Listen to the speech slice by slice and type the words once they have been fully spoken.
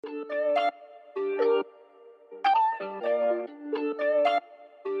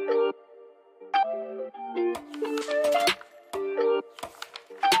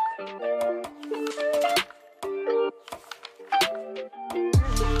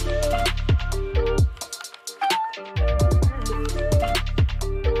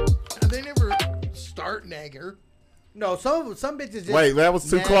They never start nagger. No, some bitches just... Wait, that was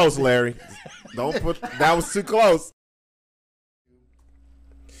too close, Larry. Don't put... That was too close.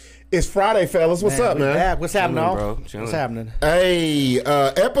 It's Friday, fellas. What's up, man? What's happening, Chilling, bro? bro. Chilling. What's happening? Hey,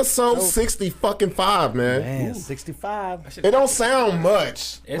 episode 65, man. Man, 65. It don't sound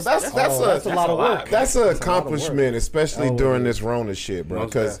much. It's- That's that's a lot of work. That's an accomplishment, especially during this Rona shit, bro.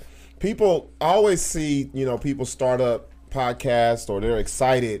 Because people always see, people start up podcasts or they're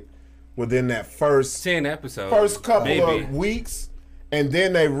excited within that first 10 episodes. first couple maybe. of weeks, and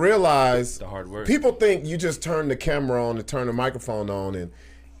then they realize The hard work. People think you just turn the camera on and turn the microphone on, and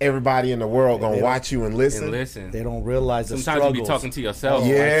everybody in the world gonna watch you and listen. They don't realize the Sometimes struggles. you be talking to yourself.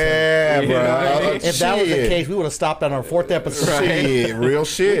 Yeah, You bro. know what I mean? If that was the case, we would have stopped on our 4th episode. Shit, real We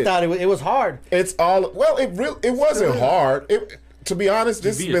shit. thought it was hard. It's all well. It wasn't hard. To be honest,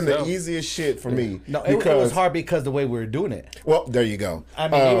 this be has been yourself. the easiest shit for me. No, it was hard because the way we were doing it. Well, there you go. I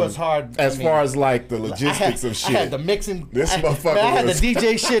mean, it was hard. As far as like the logistics of I shit. had the mixing. This motherfucker I had was- the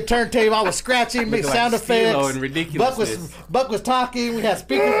DJ shit turntable. I was scratching, mix Looking sound like Stilo effects. and ridiculousness. Buck was talking. We had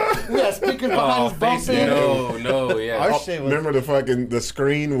speakers. behind us bumping. No, yeah. Our shit was. Remember the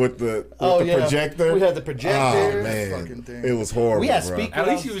screen with the Yeah. projector? We had the projector. Oh man, Fucking thing. it was horrible. We had bro. speakers. At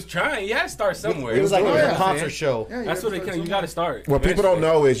least you was trying. You had to start somewhere. It was like You know a what concert I'm show. Yeah, That's what you got to start. What people don't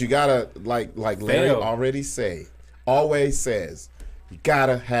eventually. know is you gotta like Larry Fail. always says, you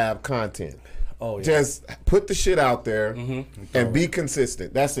gotta have content. Oh yeah. Just put the shit out there and be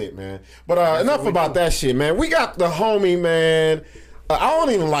consistent. That's it, man. But enough about that shit, man. We got the homie, man. I don't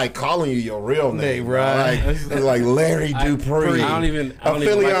even like calling you your real name, right. Like Larry Dupree. I don't even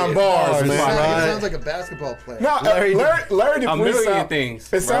Aphelion like Barz, it. man. It sounds like a basketball player. No, Larry Dupree A million sound-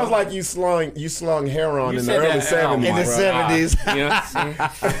 things. It sounds bro. like you slung heroin You in the said early that, oh 70s. In the my bro. 70s. God. You know what I'm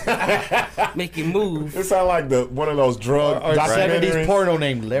saying? Make it move. It sounds like one of those drug Our 70s documentaries. porno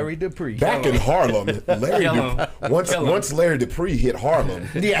named Larry Dupree. Back in Harlem, Larry Kill him. once Larry Dupree hit Harlem,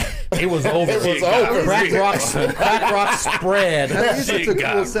 Yeah, it was over. it was over. Crack rock spread. At least it's a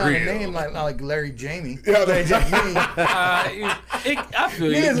got cool sounding real. name, like Larry Jamie. Yeah, they I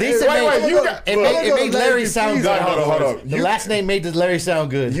feel He you. is- They said Wait, you got- it look, made Larry sound good. Hold up. The last name made the Larry sound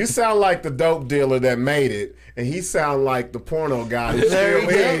good. You sound like the dope dealer that made it, and he sound like the porno guy who's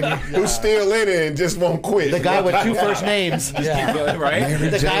Larry still in it and just won't quit. The guy with 2 first names. Yeah. Right?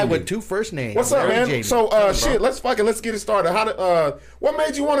 The guy with 2 first names. What's up, Larry man? Jamie. So, let's get it started. What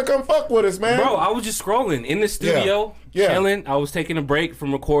made you want to come fuck with us, man? Bro, I was just scrolling in the studio, Yeah. chilling. I was taking a break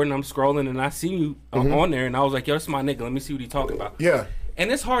from recording. I'm scrolling, and I see you on there, and I was like, yo, this is my nigga. Let me see what he talking about. Yeah.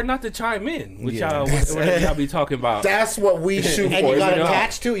 And it's hard not to chime in, which whatever y'all be talking about. That's what we shoot and for. you got isn't it?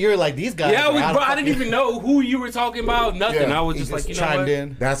 attached to it. You're like, these guys. Yeah, are bro, I didn't even know who you were talking about. Nothing. Yeah. I was He just like, you know chimed what?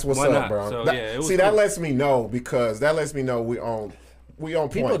 in. That's what's Why up, not? bro. So, That- yeah, it was see, that cool. lets me know because that lets me know we on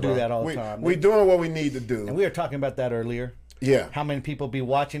point. People do bro. that all the time. We doing what we need to do. And we were talking about that earlier. Yeah. How many people be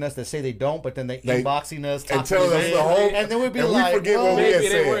watching us that say they don't, but then they inboxing us, and talking telling to us the whole, and then we'd be and like, we forget oh, what we had Maybe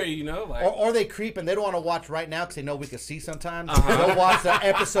they were, said. you know, like or they creep and they don't want to watch right now because they know we can see sometimes. They'll watch the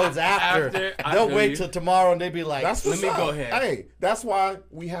episodes after. I They'll feel wait you. till tomorrow and they'll be like, That's what's Let me up. go ahead. Hey, that's why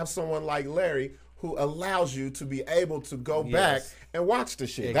we have someone like Larry who allows you to be able to go back and watch the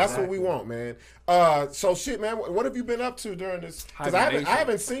shit. That's what we want, man. So shit, man. What have you been up to during this? Because I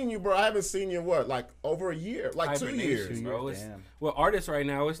haven't seen you, bro. I haven't seen you in what, like over a year, like 2 years. bro. Damn. Well, artists right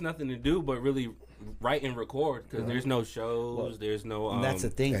now, it's nothing to do but really write and record because there's no shows, there's no. And that's the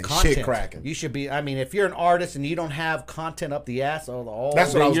thing, and content. shit cracking. You should be. I mean, if you're an artist and you don't have content up the ass all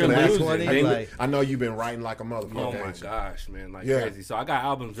That's what I was you're going to ask losing. you. Then- I know you've been writing like a motherfucker. Oh my ain't you? gosh, man! Like Yeah. crazy. So I got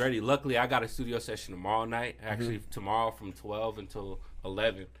albums ready. Luckily, I got a studio session tomorrow night. Actually, tomorrow from 12 until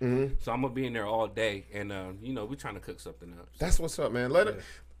 11. So I'm gonna be in there all day, and you know, we're trying to cook something up. That's what's up, man. Let it.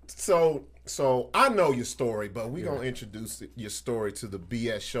 So I know your story, but we gonna introduce your story to the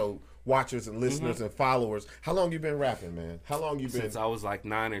BS show watchers and listeners and followers. How long you been rapping, man? How long you been? Since I was like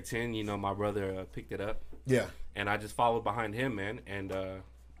 9 or 10, you know, my brother picked it up. Yeah. And I just followed behind him, man. And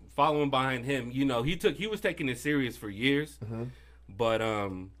following behind him, you know, he was taking it serious for years, but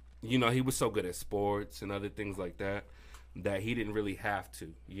you know, he was so good at sports and other things like that he didn't really have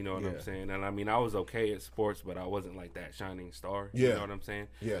to. You know what I'm saying? And I mean, I was okay at sports, but I wasn't like that shining star. You Yeah. know what I'm saying?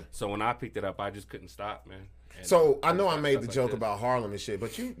 Yeah. So when I picked it up, I just couldn't stop, man. So I know I made the joke about Harlem and shit,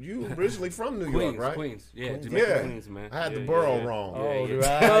 but you originally from New York, right? Queens, yeah, Queens. Jamaica, Yeah. Queens, man. I had the borough wrong.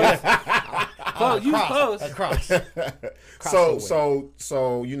 Close, you close. Across.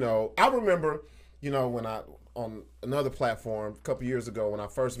 So you know, I remember, you know, when I on another platform a couple years ago when I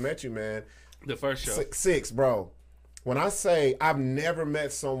first met you, man. The first show. Six, bro. When I say I've never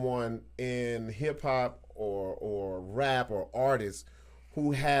met someone in hip hop or rap or artists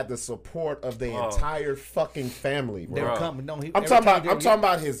who had the support of the entire fucking family, bro. They were coming. No, I'm talking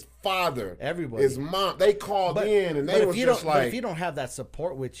about his father, everybody, his mom. They called in and they were just like, but if you don't have that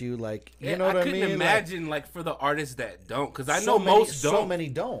support with you, like, you know what I mean? I couldn't imagine like for the artists that don't, because I know most don't. So many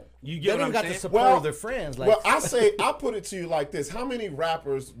don't. You get what I'm got saying? the support of their friends. Like, well, I put it to you like this: how many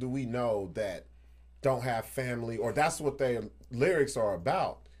rappers do we know that don't have family, or that's what their lyrics are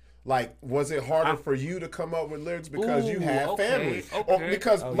about? Like, was it harder for you to come up with lyrics because you had family, or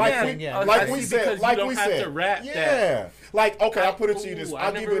because we said, yeah, like, okay, I'll put it to you this.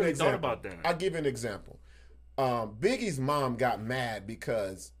 I'll give you an example. I'll give you an example. Biggie's mom got mad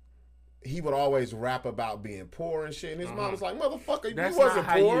because he would always rap about being poor and shit, and his mom was like, "Motherfucker, you wasn't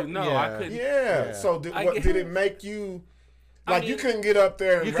poor." I couldn't. Yeah. So did it make you? Like, you couldn't get up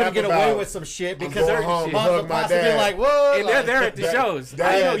there and you couldn't get away with some shit because they're hug my dad. Like, whoa, and they're there at the shows.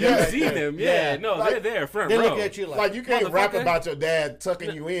 I know you've seen them. Yeah, no, like, they're there front they row. look at you like you can't rap about your dad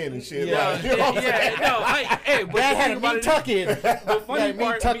tucking you in and shit. Yeah, like, you know what hey, but dad had a meat tucking. The funny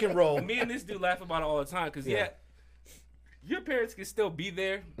part, tuck and roll. Me and this dude laugh about it all the time because your parents can still be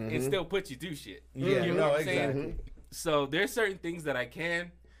there and still put you through shit. Yeah, you know what I'm exactly. saying? So there's certain things that I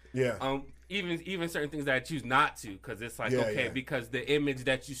can. Yeah. Even certain things that I choose not to, because it's like, because the image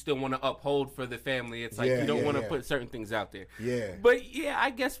that you still want to uphold for the family, it's like you don't want to put certain things out there. Yeah. But I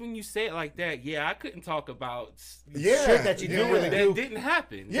guess when you say it like that, I couldn't talk about shit that you that didn't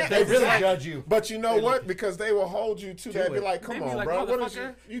happen. Yeah, they really judge you. But you know what? Because they will hold you to that. Be like, come on, bro. What is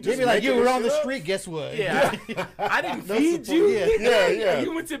you just be like, you were on the street. Guess what? Yeah, I didn't feed you. Yeah.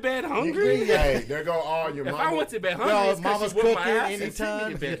 You went to bed hungry. Hey, there go all your. If I went to bed hungry, it's mama's cooking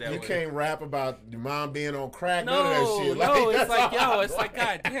anytime. You can't rap about your mom being on crack. No, none of that shit. It's like,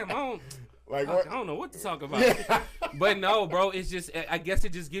 God damn, I don't know what to talk about. But no, bro, it's just, I guess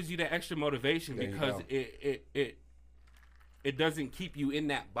it just gives you that extra motivation because it doesn't keep you in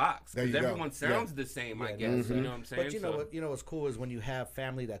that box because everyone sounds the same. I guess you know what I'm saying. But you know what's cool is when you have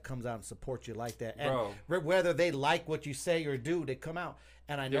family that comes out and supports you like that, and whether they like what you say or do, they come out.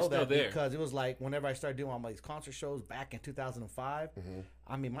 And I know that because it was like whenever I started doing all these concert shows back in 2005.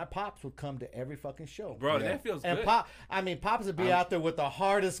 I mean, my pops would come to every fucking show. Bro, that feels good. And Pops would be out there with the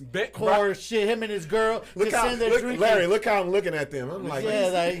hardest core shit. Him and his girl. Larry, look how I'm looking at them. I'm like,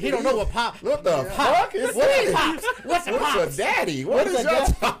 he don't know what Pop. What the fuck is this? What's a daddy? What is y'all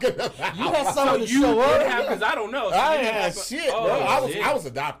talking about? You had someone to show up? Because I don't know. I ain't had shit, bro. I was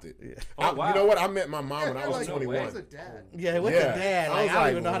adopted. Oh, wow. You know what? I met my mom when I was 21. What's a dad? Yeah, what's a dad? I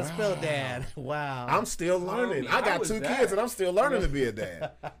don't even know how to spell dad. Wow. I'm still learning. I got 2 kids and I'm still learning to be a dad.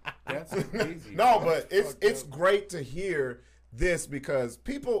 That's crazy. No, but it's great to hear this because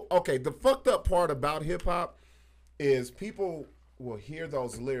people. Okay, the fucked up part about hip hop is people will hear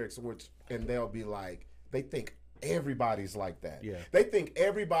those lyrics, and they'll be like, they think everybody's like that. Yeah, they think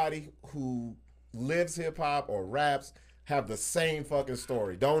everybody who lives hip hop or raps have the same fucking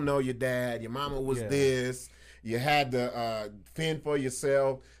story. Don't know your dad. Your mama was this. You had to fend for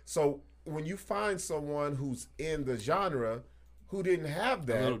yourself. So when you find someone who's in the genre who didn't have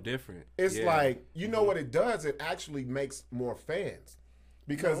that, a little different. It's like, you know what it does? It actually makes more fans.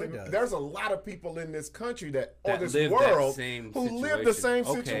 Because there's a lot of people in this country or this world who live the same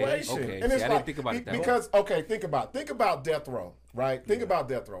situation. Okay. And it's I didn't think about it that because think about Death Row, right? Think about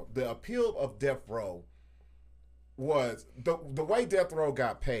Death Row. The appeal of Death Row was the way Death Row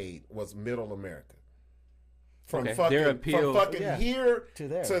got paid was middle America. From fucking here to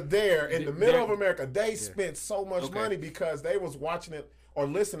there in the middle of America, they spent so much money because they was watching it or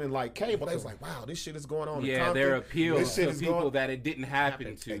listening like cable. They was like, "Wow, this shit is going on." Yeah, their appeal to people that it didn't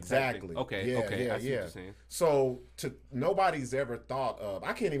happen to. Exactly. Okay. I see what you're saying. So nobody's ever thought of.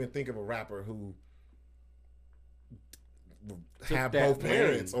 I can't even think of a rapper who have both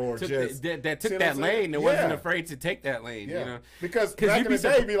parents or took that lane and wasn't afraid to take that lane. You know, because back in the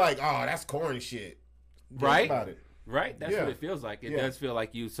day, be like, "Oh, that's corny shit." Right? About it. Right? That's what it feels like. It does feel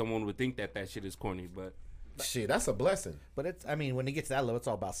like someone would think that shit is corny, but Shit, that's a blessing. But it's, I mean, when it gets to that level, it's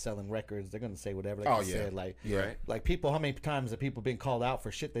all about selling records. They're gonna say whatever. Like you said, like people. How many times have people been called out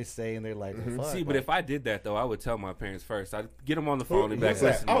for shit they say, and they're like, well, fuck, see, but if I did that though, I would tell my parents first. I'd get them on the phone and back.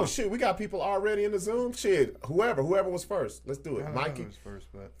 Oh shit, we got people already in the Zoom. Shit, whoever was first. Let's do it. Mikey was first,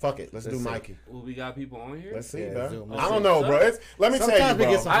 but fuck it. Let's do Mikey. Well, we got people on here. Let's see, bro. I don't know, bro. Let me tell you,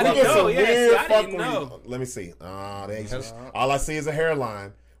 bro. I didn't know. Yeah, I didn't know. Let me see. All I see is a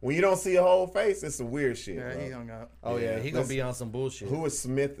hairline. When you don't see a whole face, it's some weird shit. Yeah, bro. he hung up. Oh yeah, he gonna be on some bullshit. Who is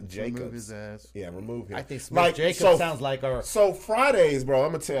Smith Jacobs? Remove his ass. Yeah, remove him. I think Smith Jacobs sounds like our. So Fridays, bro.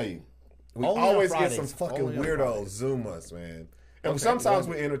 I'm gonna tell you, we always get some fucking Only weirdos Zoom us, man. And sometimes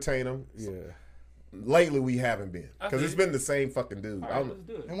we entertain them. Yeah. Lately, we haven't been because it's been the same fucking dude. Right, let's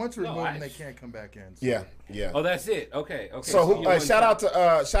do it. And once we remove them, they can't come back in. So. Yeah. Oh, that's it. Okay. So shout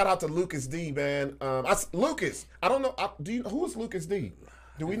out to Lucas D, man. Lucas, I don't know. Who is Lucas D?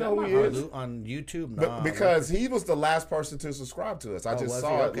 Do we know who he is? On YouTube? No. Because he was the last person to subscribe to us. I just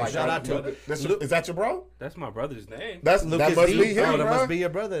saw it. Okay. Shout out to is that your bro? That's my brother's name. That must be him, bro. That bro. must be your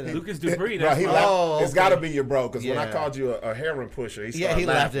brother. Lucas Dupree. It's got to be your bro because when I called you a heroin pusher, he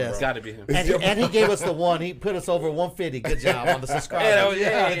laughed at us. It's got to be him. And he gave us the one. He put us over 150. Good job on the subscribe.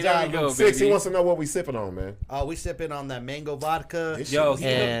 Good job. Six, he wants to know what we sipping on, man. We sipping on that mango vodka.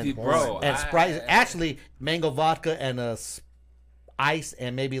 and Sprite. Actually, mango vodka and ice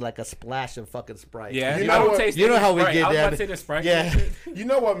and maybe like a splash of fucking Sprite. Yeah, you know how we get that. Say the Sprite. Yeah. You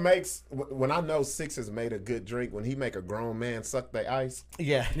know what makes when I know Six has made a good drink when he make a grown man suck their ice.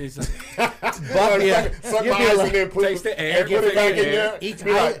 Yeah. He's like, suck my ice and then put the air. Put it back in there.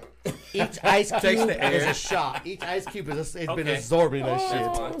 Each ice cube is a shot. Each ice cube is been absorbing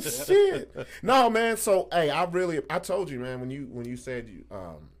that shit. Shit. No, man. So hey, I told you, man, when you said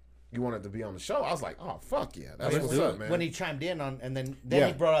you wanted to be on the show, I was like, oh fuck yeah, that's what's up, man. When he chimed in on, and then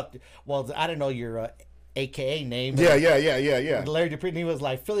he brought up, I don't know your AKA name. Yeah. Larry Dupree, and he was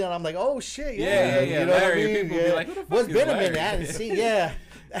like Aphelion. I'm like, oh shit, yeah. You know Larry, what I mean? people be like, who the fuck it's is been Larry? a minute. I didn't see. Yeah.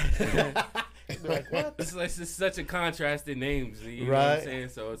 Like, what? It's just such a contrast in names, you know what I'm saying?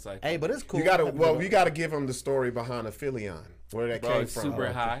 So it's like, hey, but it's cool. You gotta give him the story behind Aphelion, where that came from.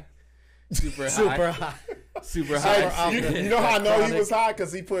 Super high. You know how I know he was high?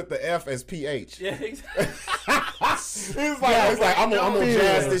 Because he put the F as PH. Yeah, exactly. It's like I'm gonna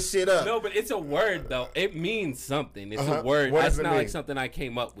jazz this shit up. No, but it's a word though. It means something. It's a word. That's not like something I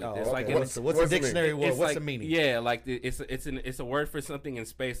came up with. It's like what's the dictionary word? What's the meaning? Yeah, like it's a word for something in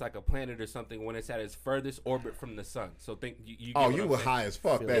space, like a planet or something, when it's at its furthest orbit from the sun. So think you. You were high as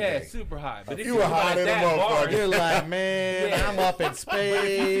fuck that day. Yeah, super high. But you were high than a motherfucker. You're like, man, I'm up in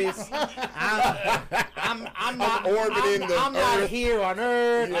space. I'm not here on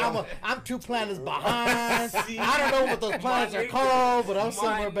Earth. Yeah. I'm 2 planets behind. I don't know what those planets are called, but I'm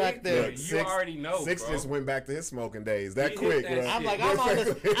somewhere back there. You already know. Six just went back to his smoking days that quick. I'm like,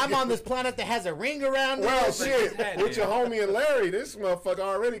 I'm on this planet that has a ring around it. Well, shit, with your homie and Larry, this motherfucker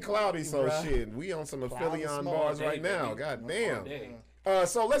already cloudy. So shit, we on some Aphelion bars right now. God damn.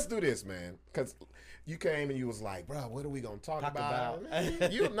 So let's do this, man, because you came and you was like, bro, what are we gonna talk about?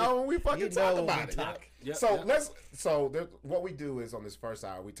 You know, we fucking talk about it. Yep. What we do is on this first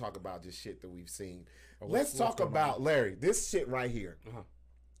hour, we talk about just shit that we've seen. Let's talk about Larry. This shit right here.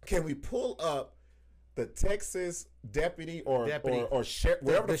 Can we pull up the Texas deputy or sheriff,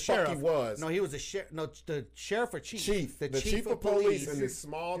 wherever the fuck he was? No, he was the sheriff. No, the sheriff or chief. The chief of police in this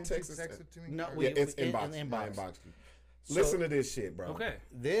small Texas. No, it's inbox. Listen to this shit, bro. Okay.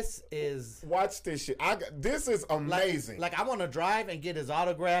 This is... Watch this shit. This is amazing. Like I want to drive and get his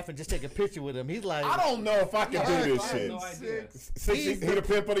autograph and just take a picture with him. He's like... I don't know if I can do this shit. No idea. He the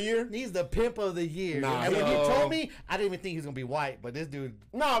pimp of the year? He's the pimp of the year. Nah, and when you told me, I didn't even think he was going to be white, but this dude...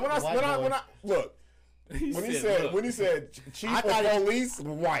 Nah, when I look... When he said chief of police,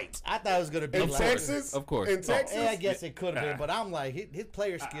 white. I thought it was gonna be in Texas. Of course. In Texas. I guess it could have been, but I'm like his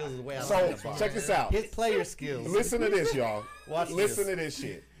player skills is the way I like it. So check this out. His player skills. Listen to this, y'all. Listen to this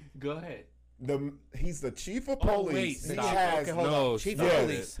shit. Go ahead. He's the chief of police. Wait, he has chief of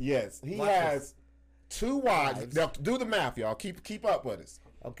police. Yes, he has 2 wives. Now, do the math, y'all. Keep up with us.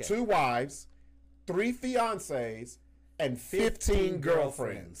 Okay. 2 wives, 3 fiancés, and 15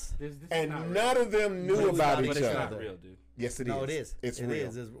 girlfriends. And none of them knew about each other. It's not real, dude. Yes, it is. No, it is. It's real.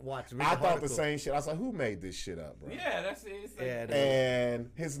 I thought the same shit. I was like, who made this shit up, bro? Yeah, that's it.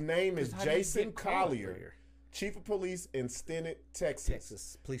 And his name is Jason Collier, chief of police in Stinnett,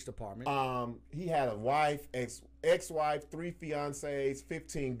 Texas Police Department. He had a wife, ex-wife, 3 fiancés,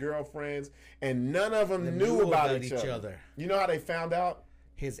 15 girlfriends, and none of them knew about each other. You know how they found out?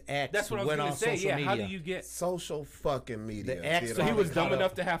 his ex That's what I was went on gonna say. social Yeah, media. how do you get social fucking media? The ex So he was dumb caught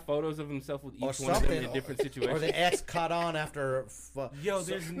enough up. to have photos of himself with each Or one of them something. in different situations. Or the ex caught on after. Yo,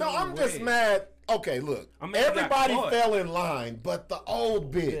 there's No, no I'm way. just mad. Okay, look, I'm mad he got everybody caught. fell in line, but the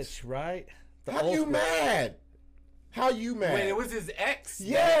old bitch. bitch, right? The How old you bitch. mad? How you mad? Wait, it was his ex.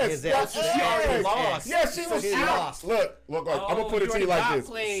 Yes, His that's ex. yes. She already lost. Yes, she So was she out. lost. Look, I'm gonna put it to you like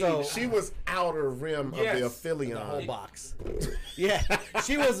this. So- She was outer rim Yes. of the Aphelion. The whole box. Yeah,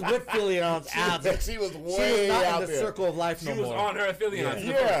 she was with Aphelions out there. She was She way was not out in the there. circle of life She no was more. on her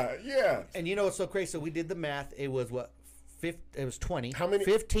Aphelion. Yeah. And you know what's so crazy? So we did the math. It was what? It was 20. How many?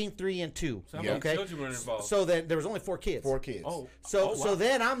 15, 3, and 2. So how many Okay. children were involved? So then there was only 4 kids. 4 kids. So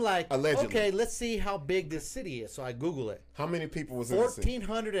then I'm like, Allegedly. okay, let's see how big this city is. So I Google it. How many people was in the city?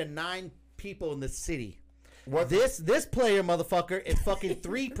 1,409 people in the city. What? This player motherfucker is fucking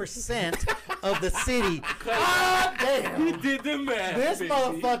 3% of the city. Ah, damn. He did the math. This baby.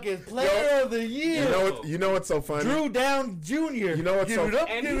 motherfucker is player of the year. You know what's so funny? Drew Down Jr. You know what's give so- it up,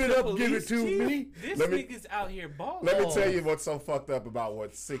 And give he's it the up, give it police to chief. me. This Let me- nigga's out here balling. Let me tell you what's so fucked up about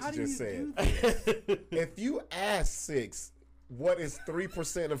what Six How do just you said. do If you ask Six what is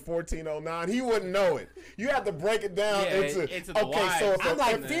 3% of 1409, he wouldn't know it. You have to break it down Yeah, into the okay. whys. So if I'm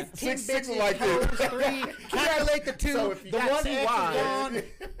like if 15 Six bitches like times this. 3. Calculate the 2. So if you the got one 2 X is wives, gone.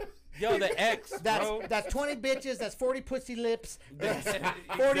 Yo, the ex, bro. That's 20 bitches. That's 40 pussy lips. That's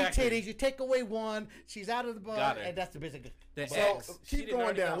 40 Exactly. titties. You take away one. She's out of the Got butt, her. and that's the bitch. The So ex. She keep didn't going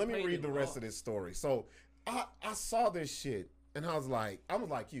already down. got Let me paid read in the law. rest of this story. So I saw this shit and I was like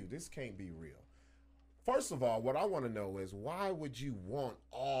you, this can't be real. First of all, what I want to know is why would you want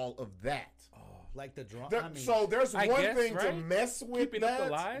all of that? Like the drum. So there's I one guess, thing to right? mess with Keeping up the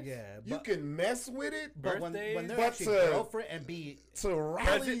that. lies. yeah, You can mess with it, but when birthdays, they're but actually to- girlfriend and be to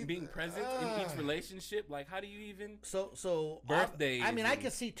rally, Being present in each relationship. Like, how do you even? so Birthdays I mean, I and-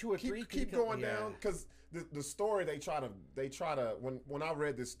 can see 2 or 3. keep going down because the story they try to when I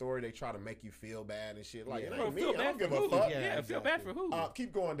read this story they try to make you feel bad and shit like it Bro, ain't me. feel I bad don't give for a who? fuck. Yeah, feel bad for who?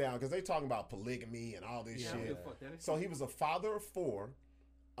 Keep going down because they talking about polygamy and all this I don't shit. give a fuck. That is- So he was a father of 4.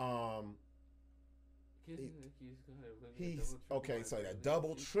 He's okay. So a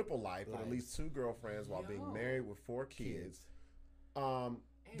double, triple life with at least 2 girlfriends while being married with 4 kids.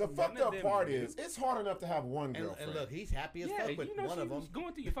 The fucked none of up them part knew. is it's hard enough to have one girlfriend. And look, he's happy as Yeah, fuck with you know one she of them. was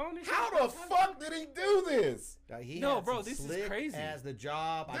going through your phone and shit. How the fuck did he do this? He No, had bro, some this is slick crazy. As the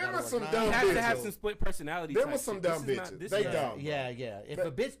job, I There gotta was work some nights. dumb You have to bitches. have some split personality. There type was some shit. dumb This is not- bitches. this They is not- dumb. Yeah. If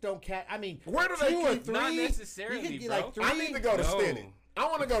a bitch don't catch, I mean, Where do 2 they or keep- 3, Not necessarily, you can get bro. like 3. I need to go to No. Stenny. I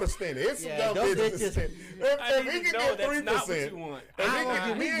want to go to Stenny. It's some Yeah, dumb those bitches. bitches- If he No, can get that's 3%, not what you want. if he I can want-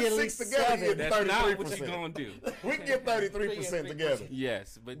 get me we and get 6 together, 7. get That's not what 33%. you're gonna do. We can get 33% together.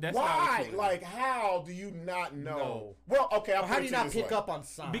 Yes, but that's not Why? what you want. Like, how do you not know? No. Well, okay, I'll How put do it you to not this pick way. up on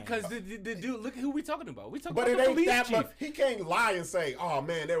signs? Because the dude, look at who we talking about. We talking But about it the ain't police that chief. much. He can't lie and say, "Oh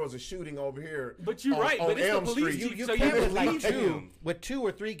man, there was a shooting over here." But you're right. on But it's Elm the police Street. chief, you so can't you with like believe 2, him. with 2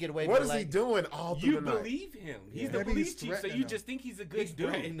 or 3 get away. What with is like, he doing all through You the night? believe him. He's the Maybe police he's chief, so threatening you them. just think he's a good He's dude.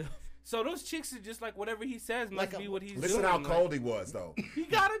 threatening them. So those chicks are just like whatever he says must Like be what he's Listen doing. how Like, cold he was, though. he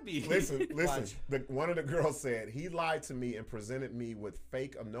gotta be. Listen. Watch. One of the girls said he lied to me and presented me with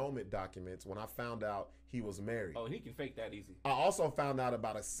fake annulment documents when I found out he was married. Oh, he can fake that easy. I also found out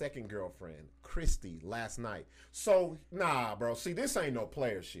about a second girlfriend, Christy, last night. So, nah, bro. See, this ain't no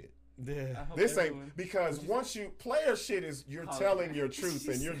player shit. Yeah. I hope This everyone- ain't because once you player shit is you're telling your truth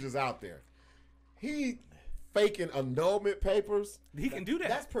and you're just out there. He faking annulment papers. he can do that.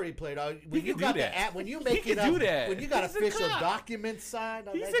 That's pretty played out. When He you can got do that. the app, when you He make can it up, do that. when you got He's a official cop. documents signed,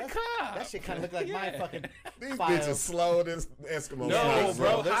 He's a cop. That shit kind of look like my Yeah. fucking These file. bitches slow as Eskimo. No, snipes,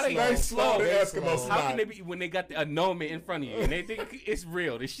 bro. They're How they slow. gonna slow slow? the They're Eskimo slow. How can they snipe. be when they got the annulment in front of you and they think it's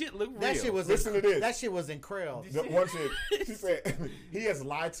real? The shit look real. That shit was Listen to this. That shit was in Krell. The one chick, she said he has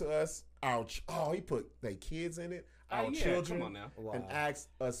lied to us. He put their kids in it, our yeah, children, come on now. and asked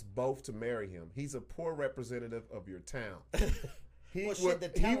us both to marry him. He's a poor representative of your town. He Well, shit, the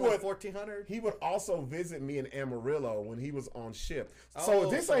town he was would 1,400. he would also visit me in Amarillo when he was on ship. Oh, So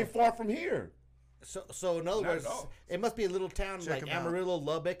this so- ain't far from here. So in other Not words, at all. it must be a little town Check like him out. Amarillo,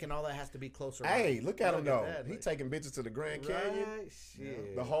 Lubbock, and all that has to be closer. Hey, look at him though. that, He but- taking bitches to the Grand Canyon. Right,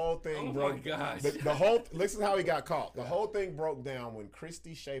 shit. The whole thing Oh broke. my gosh. The whole listen how he got caught. The whole thing broke down when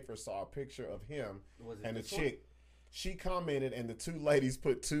Christy Schaefer saw a picture of him Was it and the this one? chick. She commented, and the 2 ladies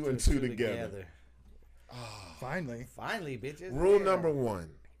put 2 and 2 together. Finally. Finally, bitches. Rule Yeah. number 1: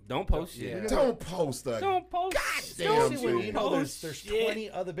 Don't post shit. Don't post that. Don't post. Damn, when you know there's 20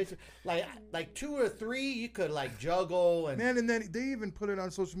 other bitches, like 2 or 3 you could like juggle and man, and then they even put it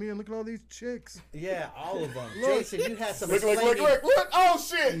on social media. Look at all these chicks. Yeah, all of them. Jason, you had some. Look! Oh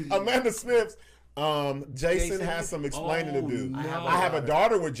shit, Amanda Smiths. Jason has some explaining to do. No. I have a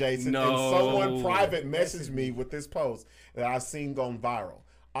daughter with Jason, and someone private messaged me with this post that I've seen gone viral.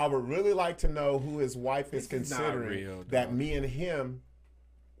 I would really like to know who his wife is considering that me and him.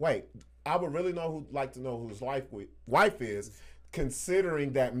 Wait, I would really like to know who his wife is,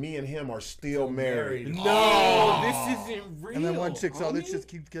 considering that me and him are still married. No, this isn't real. And then one chick's this just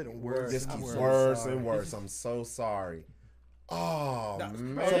keeps getting worse. This keeps worse and worse. I'm so sorry. Oh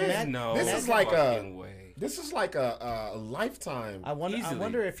man, this is like a lifetime. I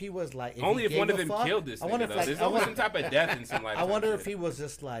wonder if he was like. Only if one of them killed this. There's always some type of death in some lifetime. I wonder if he was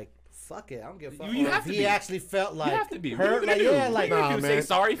just like, fuck it, I don't give a fuck. You have to he actually felt like you have to be hurt. Say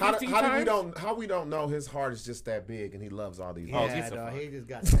sorry 15 times. How we don't know his heart is just that big and he loves all these. Yeah, he just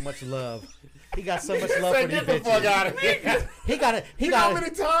got so much love. He got so much love for these bitches. Get the fuck out of here. He got it. You know how many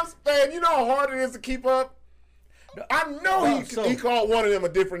times, man? You know how hard it is to keep up. I know he called one of them a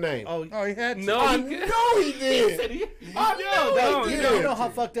different name. Oh, he had to. No, I know he did. You know how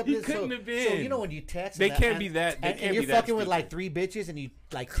fucked up this is. Couldn't have been. So you know when you text, they can't be that. And you're fucking with like 3 bitches, and you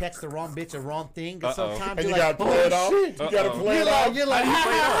like text the wrong bitch the wrong thing. Sometimes and you gotta play it off. You gotta play it off. You're like,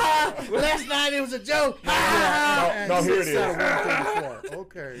 last night it was a joke. No, here it is.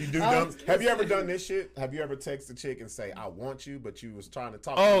 Okay. You do dumb. Have you ever done this shit? Have you ever texted a chick and say, "I want you," but you was trying to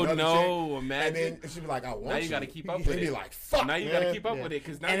talk to another chick? Imagine. And then she'd be like, "I want you." Now you gotta keep up with it. Be like, "Fuck." Now you gotta keep up with it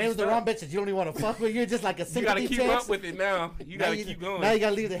because and it was the wrong bitches you don't even want to fuck with. You're just like a sympathy text. You gotta keep up with it now. You gotta keep going. Now you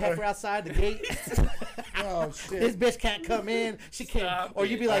gotta leave the heifer outside the gate. Oh shit! This bitch can't come in. She can't. Or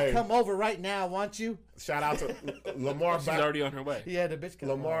you be like, "Come over right now, want you?" Shout out to Lamar. She's already on her way. Yeah, the bitch.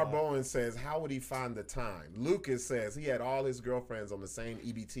 Lamar Bowen says, "How would he find the time?" Lucas says he had all his girlfriends on the same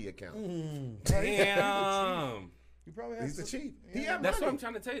EBT account. Damn. You probably he's the chief. Yeah. That's what I'm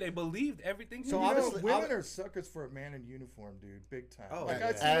trying to tell you. They believed everything. So obviously, women are suckers for a man in uniform, dude. Big time.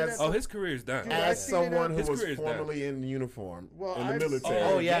 Oh, his career's done. Dude, as someone who was formerly in uniform, in the military.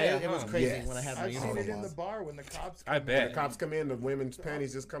 Oh yeah, it was crazy when I had my I've uniform. seen it in the bar when the cops. I bet. When the cops come in, the women's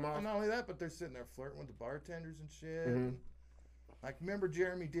panties just come off. And not only that, but they're sitting there flirting with the bartenders and shit. Like, remember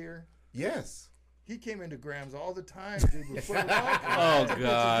Jeremy Deere? Yes. He came into Graham's all the time, dude. Oh,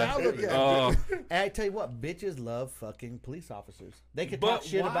 God. I tell you what, bitches love fucking police officers. They could talk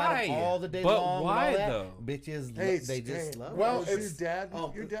shit about them all the day long. But why, though? Bitches, they just love them. Well, it's your dad.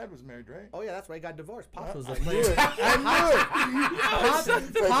 Your dad was married, right? Oh, yeah, that's why he got divorced. Pops was I like, knew it.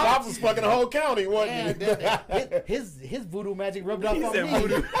 Pops was fucking the whole county, wasn't he? His voodoo magic rubbed off on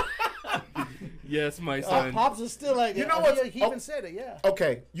me. Yes, my son. Pops is still like, you know what? He even said it, yeah.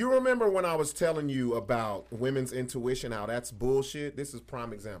 Okay, you remember when I was telling you about women's intuition, how that's bullshit? This is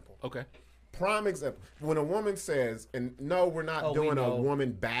prime example. Okay. Prime example. When a woman says, and no, we're not doing a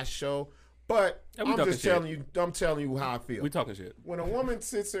woman bash show, but I'm just telling you, I'm telling you how I feel. We talking shit. When a woman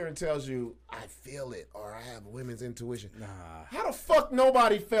sits there and tells you, I feel it, or I have women's intuition, nah. How the fuck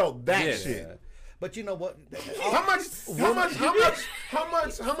nobody felt that shit? But you know what? How much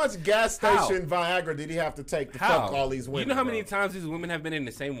gas station Viagra did he have to take to fuck all these women? You know how many times these women have been in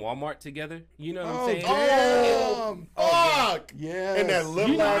the same Walmart together? You know what I'm saying? Fuck! Yeah. In that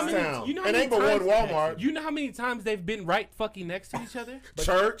little ass town. You know and ain't but one Walmart. You know how many times they've been right fucking next to each other?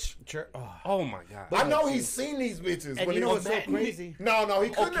 Church. Oh my God. I know he's seen these bitches. And when you know what's so crazy? No, he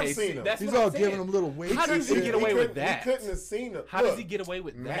couldn't have seen them. He's all giving them little winks. How does he get away with that? He couldn't have seen them. How does he get away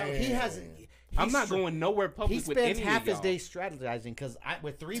with that? He hasn't. I'm not going nowhere public with any of He spends half his day strategizing because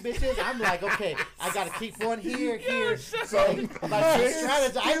with 3 bitches, I'm like, okay, I got to keep one here. So, I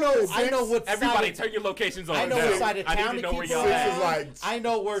know what everybody turn your locations on. I know what side of town to keep on. I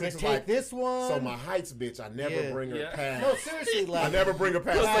know where to take this one. So my Heights bitch, I never bring her past. No, seriously, like I never bring her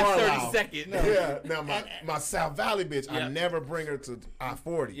past 30 seconds. Yeah. Now my South Valley bitch, I never bring her to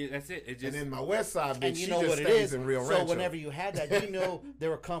I-40. Yeah, that's it. And then my West Side bitch, she just stays in Rio Rancho. So whenever you had that, you know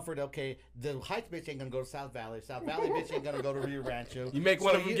there were comfort. Okay, the Heights bitch ain't gonna go to South Valley. South Valley bitch ain't gonna go to Rio Rancho. You make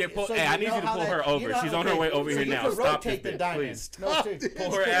one of them get pulled. Hey, I need you to pull her over. She's on her way over here now. Stop this bitch, please.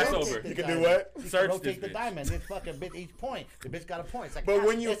 Pull her ass over. You can do what? Search rotate the diamond. It's fucking bitch each point. The bitch got a point.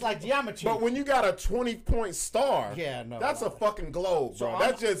 It's like geometry. But when you got a 20-point star, that's a fucking globe, bro.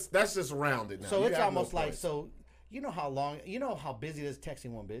 That's just rounded now. So it's almost like you know how busy it is texting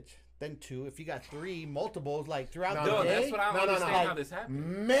one bitch. Then 2. If you got 3 multiples, like throughout the day. That's what I don't understand how this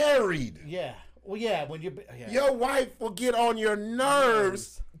happened. Married. Yeah. Well, yeah, when you your wife will get on your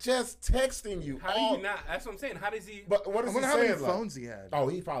nerves just texting you. How do you not? That's what I'm saying. How does he? But what is he saying? How many phones he had? Oh,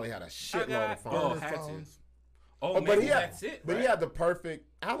 he probably had a shitload of phones. Oh, but that's it. But he had the perfect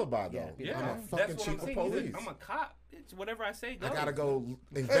alibi though. Yeah, I'm a fucking chief of police. I'm a cop. It's whatever I say, go. I gotta go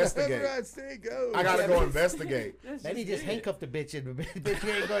investigate. Whatever I say, go. I gotta go investigate. Then he just handcuffed the bitch and the bitch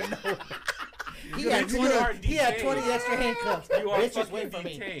ain't going nowhere. He had 20 extra handcuffs. Bitch, just wait for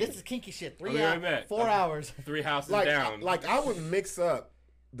me. This is kinky shit. 4 hours. 3 houses down. Like, I would mix up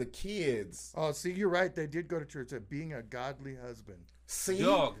the kids. Oh, see, you're right. They did go to church. Being a godly husband. See,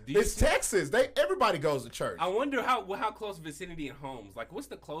 it's Texas. Everybody goes to church. I wonder how close vicinity and homes. Like, what's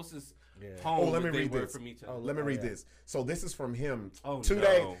the closest home let me read this. From each other? Let me read this. So this is from him. 2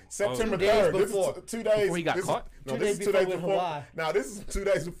 days, September 3rd. This is 2 days before he got caught. No, this is 2 days before. Now this is 2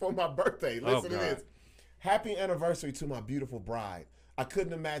 days before my birthday. Listen to this. Happy anniversary to my beautiful bride. I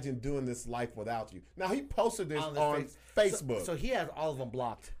couldn't imagine doing this life without you. Now he posted this on Facebook. So he has all of them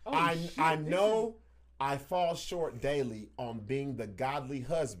blocked. I know. I fall short daily on being the godly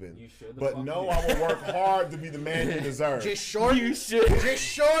husband, but no, I will work hard to be the man you deserve. Just short? You should. Just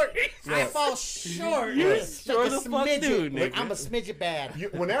short? I fall short. You're short as fuck, dude, nigga. I'm a smidget bad.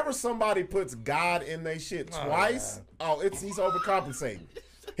 Whenever somebody puts God in their shit twice, he's overcompensating.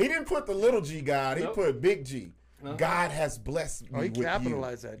 He didn't put the little G God, he put big G. God has blessed me with you. He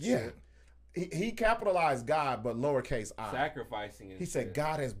capitalized that shit. He capitalized God, but lowercase I. Sacrificing it. He said,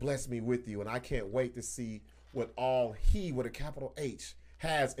 God has blessed me with you, and I can't wait to see what all he, with a capital H,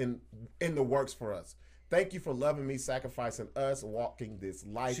 has in the works for us. Thank you for loving me, sacrificing us, walking this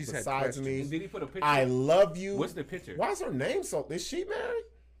life besides me. Did he put a picture? I love you. What's the picture? Why is her name so? Is she married?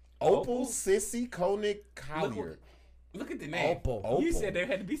 Opal Sissy Koenig Collier. Look at the name. Opal. You said there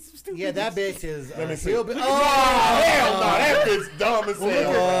had to be some stupid. Yeah, that bitch is. Let me see. Hell no, that bitch dumb as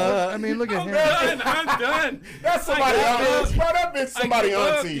hell. I mean, look at him. I'm done. That's somebody auntie. Bro, that bitch somebody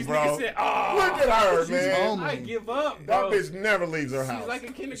auntie, bro. Said, look at her, man. I give up, bro. That bitch never leaves her house. She's like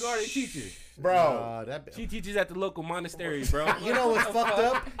a kindergarten teacher. Bro. She teaches at the local monastery, bro. You know what's fucked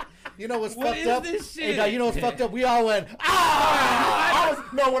up? You know what's fucked up? This shit? Hey, you know what's fucked up? We all went,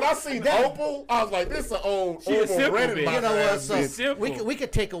 when I seen Opal, I was like, this is an old Opal rented. You know what? So we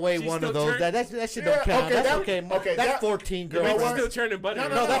could take away one of those. That shit don't count. That's okay. That's 14 girls. You know still churning butter.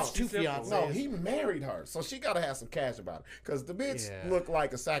 No, that's 2 fiancés. No, he married her, so she got to have some cash about it. Because the bitch looked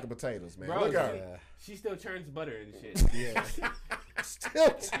like a sack of potatoes, man. Bro, look at her. She still churns butter and shit. Yeah. Still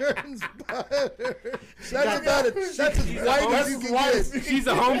churns butter. That's about it. That's as white as you can get. She's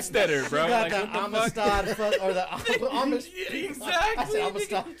a homesteader, bro. She got the Amistad or the Amistad. Exactly. I said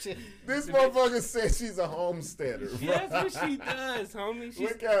Amistad shit. This motherfucker said she's a homesteader, bro. Yeah, that's what she does, homie.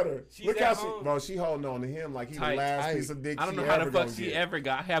 Look at her. Look how she holding on to him like he's the last piece of dick she ever gonna get. I don't know how the fuck she ever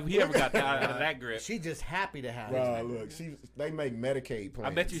got. He ever got out of that grip? She just happy to have it. Bro, look, they make Medicaid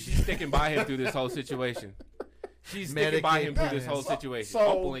plans. I bet you she's sticking by him through this whole situation. She's sticking by him through this whole situation.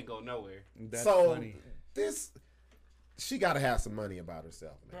 Opal ain't going nowhere. That's funny. She got to have some money about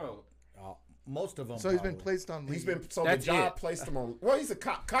herself, man. Bro. Most of them. So he's been placed on leave. The job placed him on. Well, he's a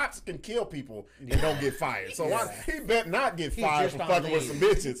cop. Cops can kill people and don't get fired. So he bet not get fired for fucking with some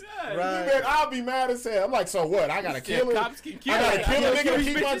bitches. Yeah, right. He bet I'll be mad as hell. I'm like, so what? I gotta kill him. Cops can kill. I gotta kill a nigga to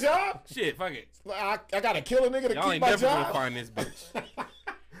keep my job. Shit, fuck it. I gotta kill a nigga to keep my job. Y'all ain't never gonna find this bitch.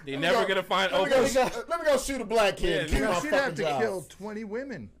 They never gonna find Opal. Let me go shoot a black kid. She'd have to kill 20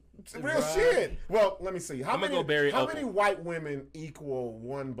 women. Real shit. Well, let me see. How many white women equal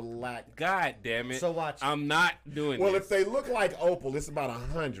one black? God damn it. So watch. I'm not doing Well, if they look like Opal, it's about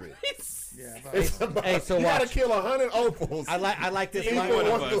 100. Hey, so you gotta kill 100 Opals. I like this line.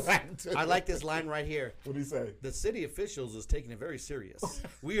 I like this line right here. What do you say? The city officials is taking it very serious.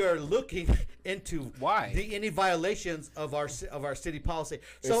 We are looking into any violations of our city policy.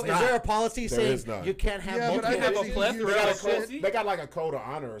 So is there a policy saying you can't have multiple? A plethora of pussy? They got like a code of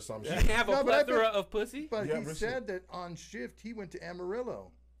honor or something. You can have a plethora of pussy. But he said that on shift he went to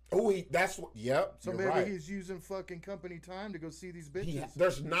Amarillo. Oh, yep. So maybe he's using fucking company time to go see these bitches.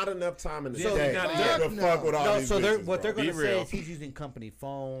 There's not enough time in the day to fuck with all these bitches. What they're going to say is he's using company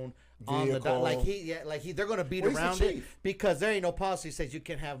phone on the they're going to beat around it because there ain't no policy that says you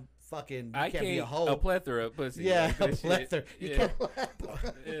can have fucking. You can't be a hoe. A plethora of pussy. Yeah, a plethora. You can't.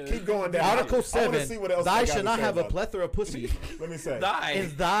 Keep going down. Article 7. Thy should not have a plethora of pussy. Let me say.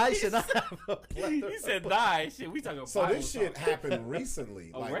 Thy should not have a plethora. He said thy. Shit, we talking about. So this shit happened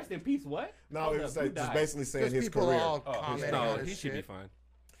recently. Oh, rest in peace. What? No, it was just basically saying his career. No, he should be fine.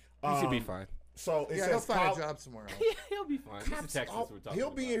 He should be fine. So it he'll find a job somewhere else. He'll be fine. This is Texas we're talking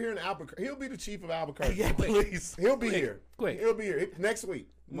He'll be about. Here in Albuquerque. He'll be the chief of Albuquerque. Yeah, please. He'll be here. Quick. He'll be here next week.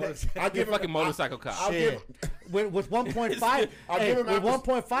 I give him fucking motorcycle cop. With 1.5, with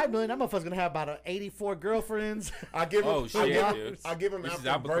 1.5 million, that motherfucker's gonna have about 84 girlfriends. I give him. I give him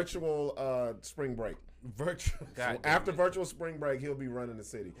after virtual spring break. Virtual. After virtual spring break, he'll be running the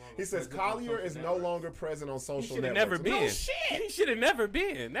city. He says Collier is no longer present on social networks. Never been. No shit. He should have never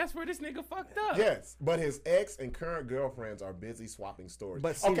been. That's where this nigga fucked up. Yes, but his ex and current girlfriends are busy swapping stories.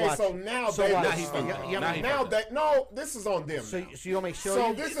 But so now this is on them. So you want me to show you?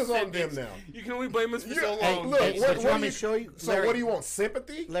 So this is on them now. You can only blame us for so long. Hey, look, what do you want me to show you? So Larry, what do you want?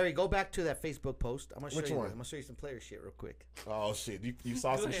 Sympathy? Larry, go back to that Facebook post. I'm gonna show Which you. one? I'm gonna show you some player shit real quick. Oh shit! You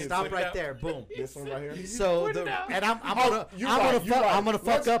saw some shit. Stop right there. Boom. This one right here. So I'm gonna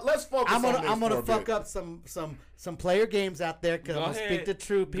fuck up. Let's focus on this. I'm gonna fuck up some player games out there because I'm gonna speak the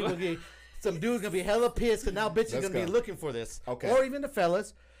truth. People get some dudes gonna be hella pissed because now bitches gonna be looking for this. Okay. Or even the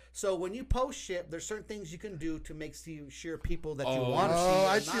fellas. So when you post shit, there's certain things you can do to make sure people that you want to see. Oh,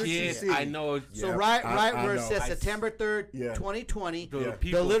 I see what you see. I know. So right where it says September 3rd, 2020,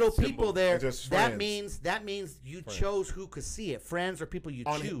 the little people there, that means you chose who could see it. Friends or people you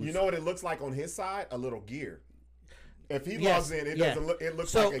choose. You know what it looks like on his side? A little gear. If he logs in, it doesn't look. It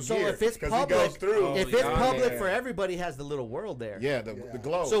looks like a gear. So if it's public, for everybody, has the little world there. Yeah, the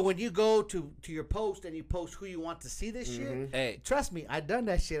glow. So when you go to your post and you post who you want to see this shit, hey, trust me, I done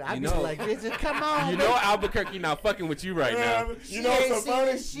that shit. I be like, bitch, come on. You know Albuquerque not fucking with you right now. You know what's so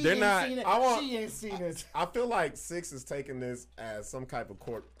funny? They're not. She ain't seen it. I feel like Six is taking this as some type of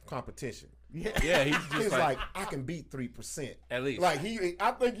court competition. Yeah, he's like I can beat 3% at least. Like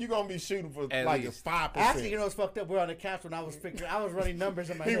I think you're gonna be shooting for at like least. 5%. Actually, you know what's fucked up? We're on the couch when I was running numbers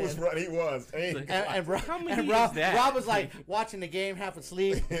in my head. He was. And Rob was like watching the game half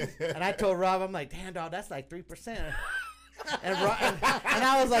asleep, and I told Rob, I'm like, damn dog, that's like 3%. And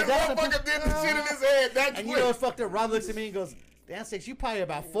I was like, that's motherfucker did the shit in his head. That and you know what's fucked up? Rob looks at me and goes, damn, Six, you probably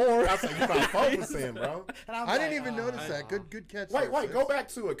about 4. I said, you probably 4%, bro. I didn't even notice that. Good catch. Wait, go back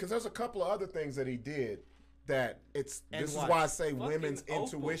to it, because there's a couple of other things that he did that this is why I say women's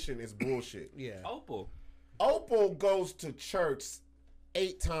intuition is bullshit. Yeah. Opal goes to church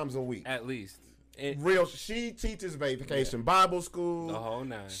 8 times a week. At least. She teaches vacation Bible school. The whole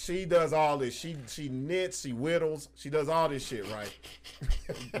nine. She does all this. She knits, she whittles, she does all this shit, right?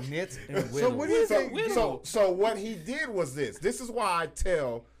 Knits and whittles. So what do you think? So what he did was this. This is why I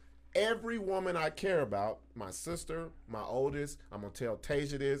tell every woman I care about, my sister, my oldest, I'm gonna tell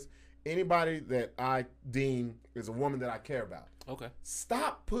Tasia this, anybody that I deem is a woman that I care about. Okay.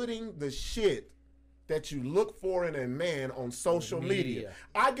 Stop putting the shit that you look for in a man on social media.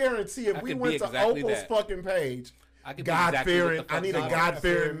 I guarantee if we went to Opal's fucking page, God-fearing, I need a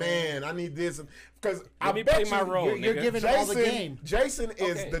God-fearing man. I need this. Because I bet my role, you're giving all the game. Jason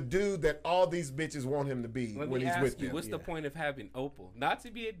is the dude that all these bitches want him to be when he's with them. What's the point of having Opal? Not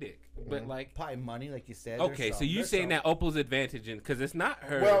to be a dick, but like probably money, like you said. Okay, so you saying that Opal's advantage because it's not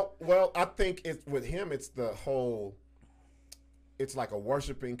her. Well, I think it's with him. It's the whole. It's like a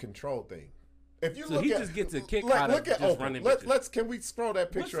worshiping control thing. If you look he at, just gets a kick out of just Opal. running. Can we scroll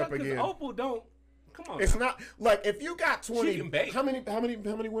that picture up again? Opal don't. Come on. It's not like if you got 20. She can bake. How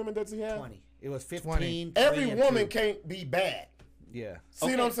many women does he have? 20. It was 15. Every woman can't be bad. Yeah.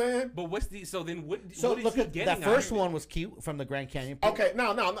 See what I'm saying? But what is look he at getting? That first one was cute from the Grand Canyon. Okay,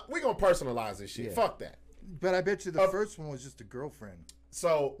 no, we're gonna personalize this shit. Yeah. Fuck that. But I bet you the first one was just a girlfriend.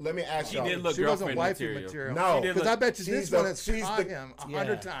 So let me ask y'all. She wasn't wifey material. No, because I bet you this one has caught him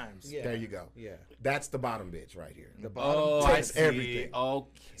 100 times. Yeah. There you go. Yeah, that's the bottom bitch right here. The bottom takes everything. Okay.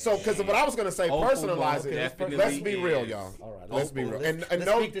 So, because what I was gonna say, personalize it. Let's be real, y'all. All right, let's be real. And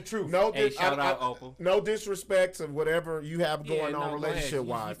let's speak the truth. Shout out Opal. No disrespect to whatever you have going on relationship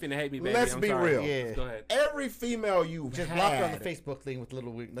wise. You finna hate me, baby. Let's be real. Yeah. Go ahead. Every female you've just had, block her on the Facebook thing with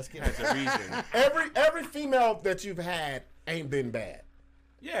little weak. Let's get that's a reason. Every female that you've had ain't been bad.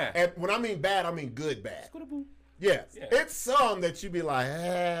 Yeah. And when I mean bad, I mean good bad. Yes. Yeah. It's some that you be like,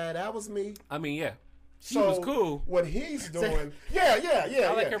 that was me. I mean, yeah. She was cool. What he's doing, yeah.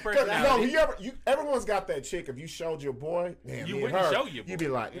 I like her personality. Everyone's got that chick. If you showed your boy, you wouldn't show your boy. You'd be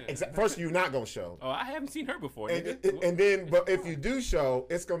like, first you're not gonna show. Oh, I haven't seen her before. And then, but if you do show,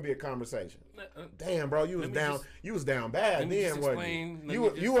 it's gonna be a conversation. Damn, bro, you was down. You was down bad. Then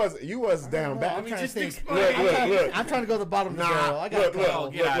what? You was down bad. I'm trying to think. Look. I'm trying to go to the bottom of the barrel. I got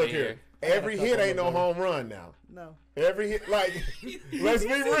look here. Every hit ain't no home run now. No. Every hit, like, let's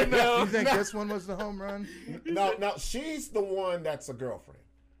be real. You think this one was the home run? No, she's the one that's a girlfriend.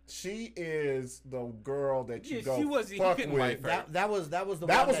 She is the girl that you go fuck with. That was the one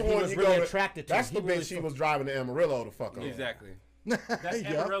that he was really attracted to. That's the bitch she was driving to Amarillo to fuck on. Exactly. That's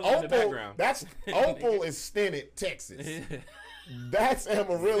Amarillo in the background. Opal is Stinnett, Texas. That's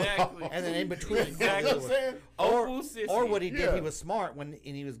Amarillo. Exactly. And then in between, Exactly. what I'm saying? or what he did, Yeah. he was smart when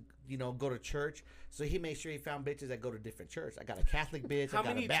he was go to church. So he made sure he found bitches that go to different churches. I got a Catholic bitch. How I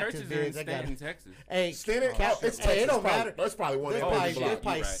got many a Baptist churches are in bitch. I got Stanton, Texas? Hey, Stanton, it's hey, Texas. it don't matter. There's probably one. There's in probably, every there's block.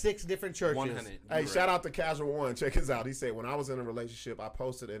 probably You're right. 6 different churches. 100. Hey, shout out to Casual One. Check his out. He said, when I was in a relationship, I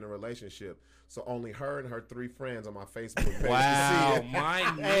posted in a relationship, so only her and her 3 friends on my Facebook page Wow, could see it. my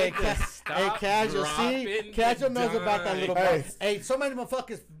Hey, nigga, stop Casual, dropping Casual the knows about that little. Hey. Hey, so many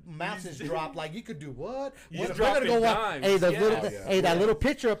motherfuckers' mouths drop. Like you could do what? You We're dropping gonna go watch. dimes, Hey, the yeah. little, Oh, yeah. hey, that little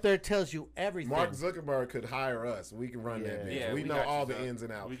picture up there tells you everything. Mark Zuckerberg could hire us. We can run that bitch. Yeah, we know got you, all the son. ins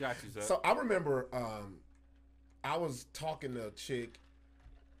and outs. We got you, son. So I remember I was talking to a chick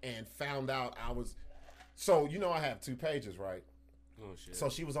and found out I was. So you know I have 2 pages, right? Oh shit. So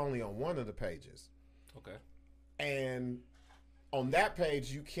she was only on one of the pages, Okay. and on that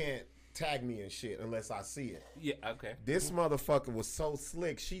page you can't tag me and shit unless I see it. Yeah. Okay. This motherfucker was so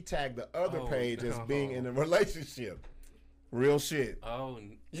slick. She tagged the other Oh, page as no. being in a relationship. Real shit. Oh.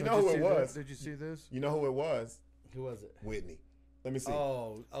 You know who it was? Did you see this? You know who it was? Who was it? Whitney. Let me see.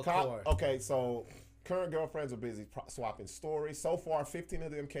 Oh, of course. Okay, so current girlfriends are busy swapping stories. So far, 15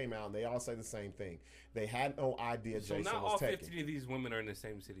 of them came out, and they all say the same thing. They had no idea So Jason not was all taken. 15 of these women are in the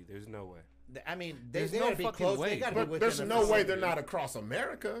same city. There's no way. I mean, There's they no gotta be fucking close. way. They gotta be But within there's a no way vicinity. they're not across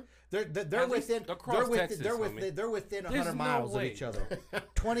America. They're At least within. across They're Texas, within. homie. They're within There's 100 no miles of way. each other.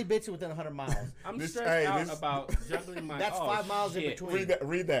 20 bitches within 100 miles. I'm This- stressed hey, out this- about juggling my. That's 5 miles in shit. between.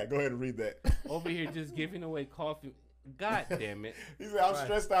 Read that. Go ahead and read that. Over here just giving away coffee. God damn it. He said, I'm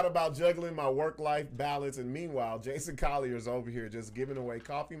stressed out about juggling my work-life balance, and meanwhile, Jason Collier's over here just giving away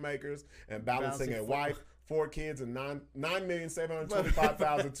coffee makers and balancing a wife, 4 kids, and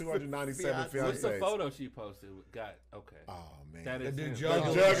 9,725,297 Fiancés. What's the fiancés. photo she posted? God, okay. Oh, man. That is him.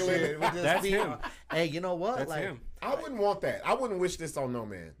 Juggling. That's him. Hey, you know what? That's like, him. I wouldn't want that. I wouldn't wish this on no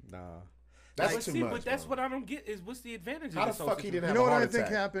man. Nah. That's But too see, much. but that's bro. what I don't get is what's the advantage How of the the fuck he didn't You have know a what heart I think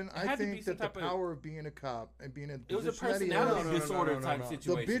attack? happened? It had I to be think some that the type of- power of being a cop and being in It was a position that he personality was, disorder type the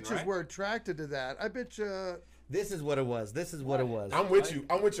situation, bitches right? were attracted to that. I bet you. This is what it was. This is what it was. I'm with you.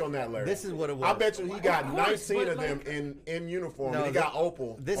 I'm with you on that, Larry. This is what it was. I bet you he got Of course, 19 but of them like- in uniform, No, and he got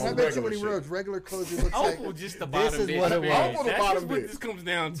Opal. this on is- I bet you regular when he shit. rode regular clothes, he looks like. Opal just the This bottom is bitch. what it man. was. Opal the That's bottom just what bitch. this comes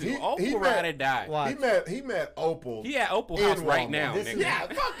down to. He Opal met- ride or die. Watch. He met Opal. He at Opal in house right Walmart. now, This nigga. is- Yeah,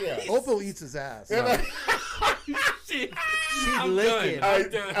 fuck yeah. Opal eats his ass. Shit. She's I'm licking. done. I'm Hey,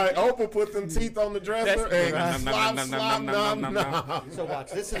 done. hey, Opal put them teeth on the dresser That's- and slop, nom, slop, nom, nom, nom, nom. So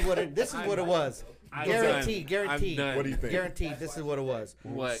watch. This is what it. This is what it was. I'm Guaranteed. done. Guaranteed. I'm done. What do you think? Guaranteed. This is what it was.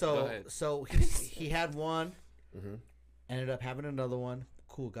 What? So Go ahead. so he had one. Ended up having another one.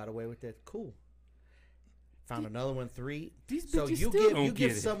 Cool. Got away with it. Cool. Found another one. 3. These So bitches you still give don't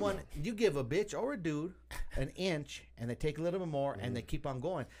get it. someone, you give a bitch or a dude an inch, and they take a little bit more, and they keep on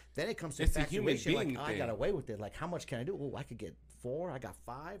going. Then it comes to It's a human infatuation. Like being I thing. got away with it. Like how much can I do? Oh, I could get 4. I got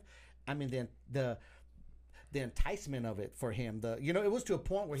 5. I mean, then the enticement of it for him. It was to a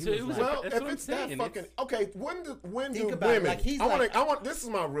point where he So was it was like, Well, That's if what I'm it's that saying. fucking okay, when do Think about it, women? like, he's I want. like- I want. This is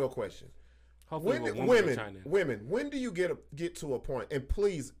my real question. Hopefully When a do, woman will chime in. women, when do you get to a point? And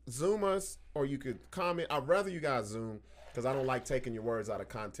please Zoom us, or you could comment. I'd rather you guys Zoom because I don't like taking your words out of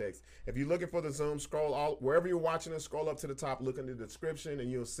context. If you're looking for the Zoom, scroll all wherever you're watching us. Scroll up to the top, look in the description,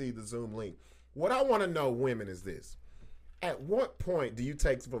 and you'll see the Zoom link. What I want to know, women, is this: at what point do you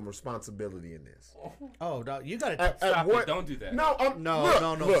take some responsibility in this? oh, no, you got to. At Stop what? it. Don't do that. No, No, look,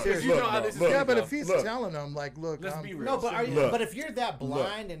 no, look, seriously. You know how this is Yeah, gonna but go. if he's Look. telling them, like, look, Let's be real. No, but Look. but if you're that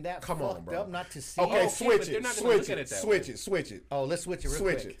blind and that Come on, fucked bro. up not to see, Okay, Oh, switch but they're it, not gonna switch look at it, it that switch way. it, switch it. oh, let's switch it real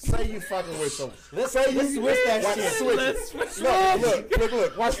Switch quick. it. Say you fucking with some. Let's Say you switch that watch- shit. Switch Let's it. switch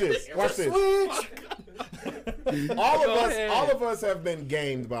Look. Watch this. Watch this. All of us have been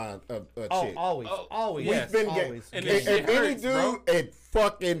gamed by a Oh, chick. always, Oh, always, yes. Been always. gamed. And If that shit any hurts, dude, bro. it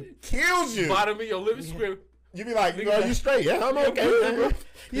fucking kills you. Bottom of your living square. You be like, are you straight? Yeah, I'm okay.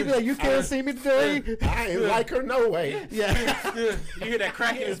 You be like, you can't see me today. I ain't like her no way. Yeah, You hear that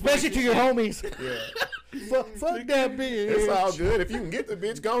cracking? especially to your homies. Yeah. Fuck that bitch. It's all good. If you can get the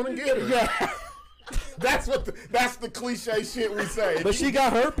bitch, go on and get her. Yeah, That's the cliche shit we say. but she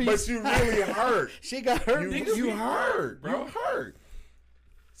got herpes. But you really hurt. She got herpes. You hurt, bro. You hurt.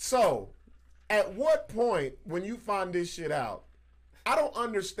 So, at what point when you find this shit out, I don't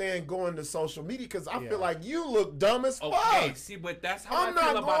understand going to social media because I feel like you look dumb as fuck. Okay, see, but that's how I'm I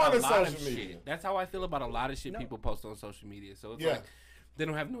feel not about going a to lot of social media. shit. That's how I feel about a lot of shit people post on social media. So it's Yeah. like, they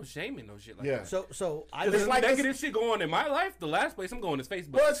don't have no shame in no shit like Yeah. that. So I There's was like negative shit going on in my life. The last place I'm going is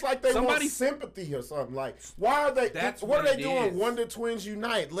Facebook. But it's like they want sympathy or something. Like, why are they? What are they doing? Wonder Twins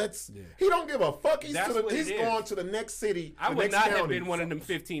Unite. He don't give a fuck. He's going to the next city. I would not have been one of them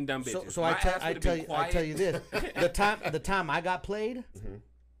 15 dumb bitches. So I tell you this: the time I got played.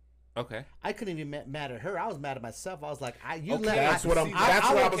 Okay. I couldn't even mad at her. I was mad at myself. I was like, I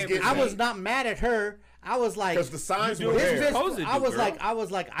was not mad at her. I was like, because the signs were there. I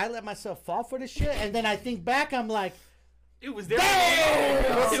was like, I let myself fall for this shit, and then I think back, I'm like, it was there.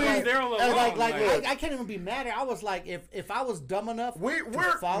 Damn! It was there all along. Like I can't even be mad at her. I was like, if I was dumb enough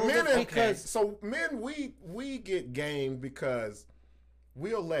to follow men, so men, we get game because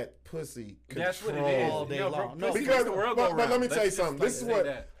we'll let pussy control that's what it is. All day long. No, because the world but let me tell you something. This is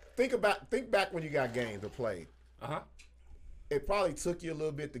what. Think back when you got game to play. It probably took you a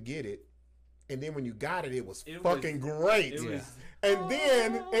little bit to get it, and then when you got it, it was fucking great. And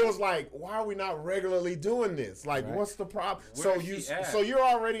then it was like, why are we not regularly doing this? Like, what's the problem? So you're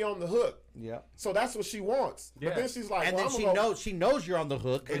already on the hook. Yeah. So that's what she wants. Yeah. But then she's like, and well, then she knows you're on the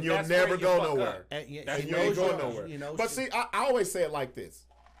hook, and you'll never go nowhere. And you ain't going nowhere. But see, I always say it like this.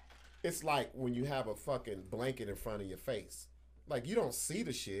 It's like when you have a fucking blanket in front of your face. Like, you don't see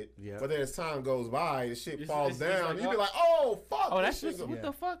the shit, but then as time goes by, the shit falls down. Like, you be like, oh, fuck. Oh, that's just, what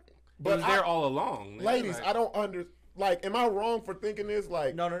the fuck? But it was there all along. Man. Ladies, I don't like, am I wrong for thinking this?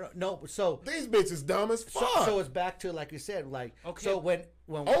 Like, no. So these bitches dumb as fuck. So it's back to, like you said, like, so when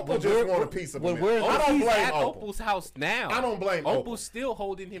Opal just want a piece of him. I don't blame at Opal's house now. I don't blame Opal. Opal's still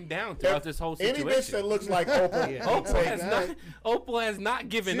holding him down throughout this whole situation. Any bitch that looks like Opal, Opal has not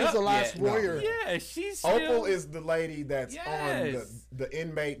given up. She's the last warrior. Yeah, she's still, Opal is the lady that's on the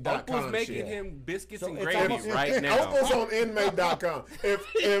inmate.com. Opal's making him biscuits and gravy right now. Opal's on inmate.com. If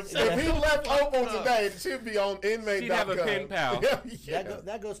he left Opal today, it should be on inmate.com. She'd have a pen pal.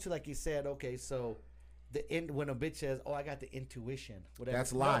 That goes to, like you said, okay, so when a bitch says, "Oh, I got the intuition," whatever.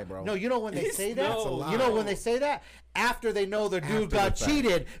 That's a lie, bro. No, you know when they say that. That's a lie. You know when they say that after they know their dude got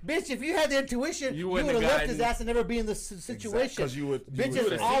cheated. Bitch, if you had the intuition, you would have left his ass and never be in this situation. Because you would.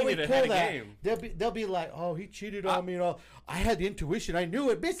 Bitches always pull that. They'll be like, "Oh, he cheated on me." I had the intuition. I knew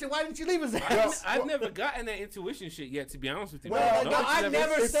it. Bitch, then why didn't you leave his ass? I've never gotten that intuition shit yet. To be honest with you, I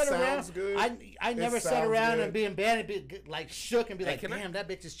never sat around. I never sat around good. and being bad and be like shook and be like, "Damn, that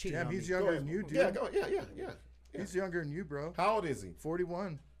bitch is cheating." Damn, on he's me. younger than you, dude. Yeah. He's younger than you, bro. How old is he?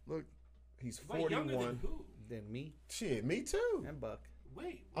 41. Look, he's 41. Than me. Shit, me too. And Buck.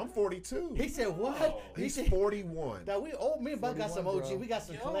 Wait, I'm 42. He said what? Oh, he's 41. Now me and Buck got some OG. Bro. We got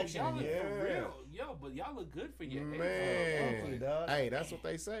some collection. Y'all for real. Yo, but y'all look good for your man. Hey, that's what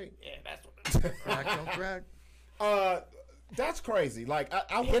they say. Yeah, that's what. Crack don't crack. That's crazy. Like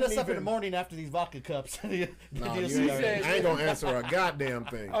I hit us up in the morning after these vodka cups. I ain't gonna answer a goddamn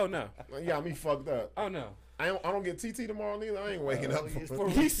thing. Oh no. You got me fucked up. Oh no. I don't get TT tomorrow neither. I ain't waking up.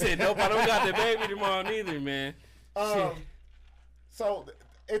 He said nope. I don't got the baby tomorrow neither, man. So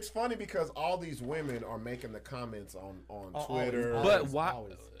it's funny because all these women are making the comments on Twitter. But why?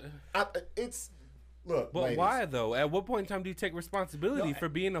 Look, but ladies, why though? At what point in time do you take responsibility for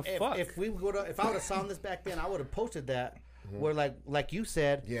being a fuck? If I would have saw this back then, I would have posted that. Where like you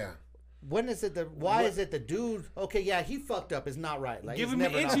said, When is it why is it the dude? Okay, yeah, he fucked up. It's not right. Like, give him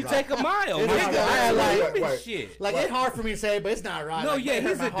an inch, you take a mile. Shit. Like it's hard for me to say, but it's not right. No, like, yeah,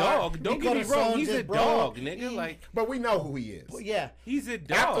 he's a dog. Don't get me wrong. He's a dog, nigga. Like, but we know who he is. Yeah, he's a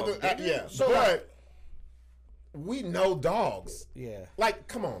dog. But we know dogs. Yeah. Like,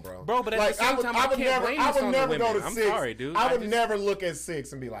 come on, bro. Bro, but at the same time, I would never go to I'm 6. sorry, dude. I would never look at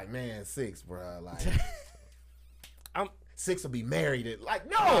 6 and be like, man, 6, bro. Like, 6 will be married. Like,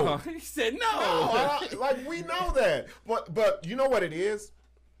 no. He said no. Like, we know that. But you know what it is?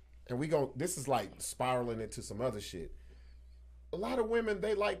 And this is like spiraling into some other shit. A lot of women,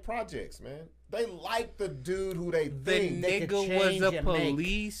 they like projects, man. They like the dude who they think. The nigga was a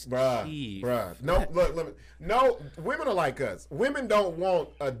police chief. Bruh. No, look. No, women are like us. Women don't want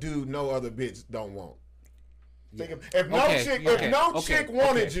a dude no other bitch don't want. Yeah. If no chick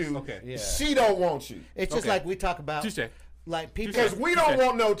wanted you, she don't want you. It's just like we talk about. Like people, because we don't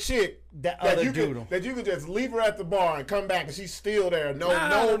want no chick that you can just leave her at the bar and come back and she's still there. No.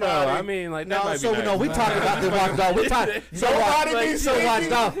 I mean, like that might be nice. We talk about the watch dog. We talk. Nobody be so watch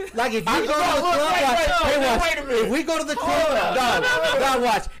dog. Like if you go to the club, wait a minute. If we go to the club, dog,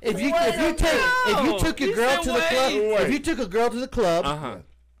 watch. If you took your girl to the club, if you took a girl to the club,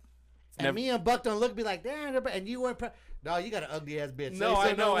 and me and Buck don't look, be like, damn, and you weren't. No, you got an ugly ass bitch. No,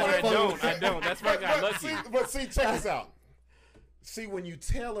 I know, I don't. That's why I got lucky. But see, check this out. See, when you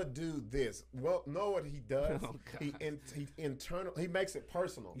tell a dude this, well, know what he does? Oh, he makes it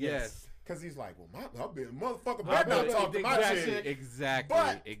personal. Yes. Because he's like, well, I'll be a motherfucker better not talk to my chick. Exactly.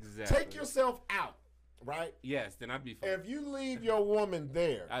 But exactly. take yourself out, right? Yes, then I'd be fine. If you leave your woman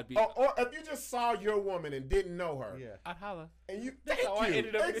there, I'd be, or if you just saw your woman and didn't know her, I'd holler. And you, That's how I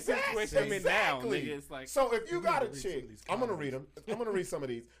ended up in the situation I'm in now. Nigga. It's like, so if you got a chick, I'm gonna read them. I'm gonna read some of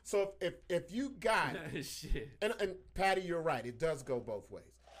these. So if you got shit, and Patty, you're right. It does go both ways.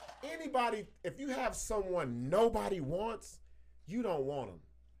 Anybody, if you have someone nobody wants, you don't want them.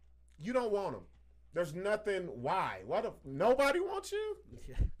 You don't want them. There's nothing. Why? What if nobody wants you?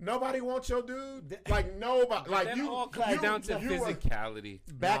 Yeah. Nobody wants your dude. Like nobody. Like that you. All comes down to physicality.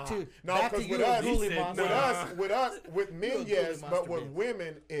 Back to with men, yes, but with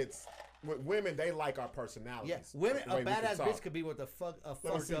women, it's with women. They like our personalities. Yes, women. A badass bitch could be with a fucked up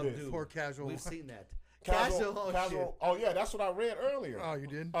dude. Poor casual. We've seen that. Casual. Oh yeah, that's what I read earlier. Oh, you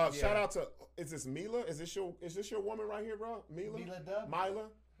did. Shout out to. Is this Mila? Is this your woman right here, bro? Mila. Mila.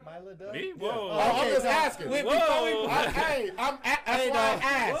 Me? Whoa. Oh, I'm just asking. Whoa. That's why I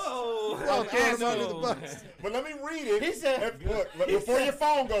asked. Whoa. But let me read it. He said, before your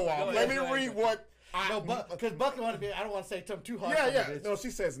phone go off, let me read what. Because Bucky wanted to be, I don't want to say something too hard. Yeah. No,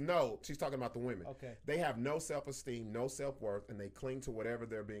 she says no. She's talking about the women. Okay. They have no self-esteem, no self-worth, and they cling to whatever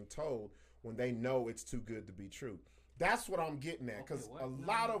they're being told when they know it's too good to be true. That's what I'm getting at. Because a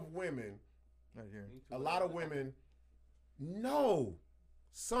lot of women know.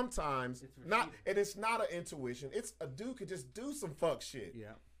 Sometimes not, and it's not an intuition. It's a dude could just do some fuck shit.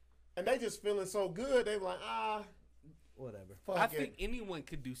 Yeah, and they just feeling so good. They like whatever. I think anyone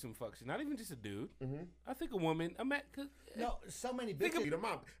could do some fuck shit. Not even just a dude. Mm-hmm. I think a woman. No, so many bitches.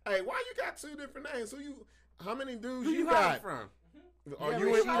 Hey, why you got two different names? How many dudes Who you got from? Are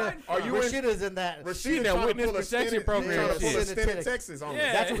you in Rashida's in that? Rashida witness protection program. Texas on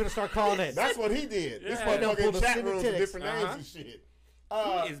That's what we're gonna start calling it. That's what he did. This motherfucker in chat rooms with different names and shit.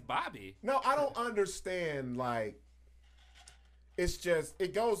 Who is Bobby? No, I don't understand. Like, it's just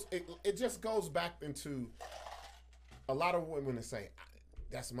it just goes back into a lot of women that say,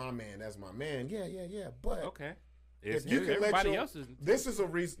 "That's my man. That's my man." Yeah. But okay, if you can everybody else is. This is a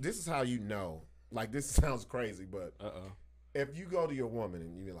reason. This is how you know. Like, this sounds crazy, but if you go to your woman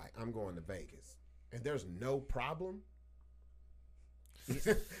and you're like, "I'm going to Vegas," and there's no problem.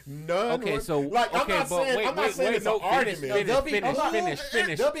 None. Okay, so like I'm not saying it's an argument.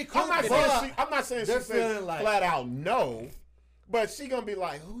 Finish. They'll be cool. I'm not saying she said like, flat out no, but she gonna be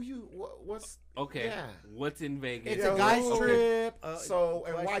like, "Who you? What's okay? Yeah. What's in Vegas? It's a guy's trip. So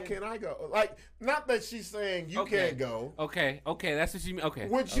and why can't I go? Like, not that she's saying you can't go. Okay, that's what she mean. Okay.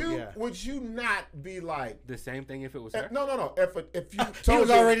 Would you not be like the same thing if it was her? No. If you he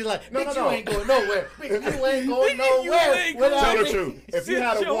was already like, no, you ain't going nowhere. You ain't going nowhere. Tell the truth. If you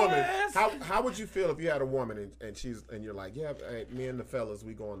had a woman, how would you feel if you had a woman and you're like, yeah, hey, me and the fellas,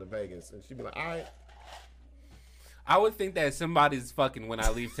 we going to Vegas, and she'd be like, all right. I would think that somebody's fucking when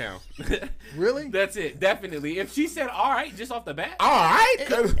I leave town. Really? That's it. Definitely. If she said, all right, just off the bat. All right?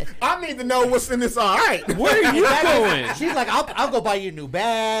 I need to know what's in this all right. Where are you going? She's like, I'll go buy you a new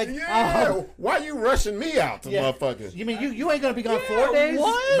bag. Yeah. Why you rushing me out to motherfuckers? You mean you ain't going to be gone 4 days?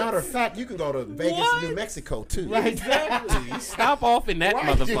 What? Matter of fact, you can go to Vegas, New Mexico, too. Right, exactly. Stop off in that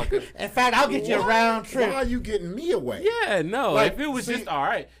motherfucker. In fact, I'll get you a round trip. Why are you getting me away? Yeah, no. Like, if it was just all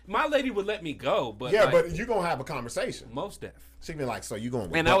right, my lady would let me go. But but you're going to have a conversation. Most def. She'd be like, so you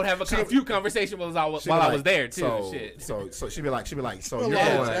going? And I would have a few conversations while I was there too. So she'd be like, so you're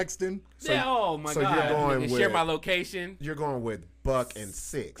going texting. Oh my god! You're going with, share my location. You're going with Buck and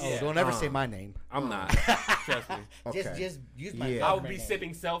Six. Oh, don't ever say my name. I'm not. Trust me. Okay. Just use my. I would be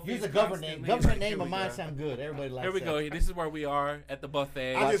sitting selfies. Use a government name. Government name of mine sound good. Everybody likes. Here we go. This is where we are at the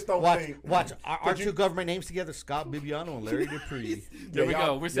buffet. I just don't think. Watch our two government names together: Scott Bibiano and Larry Dupree. There we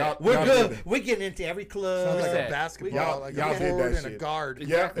go. We're set. We're good. We're getting into every club. Sounds like a basketball, like a forward and a guard.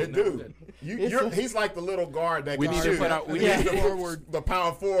 Yeah, it do. He's like the little guard that we need to put out. We need the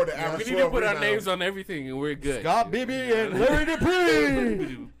power forward. We need to put our names on everything, and we're good. Scott Bibi and Larry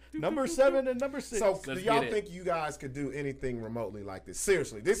Dupree. Number 7 and number 6. So, do y'all think you guys could do anything remotely like this?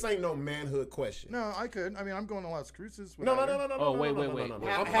 Seriously, this ain't no manhood question. No, I could. I mean, I'm going to Las Cruces. No. Oh, wait.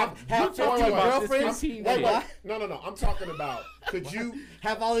 Have girlfriends? No. I'm talking about, could you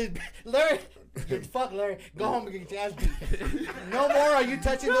have all these Larry? Fuck Larry. Go home and get your ass beat. No more are you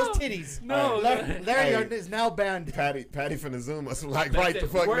touching those titties. No. Larry is now banned. Patty finna zoom us like right the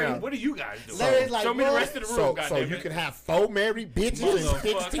fuck now. What are you guys doing? Larry's like, show me the rest of the room, so you can have 4 married bitches and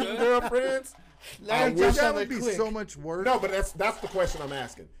 16 girlfriends? Larry, that would be so much work. No, but that's the question I'm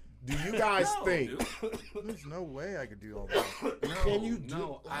asking. Do you guys think? There's no way I could do all that. Can you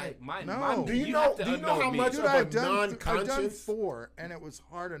do? No, do you know how much of a non-conscious? I've done 4, and it was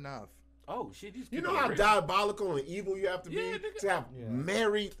hard enough. Oh shit! You know how diabolical and evil you have to be to have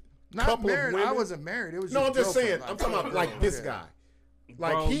married. Not married. I wasn't married. It was no. Just I'm just saying. I'm talking about like this guy.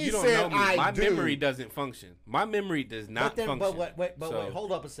 Like bro, he you don't said, know me. My do. memory doesn't function. My memory does not function. But wait,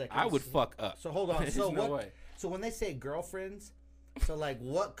 hold up a second. I would fuck up. So hold on. So no what? Way. So when they say girlfriends, so like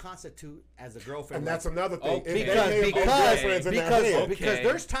what constitute as a girlfriend? And that's another thing. Okay. Because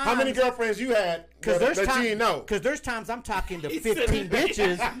there's times. How many girlfriends you had? Because you didn't know. Because there's times I'm talking to 15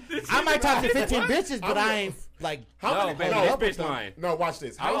 bitches. I might talk to 15 bitches, but I ain't like. How many? Baby, No, bitch line. No, watch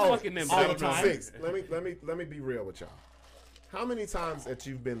this. I was fucking them all the time. 6. Let me be real with y'all. How many times that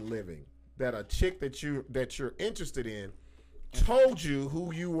you've been living that a chick that you're interested in told you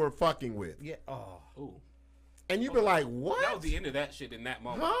who you were fucking with? Yeah. Oh. Ooh. And you be like, what? That was the end of that shit in that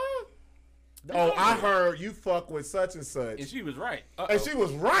moment. Huh? Oh, I heard you fuck with such and such. And she was right. And she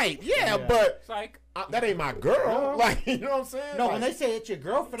was right. Yeah, but it's like that ain't my girl. Like, you know what I'm saying? No, like, when they say it's your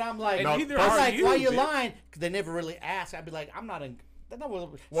girlfriend, I'm like, why you lying? Because they never really ask. I'd be like, I'm not in.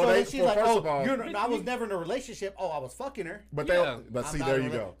 Well, so she's like, oh, I was never in a relationship. Oh, I was fucking her. But see, there you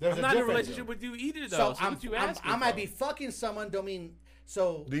go. I'm not in a relationship with you either, though. So I might be fucking someone. Don't mean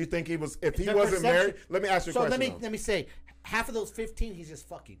so. Do you think he was? If he wasn't married, let me ask you a question. So let me say, half of those 15, he's just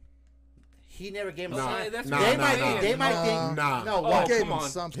fucking. He never gave him something. They might think. No, well, gave him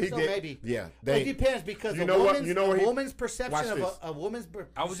something. So maybe. Yeah. It depends because a woman's perception of a woman's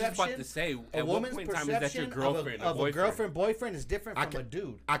perception. I was just about to say, at what point in time is that your girlfriend of a girlfriend boyfriend is different from a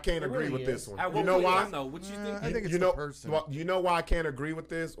dude. I can't agree with this one. You know why? What you think? I think it's the person. Well, you know why I can't agree with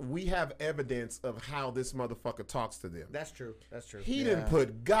this? We have evidence of how this motherfucker talks to them. That's true. He didn't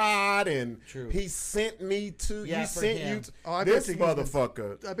put God and he sent me to. Yeah, he sent you. To, this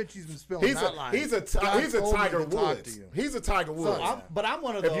motherfucker. I bet she's been spilling. He's a Tiger Woods. He's a Tiger Woods. But I'm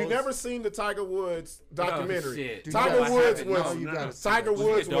one of those. If you've never seen the Tiger Woods documentary, No, Tiger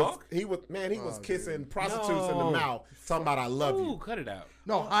Woods was he was kissing prostitutes in the mouth, talking about I love you. Cut it out.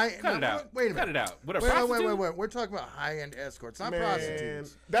 No, cut it out. Wait a minute. Cut it out. Wait. We're talking about high-end escorts, not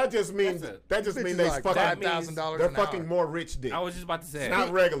prostitutes. That just means they like fucking $5,000. They're fucking more rich dick. I was just about to say, it's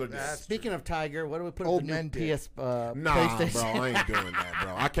not regular dick. Speaking of Tiger, what do we put Old in the men new PS? Nah, PlayStation? bro, I ain't doing that,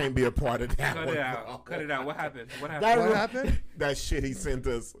 bro. I can't be a part of that. Cut it out. Cut it out. What happened? What happened? That shit he sent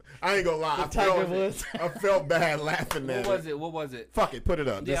us. I ain't gonna lie. I felt bad laughing at it. What was it? Fuck it. Put it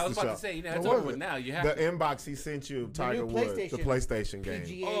up. Yeah, I was about to say, that's over now. You have the inbox he sent you, Tiger Woods, the PlayStation game.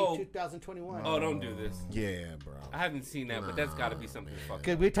 PGA 2021. Oh, don't do this. Yeah, bro. I haven't seen that, but that's got to be something fucking.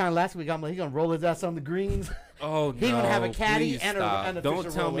 Because we were talking last week, he gonna roll his ass on the greens. Oh, he gonna have a caddy and a Don't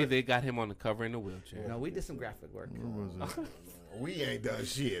tell me they got him on the cover in a wheelchair. No, we did some graphic work. We ain't done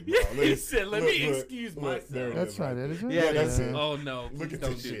shit, bro. He said, "Let me excuse myself." That's right, isn't it? Yeah, that's it. Oh no! Look at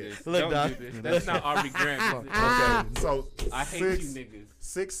don't this do shit. this. Look, don't do this. That's not Aubrey Graham. Okay, so I hate you niggas.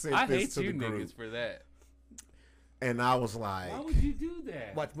 6 sent I this hate to you the group, niggas for that. and I was like, "Why would you do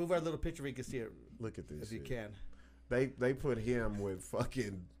that?" Watch, move our little picture. We can see it. Look at this. If you can. They put him with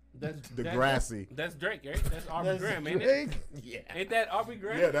fucking That's Degrassi. That's Drake, right? That's Aubrey Graham, ain't Drake? it? Yeah. Ain't that Aubrey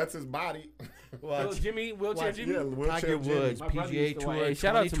Graham? Yeah, that's his body. Jimmy, wheelchair Jimmy. Yeah, wheelchair Tiger Jimmy. Woods, My brother used PGA to Tour. watch- Hey,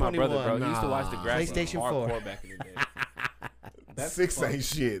 shout out to my brother, bro. He used to watch the Degrassi PlayStation 4 hardcore back in the day. That's 6 fun. ain't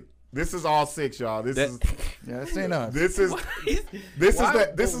shit. This is all 6, y'all. This is ain't us. this is Why? this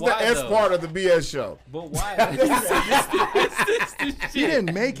is Why, the S though? part of the BS show. But why? He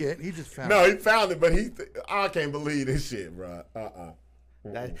didn't make it. He just found No, it. he found it, but I can't believe this shit, bro.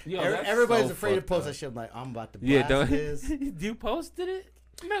 Everybody's so afraid to fucked post up. that shit. I'm like, I'm about to Yeah, blast don't. this. You posted it?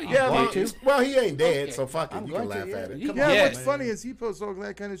 No, you Yeah, didn't. well, he ain't dead, Okay. so fuck it. I'm You can going to, laugh yeah. at it. Come Yeah, on, what's man. funny is he posts all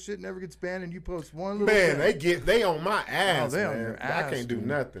that kind of shit, never gets banned, and you post one little Man, thing. they on my ass, they on man. your I ass, can't do dude.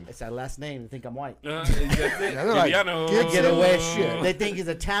 nothing. It's that last name. They think I'm white. That's it. Yeah, they're like, Get away shit. They think he's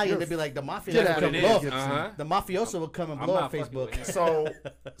Italian. They'd be like, the mafia Get will out come of blow here, up. The mafioso will come and blow up Facebook.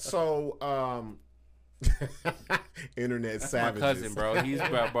 Internet That's savages. my cousin, bro. He's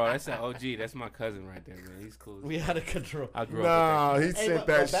bro. That's an OG. That's my cousin right there, man. He's cool. We out of control. I grew No, up with he Hey, sent but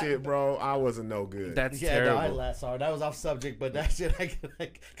that back- shit, bro. I wasn't no good. that. That's Yeah, terrible. no, I laughed. Sorry, that was off subject, but that shit, because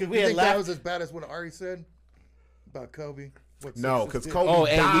we You had think that laughed. was as bad as what Ari said about Kobe? No, because Kobe Oh,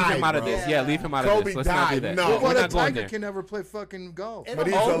 hey, died, leave him out of bro. this. Yeah, leave him out of Kobe this. Let's not do died. that. No. We're Well, not a going Tiger there. can never play fucking golf. But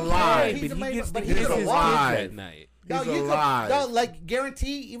he's alive. But he gets to but hit he's his kids alive. at night. He's alive. No, like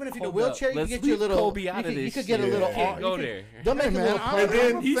guarantee. Even if you're in a wheelchair, you can get your little. Kobe out of this. You could get a little. Go there. Don't make a little. And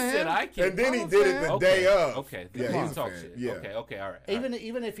then he said I can't. And then he did it the day of. Okay. Yeah, he's talk shit. Yeah. Okay. All right.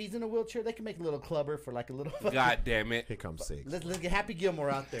 Even if he's in a wheelchair, they can make a little clubber for like a little. God damn it. Here comes 6. Let's get Happy Gilmore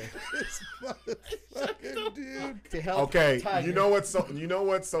out there. This motherfucking dude. To help. Okay, Tiger. you know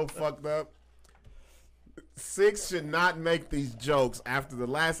what's so fucked up? 6 should not make these jokes after the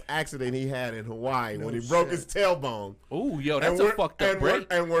last accident he had in Hawaii when he broke his tailbone. Oh, yo, that's a fucked up break.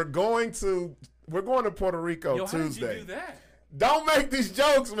 And we're going to Puerto Rico Tuesday. How did you do that? Don't make these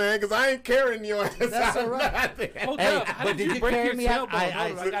jokes, man, because I ain't carrying your ass. That's all right. Hold Hey, up. How but did did you you break carry your me out? tailbone?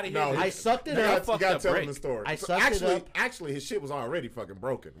 I gotta hear I this. sucked it You up. got to tell him the story. I sucked it up. Actually, his shit was already fucking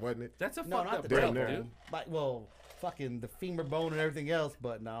broken, wasn't it? That's a No, fucked not up the break, tailbone. dude. Like, well, fucking the femur bone and everything else,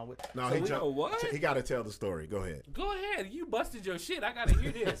 but no. No, So he we- jumped. what? He got to tell the story. Go ahead. Go ahead. You busted your shit. I gotta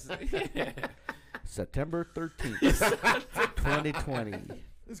hear this. September 13th, 2020.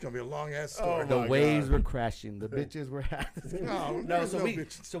 This is gonna be a long ass story. The my waves God. were crashing. The bitches were. No, No, there's so no we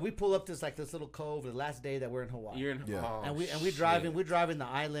bitches. so we pull up this little cove the last day that we're in Hawaii. You're in. Yeah. Oh, and we driving the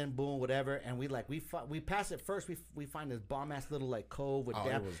island, boom, whatever, and we pass it first. We find this bomb ass little like cove with Oh,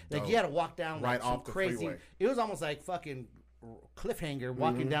 down. it was Like dope. you had to walk down Right like some off the crazy. freeway. It was almost like fucking cliffhanger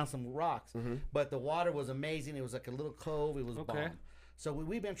walking down some rocks, but the water was amazing. It was like a little cove. It was bomb. So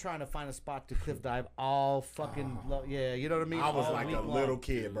we've been trying to find a spot to cliff dive all fucking yeah, you know what I mean? I was All like week a long. little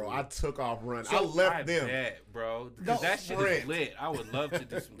kid, bro. I took off running. So I left I them. bet, bro. No, Because that shit sprint. is lit. I would love to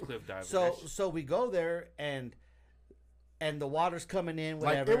do some cliff diving. So we go there and the water's coming in. Like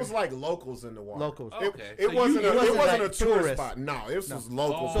Whatever. it was like locals in the water. Locals. Okay. It So wasn't. it wasn't It wasn't like a tourist tourists. spot. No, it was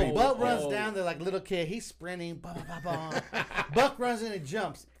local Oh. So people. Buck runs down there like little kid. He's sprinting. Bah, bah, bah, bah. Buck runs in and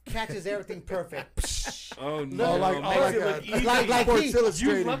jumps. Catches everything perfect. Oh no! Oh, like, oh my God. Like Sports he,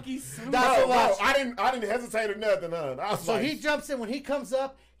 Illustrated. you lucky son. That's Bro, what bro, I didn't hesitate or nothing. I was So like, he jumps in. When he comes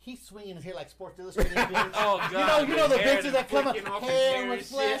up, he's swinging his hair like Sports Illustrated. Oh God! You know the hair bitches that come up, flicking off his hair and was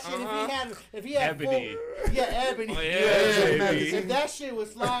shit. flashing. If he had Ebony. full, yeah, ebony. Oh, yeah, Ebony. If that shit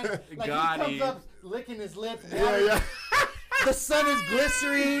was flying, like Got he comes him. up licking his lips. yeah. The sun is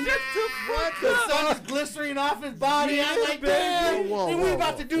glycerine. The sun is glycerine off his body. I'm like, damn, Whoa, and whoa, we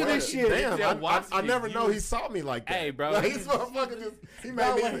about whoa. to do this shit. Damn, Watch I this. never know he saw me like that. Hey, bro. Like, this motherfucker just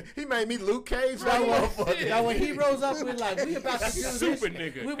he made me Luke Cage. Now, Like, when, motherfucker. now when he rose up, we're like, we about to do this. Super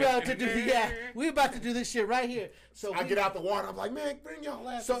nigga. We about to do this shit right here. So I we- get out the water. I'm like, man, bring y'all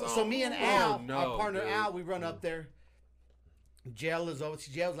asses So on. me and Al, no, our partner dude. Al, we run up there. Jail is over.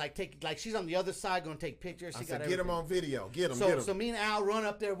 Jail's like she's on the other side gonna take pictures. She I got said, get him everything. on video. Get him. So Get him. so me and Al run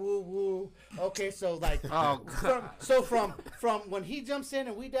up there. Woo woo. Okay, so like Oh, from when he jumps in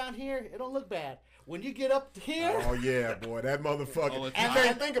and we down here, it don't look bad. When you get up here. Oh yeah, boy, that motherfucker. Oh, You it's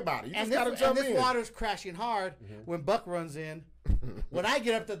can't think about it. You just And gotta this, jump and this in. water's crashing hard when Buck runs in. When I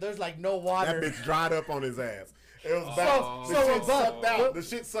get up there, there's like no water. That bitch dried up on his ass. It was So- bad. so The when shit Buck- sucked out. The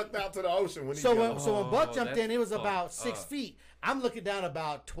shit sucked out to the ocean when he So got when Buck jumped in, it was that's about fucked 6 up. feet. I'm looking down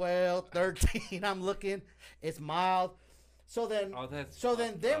about 12, 13. I'm looking. It's mild. So then, Oh, that's then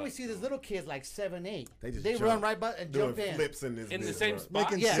fucked we up. see these little kids like 7, 8. They just run jump. right by and doing jump in. flips in this In the bitch, same bro.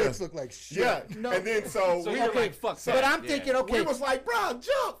 spot. Making Yeah. six look like shit. Yeah, No. and then So we you're were like, fuck But that. I'm Yeah. thinking, okay. we was like, bro,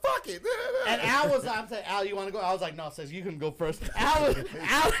 jump, fuck it. And I'm saying, Al, you want to go? I was like, no, says you can go first. Al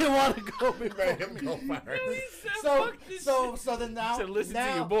didn't want to go We before made him me. go first. So then now, So listen now,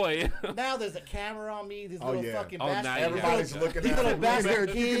 to your boy. now there's a camera on me. These Oh, little yeah. fucking Oh, bastards. now Everybody's Yeah. looking These at little him. You can bastard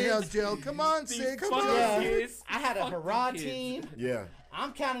hear kids. Al's Jail. Come on, Six. Come fucking on. Yeah. kids. I had a Fuck hurrah kids. team. Yeah.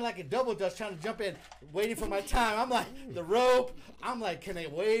 I'm counting like a double dutch trying to jump in, waiting for my time. I'm like, the rope. I'm like, can a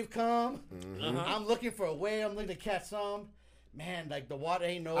wave come? I'm looking for a wave. I'm looking to catch some. Man, like the water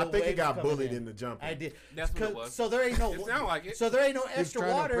ain't no. I think he waves got coming bullied in the jumping. I did. That's what it 'Cause- was. So there ain't no. It sound like it. So there ain't no He's extra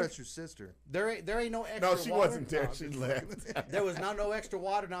trying to water. impress your sister. There ain't no extra. No, she water. wasn't there. She left. There was no extra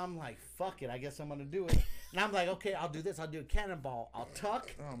water. Now I'm like, fuck it. I guess I'm gonna do it. And I'm like, okay, I'll do this. I'll do a cannonball. I'll tuck.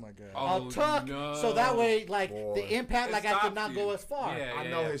 Oh my God. I'll Oh, tuck. no. So that way, like Boy. the impact, It like I stops could not you. go as far. Yeah. I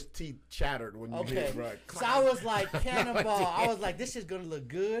know his teeth chattered when you Okay. hit right. So I was like, cannonball. I was like, this is gonna look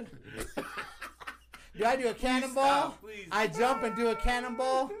good. Do I do a cannonball? stop, please. I jump and do a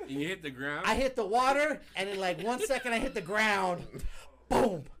cannonball. You hit the ground. I hit the water, and in like 1 second, I hit the ground.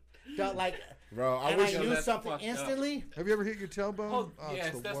 Boom. Like, Bro, I and wish I you- knew that's something fucked up. instantly. Have you ever hit your tailbone? Oh, it's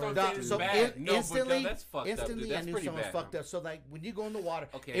yes, the that's worst, what I'm saying. dude. It's So bad. No, but instantly, that's fucked up, dude. instantly, That's I knew pretty something was bad, fucked bro. up. So like when you go in the water,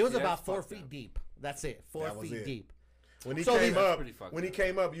 Okay, it was see, about that's 4 fucked feet up. deep. That's it, 4 That was feet it. deep. When he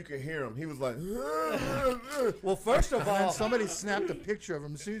came up, you could hear him. He was like, well, first of all, somebody snapped a picture of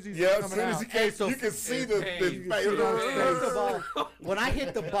him as soon as he's as coming soon as out. he came, you can see the face. First of all, when I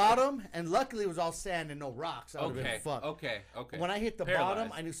hit the bottom, and luckily it was all sand and no rocks, I would have been fucked. Okay. When I hit the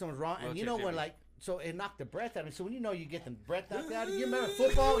bottom, I knew something was wrong, and you know when like. So it knocked the breath out of me. So when you know you get the breath knocked out of you, remember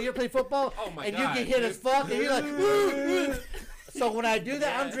football? You ever play football? Oh my and God, you get hit as fuck, and you're like, so when I do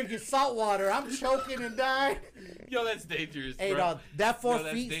that, I'm drinking salt water. I'm choking and dying. Yo, that's dangerous, Hey, bro. that 4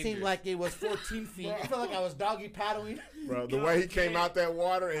 feet seemed like it was 14 feet. I felt like I was doggy paddling. Bro, the way he came out that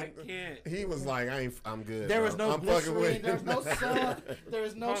water, and he was like, I'm good. There was no glycerine. There was no sun. sun. There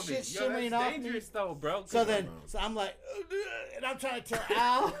was no shit shimmering off me. That's dangerous, though, bro. So I'm like, and I'm trying to tell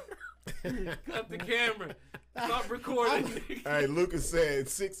Al. Cut the camera. Stop recording. Hey, Lucas said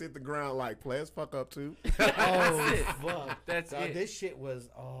 6 hit the ground like players fuck up too. Oh fuck! That's it. This shit was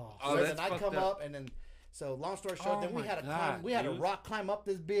that's and I come up and then. So long story short, then we had to climb. We had to rock climb up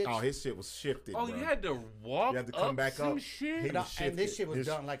this bitch. Oh, his shit was shifted. Oh, bro. you had to walk. You had to come back some up. Shit. And this shit was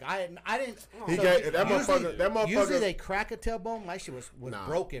done. Like I didn't. He gave that motherfucker. That motherfucker. Usually they crack a tailbone. My shit was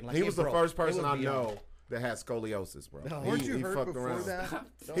broken. Like he was the first person I beyond. know that had scoliosis, bro. Weren't you hurt before around. That?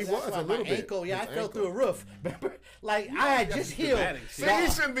 He was a little bit. Ankle, I fell through a roof. Remember? Like I had just healed. See, he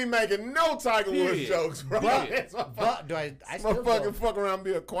shouldn't be making no Tiger Woods jokes, bro. But do I still fuck around and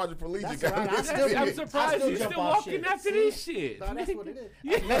be a quadriplegic? That's right. I'm surprised you're still walking after this shit. No, that's what it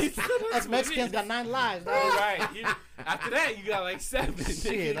is. Us Mexicans got 9 lives. All right. After that, you got like 7.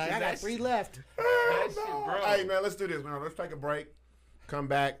 Shit, like I got 3 left. Shit, bro. Hey man, let's do this, man. Let's take a break. Come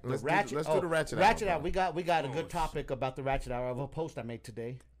back. Let's do the ratchet hour. Ratchet out. We got a good topic about the ratchet hour of a post I made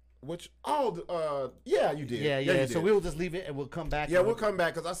today. Which yeah, you did. Yeah. So we'll just leave it and we'll come back. Yeah, we'll come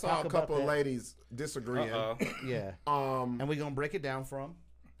back because I saw a couple of ladies disagreeing. Yeah. And we're gonna break it down from.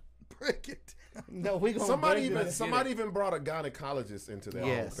 Break it. No, we gonna. Somebody even brought a gynecologist into that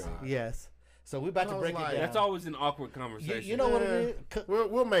whole thing. Yes. So we're about to break it down. That's always an awkward conversation. You know what it is?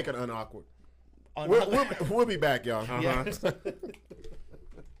 We'll make it unawkward. We'll be back, y'all. Yeah.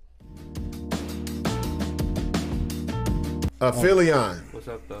 Aphelion. What's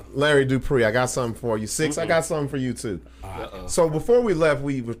up, though? Larry Dupree, I got something for you. Six, I got something for you, too. So before we left,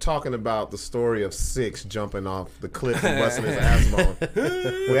 we were talking about the story of Six jumping off the cliff and busting his ass bone.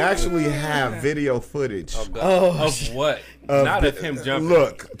 We actually have video footage. Of what? Not of him jumping.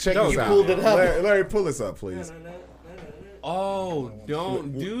 Look, check this out. Pulled it up. Larry, pull this up, please. Oh,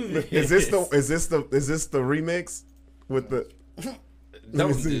 don't do this. Is this the remix with the?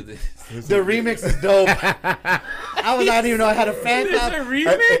 Don't do this. The remix is dope. I didn't even know I had a fan club. Is it a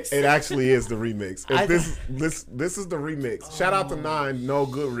remix? It actually is the remix. This is the remix. Shout out to Nine No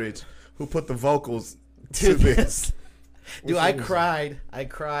Goodrich who put the vocals to this. Dude, I cried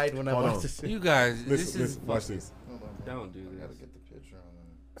when I watched this. You guys, listen, watch this. Don't do this. I gotta get the picture on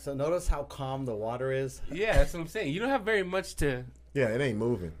that. So notice how calm the water is. Yeah, that's what I'm saying. You don't have very much to. Yeah, it ain't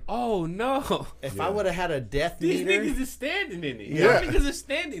moving. Oh no! If I would have had a death these meter, niggas is standing in it. Yeah. Y'all niggas are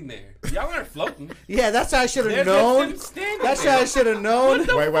standing there. Y'all aren't floating. Yeah, that's how I should have known. That's how I should have known.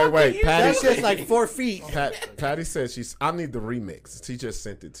 Wait. That's just like 4 feet. Patty said I need the remix. She just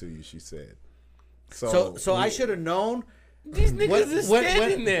sent it to you. She said. So I should have known. These niggas is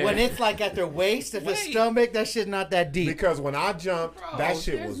standing there. When it's like at their waist, if it's stomach, that shit's not that deep. Because when I jumped, that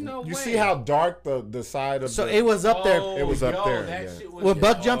shit was. You see how dark the side of. So it was up there. It was up there. Yeah. When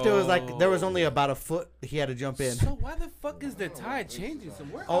Buck jumped, it was like there was only about a foot he had to jump in. So why the fuck is the tide changing? So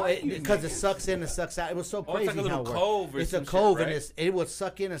where because it sucks in and sucks out. It was so crazy it's like a how little it cove. It's a cove, right? And it would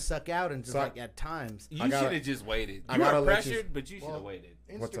suck in and suck out, and just like at times. You should have just waited. You were pressured, but you should have waited.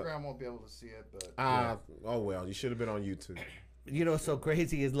 Instagram won't be able to see it, but oh well, you should have been on YouTube. You know what's so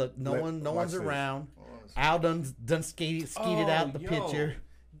crazy is look, no one's around. Al done skeeted out the picture.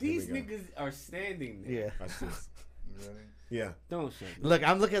 These niggas are standing there. Yeah. Watch this. you ready? Yeah. Don't shut me. Look,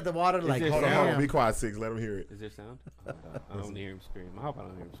 I'm looking at the water like, hold on. Be quiet, Six. Let him hear it. Is there sound? I don't hear him scream. I hope I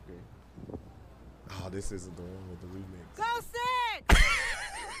don't hear him scream. Oh, this isn't the one with the remix. Go Six!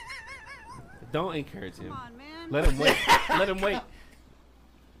 Don't encourage him. Come on, man. Let him wait. Let him wait.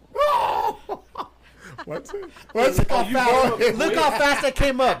 What's it? Look how fast I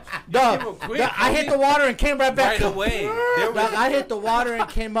came up. Dog, I hit the water and came right back up. Away. Dog, I hit the water and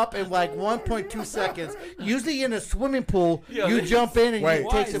came up in like 1.2 seconds. Usually in a swimming pool, you jump in and it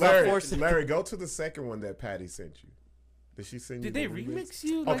takes about 4 seconds. Larry, go to the second one that Patty sent you. Did she send you? Did they remix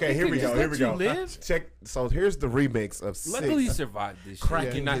you? Okay, here we go. Check. So here's the remix of Six. Luckily, you survived this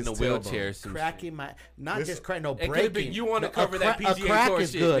shit. You're not in a wheelchair. Cracking my, not just crack, no breaking. You want to cover that PGA a crack Tour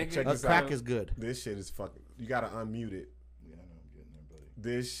is shit, good. nigga. A crack is good. This shit is fucking. You gotta unmute it. Yeah, I know I'm getting there, buddy.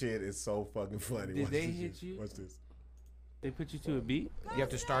 This shit is so fucking funny. Did they hit you? What's this? They put you to a beat? You have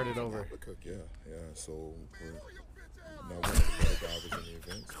to start it over. Cook, yeah. So we're not one of the better divers in the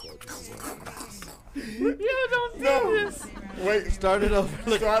events, but Don't do this. Wait, start it over.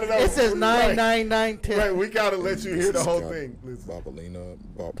 Look, start it over. It says 99910. Wait, we gotta let you hear the whole thing.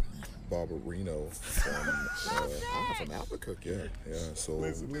 Barbarino from Albuquerque, yeah. So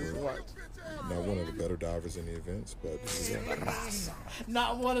Listen, watch. not one of the better divers in the events, but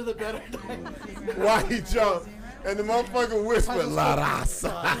Not one of the better. Why he jumped and the motherfucker whispered La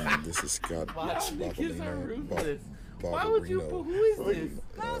Raza. This is Scott Barbarino. Why would you put, who is this?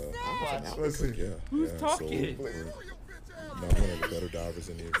 Listen, yeah. Who's talking? So we're not one of the better divers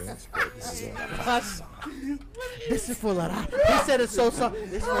in the events, but This is for La Raza. He said it so soft.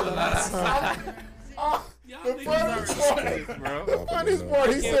 This is for La Raza. the funniest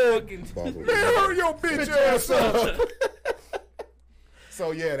part, he said, Barbarino. man, hurry your bitch ass up.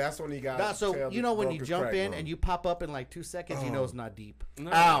 So yeah, that's when he got. So you know when you jump in and you pop up in like 2 seconds, you know it's not deep.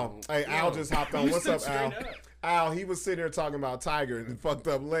 No, Al just hopped on. What's up, Al? Al, he was sitting there talking about Tiger and fucked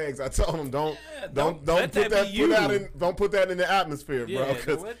up legs. I told him don't put that in the atmosphere, bro.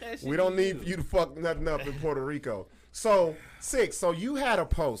 Because we don't need you to fuck nothing up in Puerto Rico. So 6. So you had a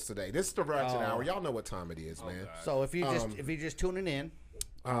post today. This is the Ratchet Hour. Y'all know what time it is, man. So if you're just tuning in.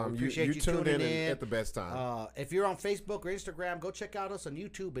 Appreciate you tuned tuning in at the best time. If you're on Facebook or Instagram, go check out us on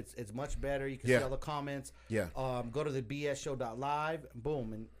YouTube. It's much better. You can see all the comments. Yeah. Go to the bsshow.live.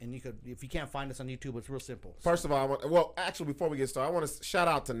 Boom, and you could, if you can't find us on YouTube, it's real simple. First of all, before we get started, I want to shout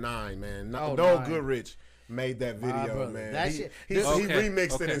out to Nine, man. Noel Goodrich made that video, man. That he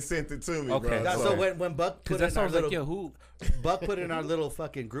remixed it and sent it to me, bro. So when Buck put in our little, Buck put in our little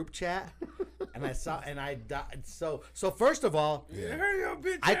fucking group chat, and I saw, and I died. So first of all,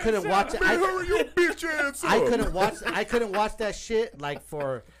 I couldn't watch it. I couldn't watch that shit like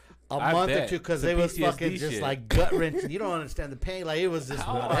for a month or two because it was fucking just like gut wrenching. You don't understand the pain. Like it was just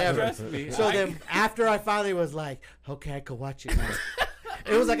whatever. So then after I finally was like, okay, I could watch it now.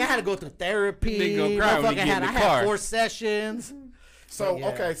 It was like I had to go through therapy. I had 4 sessions. So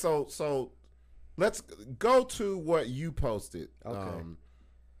okay, so let's go to what you posted. Okay.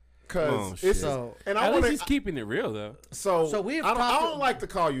 Because I want he's keeping it real though. So I don't like to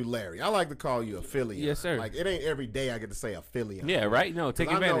call you Larry. I like to call you Aphelion. Yes, sir. Like it ain't every day I get to say Aphelion. Yeah, right. No, take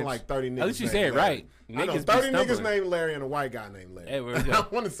advantage. I know like 30 niggas. At least you say it right. I know 30 niggas named Larry and a white guy named Larry. Hey, I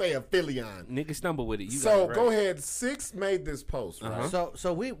want to say Aphelion. Niggas stumble with it. Go ahead. 6 made this post, right?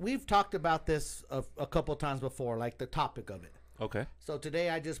 So we've talked about this a couple times before, like the topic of it. Okay. So today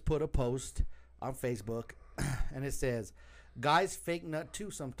I just put a post on Facebook, and it says, "Guys fake nut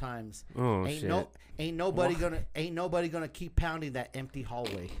too sometimes. Ain't nobody gonna keep pounding that empty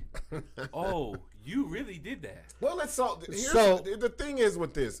hallway." Oh, you really did that. Well, the thing is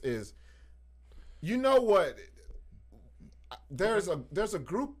with this is, you know what? There's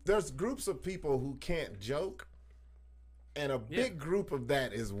groups of people who can't joke, and a big group of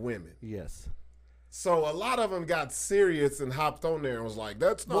that is women. Yes. So a lot of them got serious and hopped on there and was like,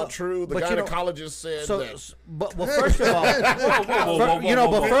 "That's not true." The gynecologist said that. But first of all,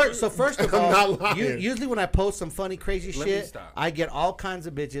 first of all, usually when I post some funny, crazy shit, I get all kinds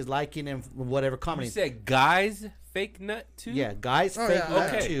of bitches liking and whatever commenting. You said guys fake nut too? Yeah, guys fake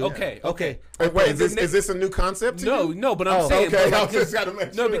nut too. Okay. Wait, is this a new concept to you? No, but I'm saying. Okay, I just got to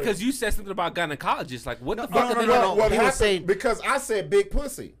make sure. No, because you said something about gynecologists. Like, what the fuck? No. What happened? Because I said big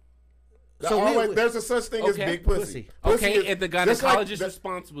pussy. So there's a such thing as big pussy. And the gynecologist's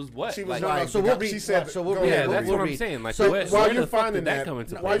response was what? She was like, she said, that's what I'm saying. Like, so while you're finding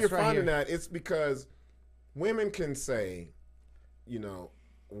that, it's because women can say,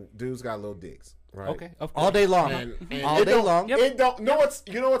 dudes got little dicks. Right. Okay. All day long. All day long. Yep. It don't. No, what's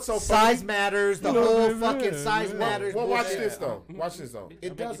so funny? Size matters. The whole fucking size matters. Well, watch this though.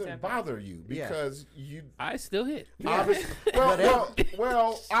 It doesn't bother you because I still hit. Obviously,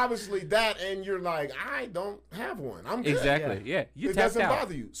 well, obviously that, and you're like, I don't have one. I'm good. Exactly. Yeah. It doesn't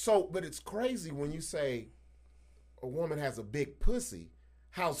bother you. So, but it's crazy when you say a woman has a big pussy.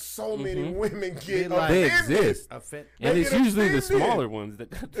 How so many women get they exist, and it's usually the smaller ones that.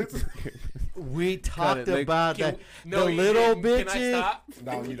 We talked about that. The little bitches. Can I stop?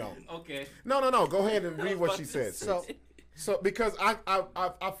 No, you don't. Okay. No. Go ahead and read what she said. So because I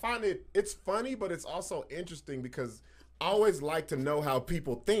find it's funny, but it's also interesting because I always like to know how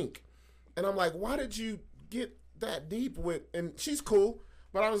people think, and I'm like, why did you get that deep with? And she's cool.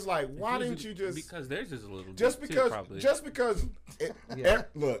 But I was like, why didn't you just... Because theirs is a little just because...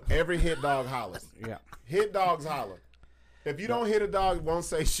 Look, every hit dog hollers. Yeah. Hit dogs holler. If you don't hit a dog, it won't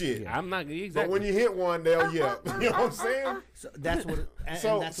say shit. I'm not... Exactly. But when you hit one, they'll yell. You know what I'm saying? So that's what...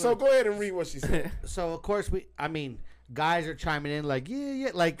 So go ahead and read what she said. So, of course, guys are chiming in like,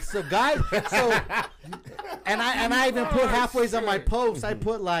 yeah, like so guys. So, and I even put halfways on my post. I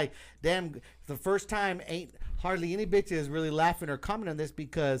put like, damn, the first time ain't hardly any bitches really laughing or commenting on this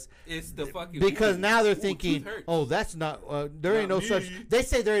because it's the fucking because now they're thinking, oh, that's not there ain't no such. They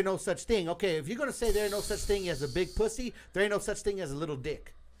say there ain't no such thing. Okay, if you're gonna say there ain't no such thing as a big pussy, there ain't no such thing as a little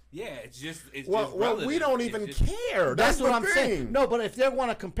dick. Yeah, it's just well, we don't even care. That's what I'm saying. No, but if they want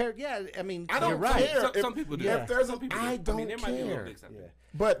to compare, yeah, I mean, I don't you're right. care. Some people do. If there's I don't care.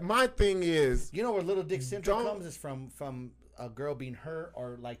 But my thing is, you know where little dick syndrome comes is from a girl being hurt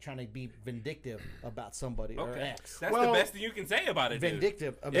or like trying to be vindictive about somebody or ex. That's the best thing you can say about it.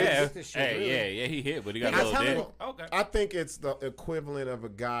 Vindictive. Vindictive shit, hey, really. yeah, he hit, but he got a little dick. Okay. I think it's the equivalent of a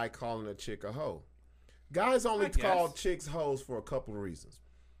guy calling a chick a hoe. Guys only call chicks hoes for a couple of reasons.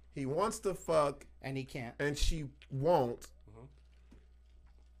 He wants to fuck. And he can't. And she won't.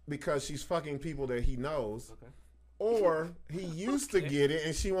 Because she's fucking people that he knows. Okay. Or he used to get it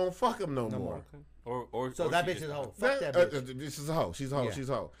and she won't fuck him no more. Okay. So that bitch is a hoe. Fuck that bitch. This is a hoe. She's a hoe. Yeah. She's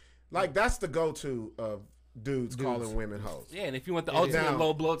a hoe. Like, that's the go-to of dudes calling women hoes. Yeah, and if you want the ultimate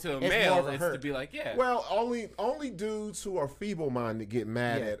low blow to a male, it's to be like, yeah. Well, only dudes who are feeble-minded get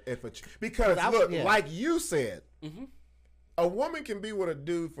mad at if a because look, like you said, a woman can be with a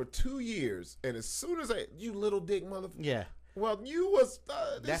dude for 2 years, and as soon as you little dick motherfucker, yeah. Well, you was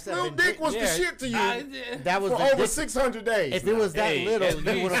this little dick was the shit to you. That was for over 600 days. If it was that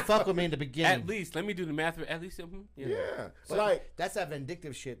little, you would have fucked with me in the beginning. At least, let me do the math. At least, yeah. So like that's that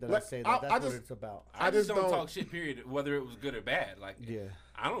vindictive shit that I say. That's what it's about. I just don't talk shit. Period. Whether it was good or bad. Like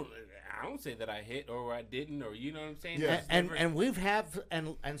I don't say that I hit or I didn't or you know what I'm saying. Yeah. And we've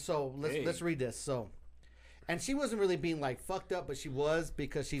and so let's read this. So. And she wasn't really being like fucked up, but she was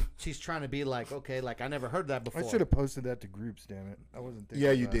because she's trying to be like, okay, like I never heard that before. I should have posted that to groups, damn it. I wasn't thinking.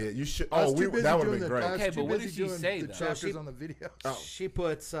 Yeah, you did. You should. Oh, that would have been great. Okay, but what did she say? The chapters on the video. She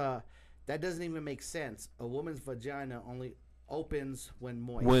puts that doesn't even make sense. A woman's vagina only opens when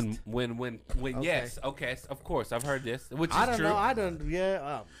moist. When yes, okay, of course I've heard this, which is I don't true. know. I don't.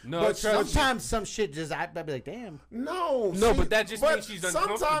 Yeah. No, but sometimes some shit just I'd be like, damn. No, but that just means she's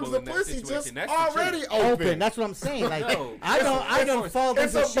uncomfortable. Sometimes the pussy just already open. That's what I'm saying. Like I don't fall into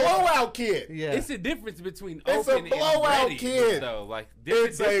shit. It's a blowout kid. Yeah, it's a difference between it's open a blowout and kid. Though, like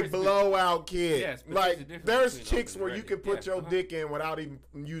it's a blowout kid. Yes, like there's chicks where you can put your dick in without even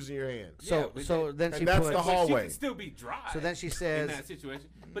using your hand. So then she that's the hallway. She can still be dry. So then she says.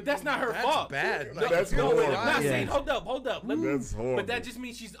 But that's not her fault. Bad. Like, that's horrible. I'm not saying. Hold up. That's horrible. But that just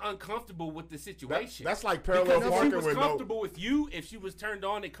means she's uncomfortable with the situation. That's like parallel parking. If she was comfortable with you, if she was turned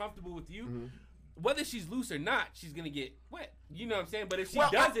on and comfortable with you, whether she's loose or not, she's gonna get wet. You know what I'm saying? But if she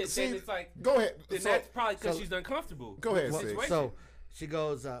does it, then it's like, go ahead. Then that's probably because she's uncomfortable. Go ahead. So she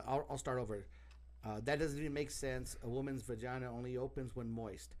goes. I'll start over. That doesn't even make sense. A woman's vagina only opens when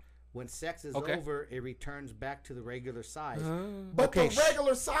moist. When sex is over, it returns back to the regular size. But the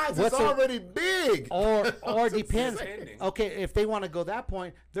regular size is already big. Or depends. Okay, if they want to go that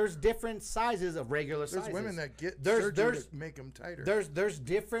point, there's different sizes of regular sizes. There's women that get surgery to make them tighter. There's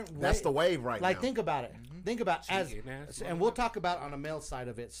different. That's the wave right now. Like think about it. Think about and we'll talk about on the male side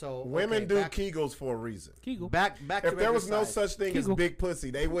of it. So women do Kegels for a reason. Back. If there was no such thing as big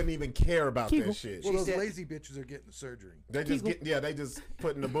pussy, they wouldn't even care about that shit. Well, those lazy bitches are getting surgery. They just they just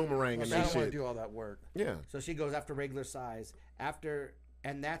putting the boomerang. I don't want to do all that work. Yeah. So she goes after regular size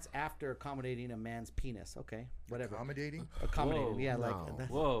and that's after accommodating a man's penis. Okay, whatever. Accommodating. Whoa, yeah, like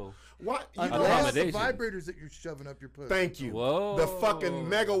whoa. What? You know the vibrators that you're shoving up your pussy. Thank you. Whoa. The fucking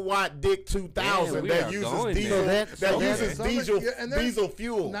megawatt dick 2000 that uses diesel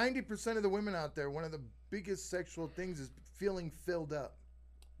fuel. 90% of the women out there, one of the biggest sexual things is feeling filled up.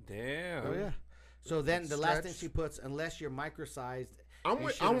 Damn. Oh yeah. So then the last thing she puts, unless you're microsized. I'm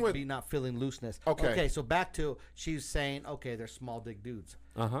with be not feeling looseness. Okay. So back to she's saying, okay, they're small dick dudes.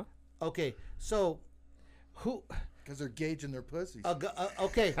 Okay. So who? Because they're gauging their pussies.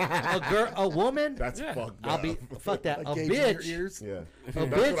 Okay. A woman. That's fucked up. I'll be fuck that. A bitch. Ears. Yeah. A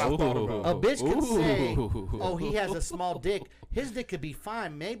bitch can say, oh, he has a small dick. His dick could be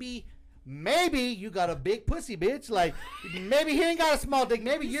fine. Maybe you got a big pussy, bitch. Like, maybe he ain't got a small dick.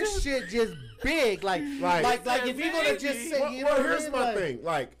 Maybe your shit just big. Like if you're gonna just say, you know, here's my thing.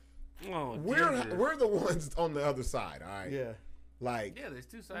 Like, we're the ones on the other side. All right. Yeah. Like, there's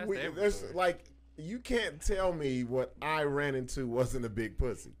two sides to everything. There's like, you can't tell me what I ran into wasn't a big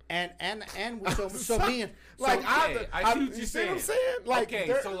pussy. And so me and like I see what you're saying. See what I'm saying? Like,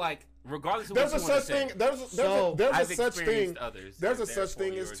 okay, so like Regardless of there's what a you such want thing. to say. There's a such thing. Others, there's a such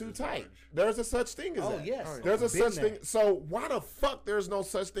thing as too tight. There's a such thing as that. Oh yes. There's a such thing. So why the fuck there's no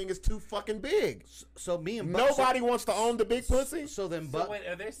such thing as too fucking big? So me and Buck, nobody wants to own the big pussy. So then, So Buck. wait,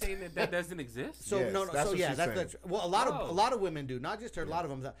 are they saying that doesn't exist? So Yes, no, no. that's So what yeah, she's that's saying. well, a lot of women do, not just her. A lot of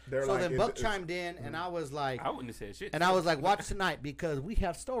them. They're So like, then Buck it's- chimed in, and I was like, I wouldn't have said shit. and I was like, watch tonight because we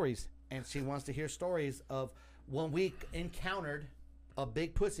have stories, and she wants to hear stories of when we encountered a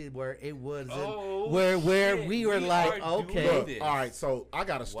big pussy where it was where shit, we were we like, are okay, doing Look, this. all right. So I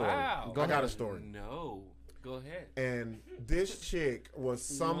got a story. Wow. I got a story. No, go ahead. And this chick was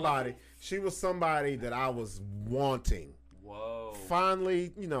somebody. She was somebody that I was wanting. Whoa.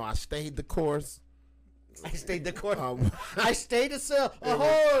 Finally, I stayed the course. I stayed the course. Um, I stayed the cell. It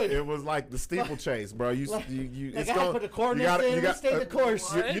Ahoy! was, it was like the steeplechase, bro. You Like, it's I going. put the coordinates in. We stayed the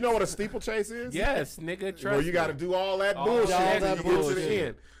course. You know what a steeplechase is? Yes, nigga. Trust Well, you got to me. do all that All bullshit that to get to bullshit. the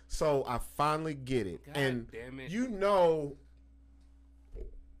end. So I finally get it, God and damn it.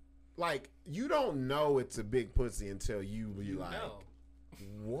 like you don't know it's a big pussy until you be like, No.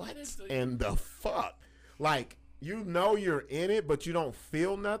 what in the fuck? Like you're in it, but you don't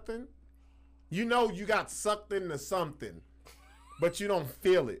feel nothing. You know you got sucked into something, but you don't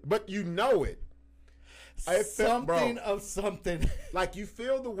feel it. But you know it. Something of something. Like you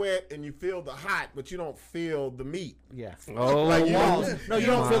feel the wet and you feel the hot, but you don't feel the meat. Yeah. Oh, Like you Walls. don't, No, you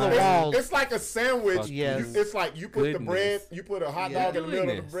don't feel the walls. It's like a sandwich. Yes. It's like you put the bread, Goodness. you put a hot Yeah. dog in the middle of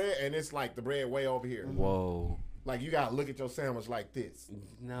the Goodness. bread, and it's like the bread way over here. Whoa. Like you gotta look at your sandwich like this.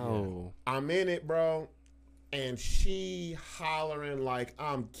 No. I'm in it, bro. And she hollering like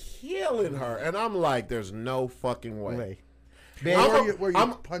I'm killing her. And I'm like, there's no fucking way. Were you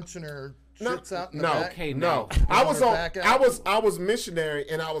I'm- punching her No, shits out in the no, back? Okay, no. now. I was her on. back I out? was missionary,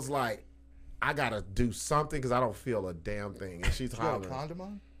 and I was like, I gotta do something because I don't feel a damn thing. And she's You got a hollering. condom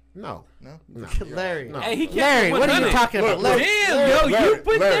on? No, No? no. Larry. No. Hey, he kept Larry, it what are you 100. talking about? Look, Larry. Damn, yo, you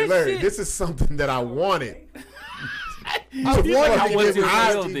put that Larry, shit. this is something that I wanted. I wanted I to want get to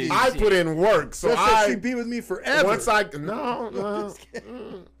I, feel this I shit. put in work, so Just that I she'd be with me forever. once I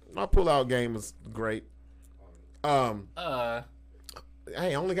my pull-out game was great. Uh,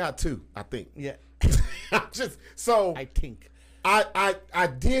 Hey, I only got 2, I think. Yeah. Just so I think. I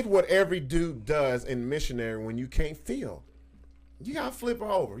did what every dude does in missionary when you can't feel. You gotta flip her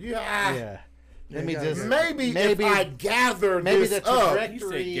over. Yeah. Let me just Maybe if I gather maybe this the up.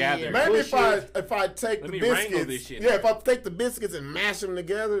 trajectory. You said gather. and Maybe push it. if I take Let the me wrangle this biscuits, shit yeah, out. if I take the biscuits and mash them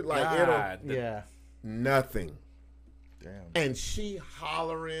together, like God. Yeah. nothing. Damn. And she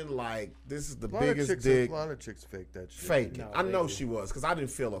hollering like this is the A biggest dick. lot of chicks fake that shit. Fake it. No, I they know do. she was because I didn't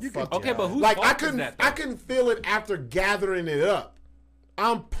feel a You can- fuck. okay, but who's Like fault I is couldn't, that, I though? couldn't feel it after gathering it up.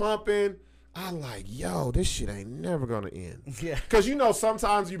 I'm pumping. I like, yo, this shit ain't never gonna end. Yeah. Cause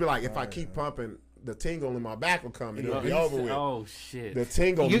sometimes you be like, if I keep pumping, the tingle in my back will come and it'll be over with. Oh shit. The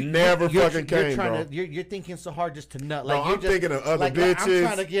tingle never fucking came, bro. You're thinking so hard just to nut. Bro, Like you're I'm just, thinking of other like, bitches.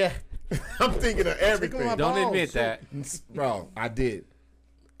 I'm trying to, yeah. I'm thinking of everything. my Don't balls. admit that. Bro, I did.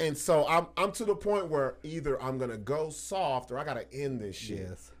 And so I'm to the point where either I'm gonna go soft or I gotta end this shit.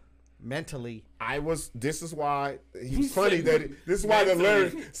 Yes. Mentally. This is why he's said funny that this is why that Larry.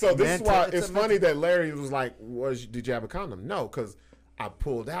 mentally. So this is why Mental- it's funny that Larry was like, did you have a condom? No, because I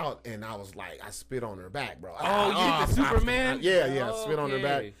pulled out and I was like, I spit on her back, bro. Oh, you did the Superman? Yeah, spit on her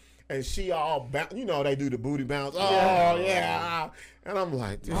back. Okay. And she all they do the booty bounce. Oh yeah. And I'm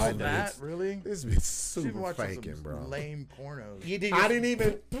like, this All bitch- that, really? This bitch She'd super watch faking, some bro. lame pornos. You did. I didn't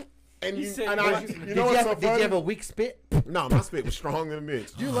even. And You you, said and what? I, Did you Did know you, what's so have, did you funny? have a weak spit? No, my spit was strong than a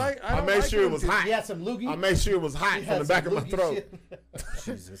bitch. You like? I made sure it was hot. You had some loogie? I made sure it was hot You from had the back of some my loogie throat. shit?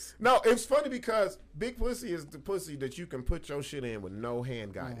 Jesus. No, it's funny because big pussy is the pussy that you can put your shit in with no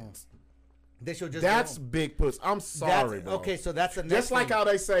hand guidance. They should just That's go. big pussy. I'm sorry, That's- bro. Okay, so that's the next Just like thing. how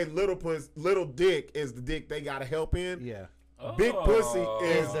they say little dick is the dick they gotta help in. Yeah. Big pussy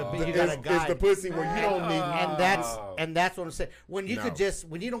is Is the- the, you is, gotta is guide. the pussy where you don't need. And that's what I'm saying. When you No. could just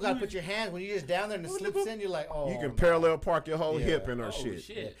when you don't gotta put your hands when you're just down there and it slips in, you're like, oh. You can no. parallel park your whole Yeah. hip in her Oh shit.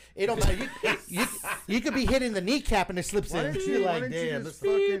 shit. It don't matter. You could be hitting the kneecap and it slips Why in. didn't You're you, like, damn. just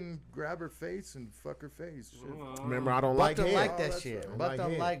This fucking grab her face and fuck her face? Shit. Remember, I don't Buck like don't head. like Oh, that that's shit. right. Buck like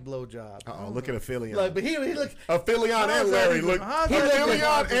don't head. like blowjob. Uh-oh, look at Aphelion. Look, but he look. Aphelion How's and that Larry even- looked. how's that even Aphelion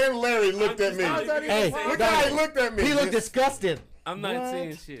possible? and Larry looked at me. How's that even Hey, Look how he looked at me. He looked disgusted. I'm not What?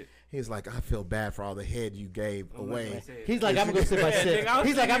 saying shit. He's like, I feel bad for all the head you gave I'm not away. gonna say it. He's like, I'm gonna go sit by Yeah, six. nigga, I was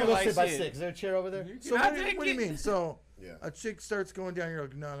He's like, I'm gonna go thinking sit by like 6. shit. Is there a chair over there? So Can I what take do you it? mean? So Yeah. a chick starts going down, you're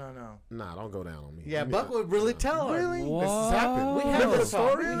like, no. Nah, don't go down on me. Yeah, Let me- Buck would really tell her. Really? This has happened. We have Remember the this talk.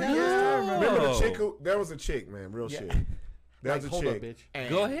 story? We have this talk. Remember the chick who? There was a chick, man, real Yeah. shit. There's like, a hold chick. up, bitch. And,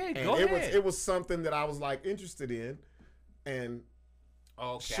 Go ahead. and Go it ahead. it was something that I was like interested in, and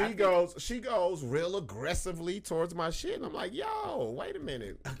Okay, she goes real aggressively towards my shit, and I'm like, yo, wait a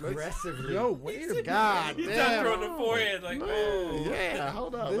minute, Aggressively. Yo, wait a God You damn. just throw the forehead like, man, yeah,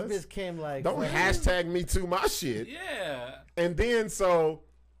 hold up, This bitch came like. don't hashtag me to my shit, yeah. and then so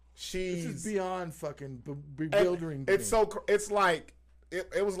This she's is beyond fucking bewildering. to It's me. so it's like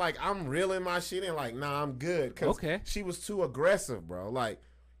it was like I'm reeling my shit in, like, nah, I'm good, because Okay. she was too aggressive, bro. Like,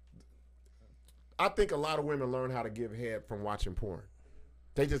 I think a lot of women learn how to give head from watching porn.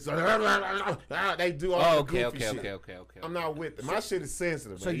 They just they do all the goofy shit. Okay. I'm not with it. My shit is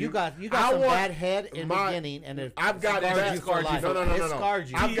sensitive. So man. you got I some want bad head in the my- beginning, and it I've gotten scarred bad you for life. No. It scarred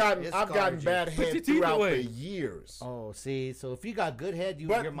you. I've gotten It gotten scarred you. bad Put your head teeth throughout away. the years. Oh, see, so if you got good head,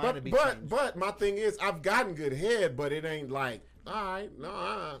 your mind would be but changed. my thing is, I've gotten good head, but it ain't like, all right,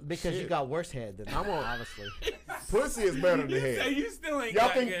 no, Because you got worse head than I'm on- obviously. pussy is better than You say head. you still ain't Y'all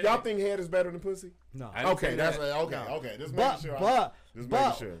got think good. y'all think head is better than pussy? No. I didn't Okay, say that's that. okay. No. Okay, just But making sure. Just making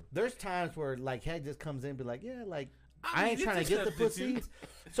but sure. there's times where like head just comes in and be like, yeah, like I I mean, ain't it's trying to get the accepted, pussy.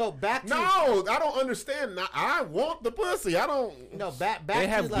 So back to No, I don't understand. I want the pussy. I don't. no back They to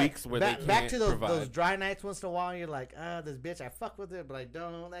have like weeks where they back can't to those provide. dry nights once in a while. You're like, this bitch, I fuck with it, but I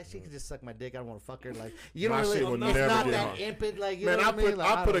don't. Like she can just suck my dick. I don't want to fuck her. Like you My don't shit really. would It's never not get that hard. impid. Like you Man, know I what I mean? put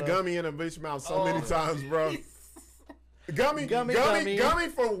Like, I put a don't know. gummy in a bitch mouth so many times, bro. Gummy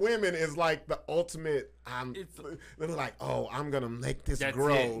for women is like the ultimate. They're like, oh, I'm gonna make this That's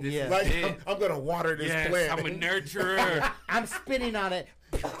grow. it. This is Like it. I'm gonna water this Yes, plant. I'm a nurturer. I'm spitting on it.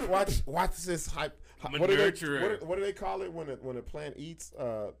 watch this hype. I'm a What nurturer. do they call it when a plant eats?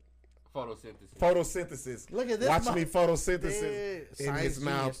 Photosynthesis. Photosynthesis. Look at this. Watch me photosynthesis in Science his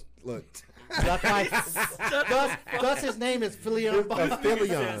mouth. genius. Look, That's why. Thus his name is Aphelion.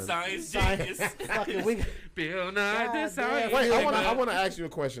 Aphelion. Science genius. Fucking we. Bill Nye the God Science. damn. Wait, Really, I want to ask you a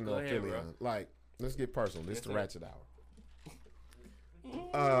question though, Go ahead, Aphelion. bro. Like, let's get personal. This is the Ratchet Hour.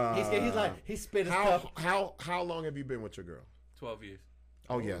 He's like he's spit his cup. How long have you been with your girl? 12 years.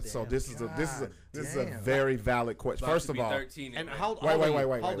 Oh yeah, so damn. this is a damn. very valid question. About First to of be all, 13 And in how Wait, old wait, are you? wait,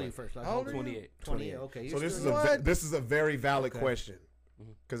 wait, How old wait. are you first? How old are you? 28. 28. Okay. so this What? this is a very valid question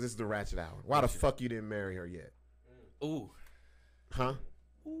because this is the Ratchet Hour. Why the fuck you didn't marry her yet? Ooh. Huh?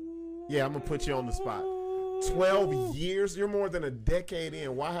 Yeah, I'm gonna put you on the spot. 12 years? You're more than a decade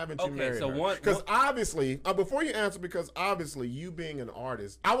in. Why haven't you Okay, married so her? Because obviously, before you answer, because obviously you being an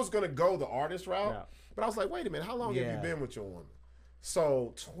artist, I was gonna go the artist route, Yeah. but I was like, wait a minute, how long have you been with your woman?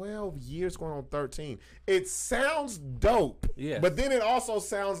 So 12 years going on 13. It sounds dope, Yes. but then it also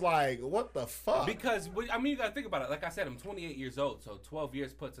sounds like, what the fuck? Because, I mean, you got to think about it. Like I said, I'm 28 years old, so 12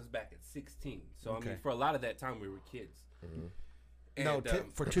 years puts us back at 16. So, I mean, for a lot of that time, we were kids. And, No,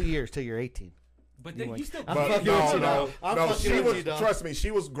 for 2 years till you're 18. but then you still... I'm But fucking no, with you, no, dog. I'm no. fucking She with was. you, dog. Trust me, she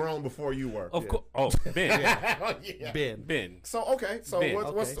was grown before you were. Of course. Oh, Ben. Yeah. Ben. Ben. So okay, so Ben.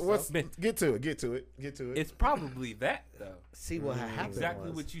 what's Ben. get to it. It's probably that, though. See what happened. Exactly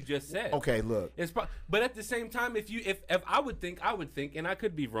was. what you just said. Okay, look. It's but at the same time, if I would think, and I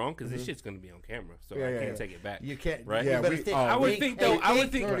could be wrong because this shit's gonna be on camera, so I can't take it back. You can't. Right? You Yeah, better we- think. I would think, though, I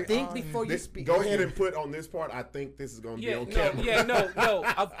would think- Think before you speak. Go ahead and put on this part. I think this is going to be on camera. No.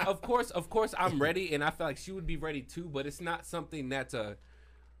 Of course, I'm ready, and I feel like she would be ready too. But it's not something that's a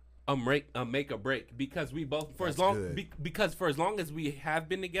make or break because we both for as long as we have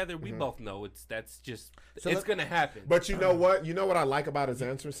been together, we both know it's gonna happen. But you know what? You know what I like about his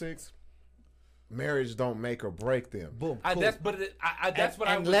answer, Six? Marriage don't make or break them. Boom. That's what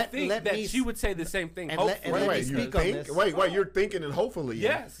I and would let think me that she would say the same thing. and Hopefully. let me Wait, you speak on think? this. Wait, you're thinking and hopefully.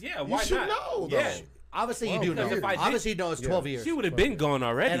 Yes, yeah. Why you should not? know, though. Yeah. Obviously, you do know. because if I did- Obviously, you know it's 12 years. She would have been gone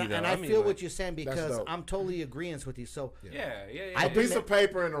already, and though. I mean, feel like, what you're saying because dope. I'm totally agreeing with you. So Yeah. A piece of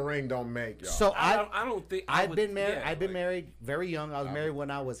paper and a ring don't make y'all. So I don't think I've been married. I've been married very young. I was married when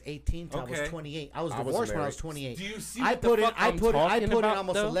I was 18 till I was Okay. 28. I was I was divorced when I married. was 28. Do you see I what the put in fuck I'm talking I put in about,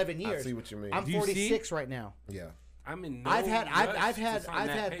 almost though? 11 years. I see what you mean. I'm Do you see? 46 right now. Yeah. I'm in. No I've had rush to sign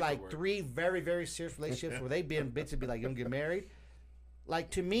that like paperwork. 3 very very serious relationships where they been bitches be like, "You don't get married." Like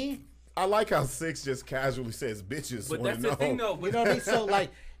to me, I like how Six just casually says bitches. But wanna that's know. the thing, though. you know what I mean? So like,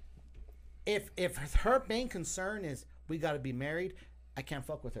 if her main concern is we got to be married, I can't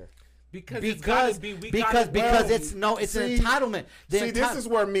fuck with her. Because Because it's an entitlement. This is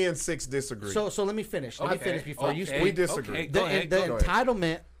where me and Six disagree. So let me finish. Let me finish before you speak. We disagree. Okay, The go ahead.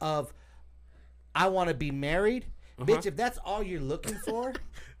 entitlement of I want to be married, bitch. If that's all you're looking for,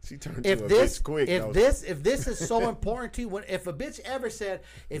 She turned to a bitch quick. If this is so important to you, if a bitch ever said,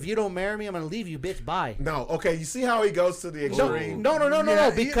 if you don't marry me, I'm gonna leave you, bitch, bye. No, okay, you see how he goes to the extreme? No,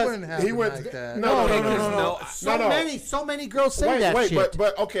 because he went like that. No. So many girls say that shit.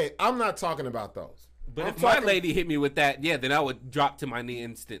 But okay, I'm not talking about those. But if my lady hit me with that, then I would drop to my knee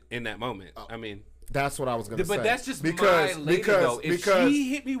instant in that moment. I mean, that's what I was going to say. But that's just my lady, though. If she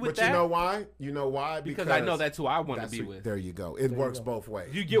hit me with that. But you know why? You know why? Because I know that's who I want to be with. There you go. It works both ways.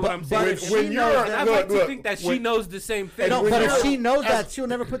 You get what I'm saying? I'd like to think that she knows the same thing. No, but if she knows that, she'll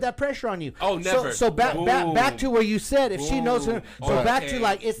never put that pressure on you. Oh, never. So back to where you said, if she knows her. So back to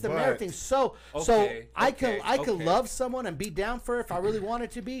like, it's the marriage thing. So I could love someone and be down for her if I really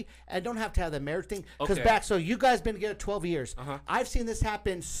wanted to be. I don't have to have the marriage thing. Because so you guys been together 12 years. I've seen this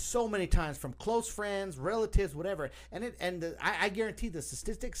happen so many times from close friends, relatives, whatever, I guarantee the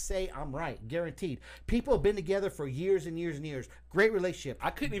statistics say I'm right. Guaranteed. People have been together for years and years and years. Great relationship.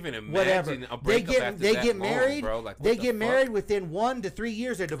 I couldn't even imagine a breakup after they that get long, married. Bro. Like, they get married within 1 to 3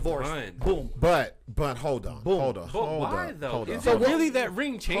 years. They're divorced. Boom. But hold on. Boom. Hold on. But why though? Hold Is it really that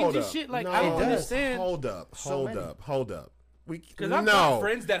ring changes shit? Like I don't understand. Hold up. Because I've got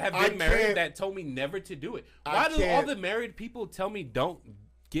friends that have been married that told me never to do it. Why do all the married people tell me don't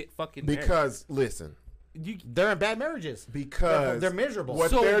get fucking married? Because listen. They're in bad marriages because they're miserable.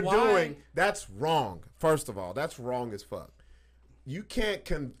 What they're doing, that's wrong. First of all, that's wrong as fuck. You can't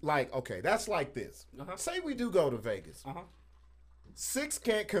that's like this. Say we do go to Vegas. 6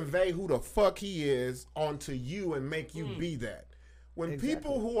 can't convey who the fuck he is onto you and make you be that. When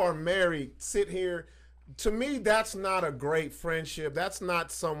people who are married sit here, to me, that's not a great friendship. That's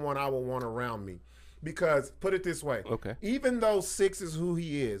not someone I would want around me. Because put it this way, even though 6 is who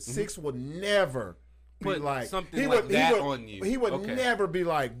he is, 6 would never be like something like that on you. He would never be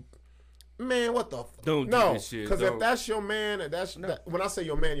like, man, what the fuck? Don't do this shit. Because if that's your man, and when I say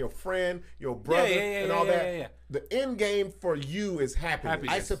your man, your friend, your brother, and all that, the end game for you is happiness.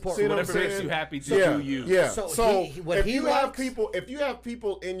 I support whatever makes you happy to do you. Yeah. So if you have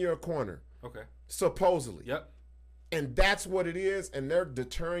people in your corner, supposedly, and that's what it is, and they're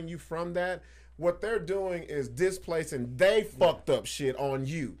deterring you from that, what they're doing is displacing they fucked up shit on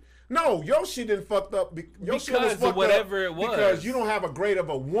you. No, your shit didn't fucked up because of whatever it was. Because you don't have a great of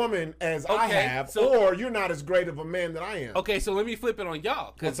a woman as I have, or you're not as great of a man that I am. Okay, so let me flip it on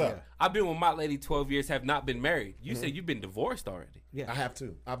y'all. What's up? I've been with my lady 12 years, have not been married. You said you've been divorced already. Yeah, I have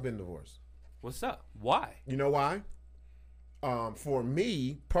too. I've been divorced. What's up? Why? You know why? For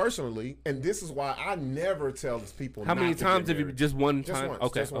me personally, and this is why I never tell these people. How many times have you? Just one just time? Once,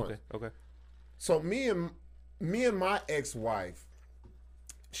 okay, just once. Okay. So me and my ex-wife,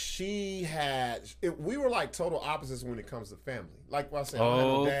 we were like total opposites when it comes to family. Like I said, I had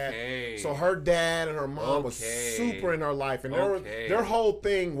no dad. So her dad and her mom was super in her life, and their whole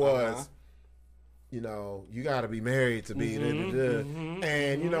thing was, you got to be married to be,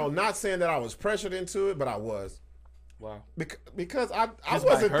 and not saying that I was pressured into it, but I was. Wow. Because I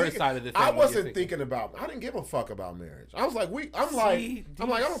wasn't thinking about. I didn't give a fuck about marriage. I was like, I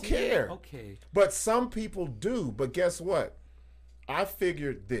don't care. Okay. But some people do. But guess what? I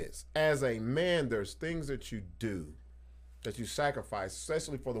figured this. As a man, there's things that you do, that you sacrifice,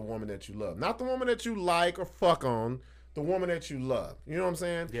 especially for the woman that you love. Not the woman that you like or fuck on, the woman that you love. You know what I'm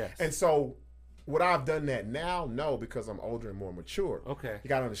saying? Yes. And so, would I have done that now? No, because I'm older and more mature. Okay. You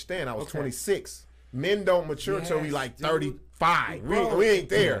got to understand, I was 26. Men don't mature until we like 35. We ain't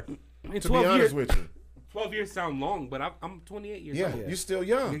there, to be honest with you. 12 years sound long, but I'm 28 years old. Yeah, you're still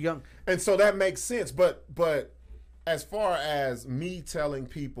young. You're young. And so that makes sense. But as far as me telling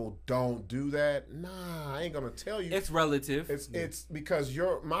people don't do that, nah, I ain't gonna tell you. It's relative. It's because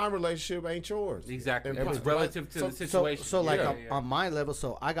my relationship ain't yours. Exactly. It's relative to the situation. So on my level,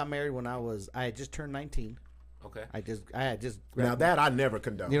 so I got married when I had just turned 19. Okay. I had just now that I never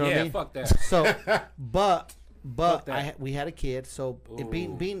condone. You know what I mean? Fuck that. So, but we had a kid. So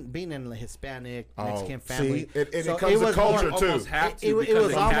being in the Hispanic Mexican family, it comes to culture too. It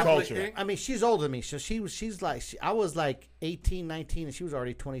was almost culture. I mean, she's older than me, so she's like I was like 18, 19, and she was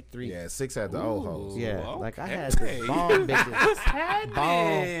already 23. Yeah, 6 had the old hoes. Yeah, like I had the bomb bitches. What's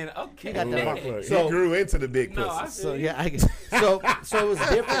happening? Okay. He got that. So he grew into the big pussy. So yeah, so it was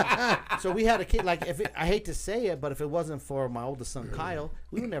different. So we had a kid. Like I hate to say it, but if it wasn't for my oldest son Kyle,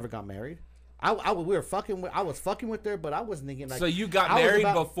 we would never got married. I was fucking with her, but I wasn't thinking like. So you got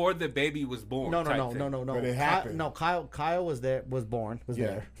married before the baby was born? No. But it happened. Kyle was there. Was born. Was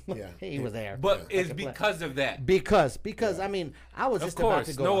there. Yeah. He was there. But it's because of that. Because I mean I was just about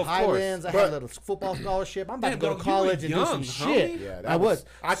to go to Highlands. I had a little football scholarship. I'm about to go to college and do some shit. Yeah, I was.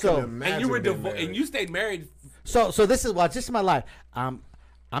 I couldn't imagine. And you were and you stayed married. So this is my life.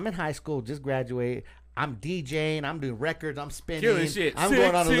 I'm in high school, just graduated. I'm DJing. I'm doing records. I'm spinning. Killing shit. I'm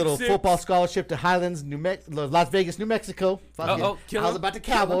going on a little football scholarship to Highlands, Las Vegas, New Mexico. Fuck it. I was about the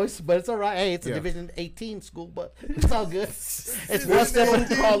Cowboys, but it's all right. Hey, it's a Division 18 school, but it's all good. It's one step.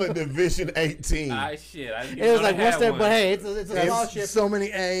 They call it Division 18. Shit. It was like one step, but hey, it's a scholarship. So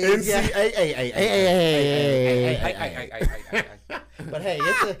many A's. NCAA. But hey,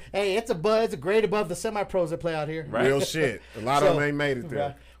 it's a grade above the semi-pros that play out here. Right. Real shit. A lot of them ain't made it there.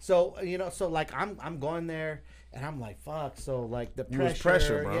 Right. So like I'm going there, and I'm like, fuck. So like the pressure, was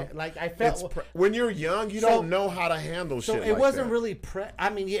pressure, bro. Yeah, like I felt when you're young, you don't know how to handle shit. So it wasn't really I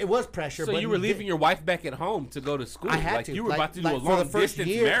mean, it was pressure. So but you were leaving your wife back at home to go to school. I had to. You were about to do a long distance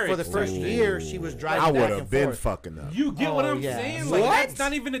marriage. For the first year, she was driving. I would have been fucking up. You get what I'm saying? Like that's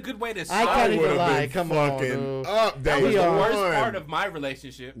not even a good way to start. I can't even lie. Come on, dude. That was the worst part of my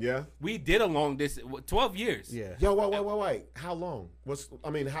relationship. Yeah, we did a long distance, 12 years. Yeah. Yo, wait. How long?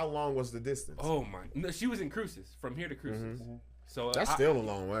 How long was the distance? Oh my! No, she was in Cruces, from here to Cruces. Mm-hmm. So that's still a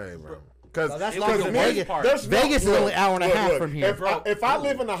long way, bro. Because that's longer than Vegas. Vegas is only an hour and a half from here. If I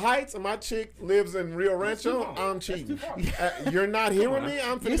live in the Heights and my chick lives in Rio Rancho, I'm cheating. You're not hearing me?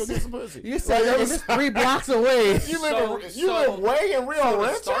 I'm finna go get some pussy. You said it's 3 blocks away. You live way in Rio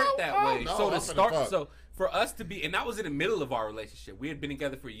Rancho? To start that way. So for us to be, and that was in the middle of our relationship. We had been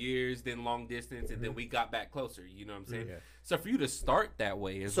together for years, then long distance, and then we got back closer. You know what I'm saying? Yeah. So for you to start that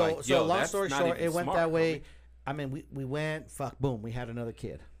way is like, yo, long that's story not short, even it went smart, that way. Homie. I mean, we went, boom, we had another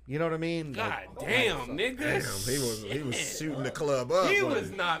kid. You know what I mean? God damn, nigga. Damn, he was shooting the club up. He was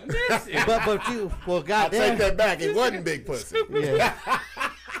not missing. but goddamn. I'll take that back. It wasn't big pussy. Yeah.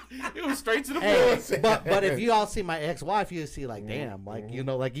 It was straight to the point. But if you all see my ex-wife, you see like, damn, like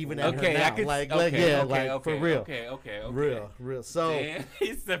like even at her now, for real. Okay. Real. So damn,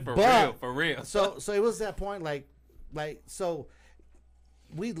 he said for real. So it was that point, so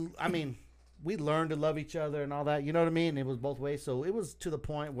we learned to love each other and all that. You know what I mean? It was both ways. So it was to the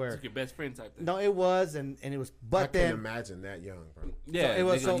point where it's like your best friend type thing. No, it was, and it was. But I can't imagine that young, bro. Yeah, so it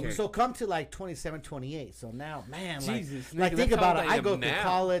was. So come to like 27, 28. So now, man, Jesus, like think about it. I go to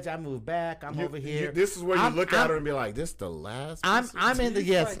college. I move back. I'm over here. This is where you look at her and be like, "This the last." I'm in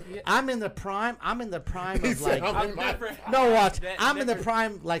the I'm in the prime. I'm in the prime of like. Watch. I'm in the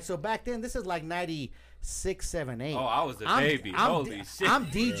prime. Like so back then. This is like 96, 7, 8. Oh, I was a baby. Holy shit. I'm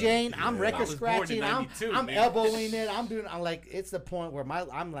DJing. I'm record scratching. I'm elbowing it. I'm like, it's the point where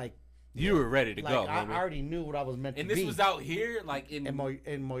I'm like. You were ready to go. I already knew what I was meant to be. And this was out here, like in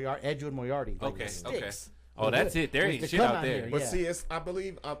Edgewood, Moriarty. Like okay. Oh, that's it. There ain't shit out there. But see, I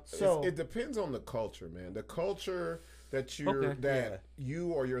believe it depends on the culture, man. The culture that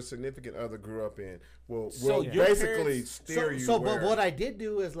you or your significant other grew up in will basically steer you. So, but what I did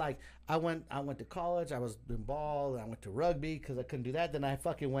do is like I went to college. I was doing ball. I went to rugby because I couldn't do that. Then I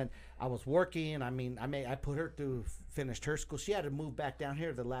fucking went. I was working. I mean, I put her through, finished her school. She had to move back down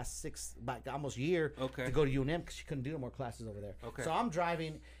here the last almost year to go to UNM because she couldn't do no more classes over there. Okay. So I'm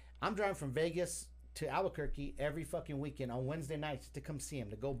driving from Vegas to Albuquerque every fucking weekend on Wednesday nights to come see him,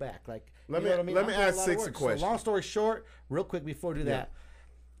 to go back. Like, let me ask Six a question. So long story short, real quick before we do that.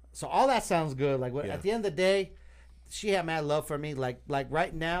 So all that sounds good. Like at the end of the day, she had mad love for me. Like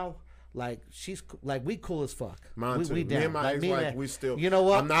right now, like she's like we cool as fuck. Mine too. We down. Me and my ex-wife, we still. You know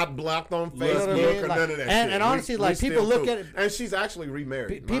what? I'm not blocked on Facebook or none of that. And honestly, like people look at it, and she's actually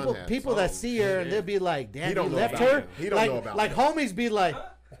remarried. People that see her and they'll be like, "Damn, you left her." He don't know about like homies be like.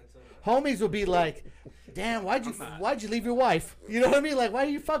 Homies will be like, "Damn, why'd you leave your wife?" You know what I mean? Like, why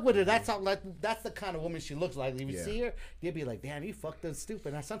do you fuck with her? That's the kind of woman she looks like. If you see her, you'll be like, "Damn, you fucked up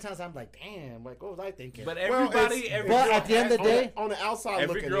stupid." And sometimes I'm like, "Damn, like what was I thinking?" But everybody at the end of the day, on the outside,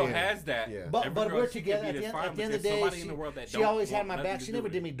 every girl has that. Yeah. But we're together. At the end of the day, she always had my back. She never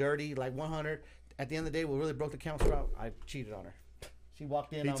did me dirty. Like 100. At the end of the day, what really broke the camel's straw, I cheated on her. She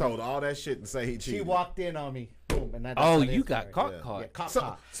walked in. He told all that shit and say he cheated. She walked in on me. Boom, and you got caught. Yeah, caught.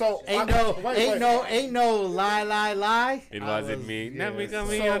 So ain't no lie. It wasn't me. Never got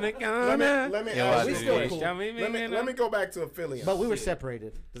me on the corner. Let me ask you. Let me go back to Aphelion. But we were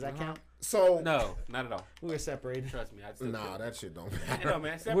separated. Does that count? So no, not at all. We were separated. Trust me. That shit don't matter. No,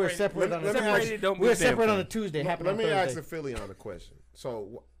 man. We were separated on a Tuesday. Let me ask Aphelion a question.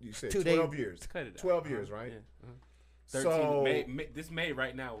 So you said 12 years. 12 years, right? 13. So this May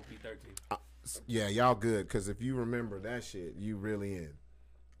right now will be 13. Yeah, y'all good, because if you remember that shit, you really in.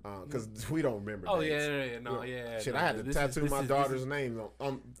 Because we don't remember. Oh dates. yeah. Shit, I had to tattoo my daughter's name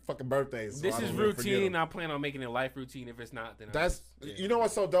on fucking birthdays. So this is routine. I plan on making it a life routine. If it's not, then you know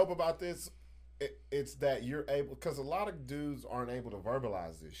what's so dope about this? It's that you're able, because a lot of dudes aren't able to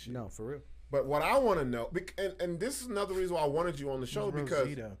verbalize this shit. No, for real. But what I want to know, and this is another reason why I wanted you on the show because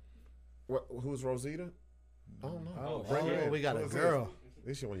who's Rosita? I don't know. Oh, we got a girl.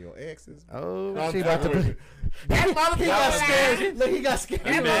 This is one of your exes. Oh, she about to put. That motherfucker got scared. Look, he got scared.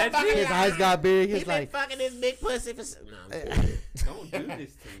 His eyes got big. He's like fucking this big pussy for. Don't do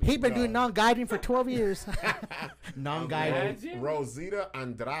this to me. He been doing non-guiding for 12 years. Non-guiding. Rosita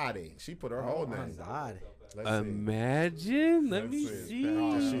Andrade. She put her whole name. God. Imagine. Let me see.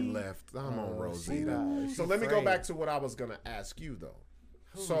 She left. I'm on Rosita. So let me go back to what I was gonna ask you though.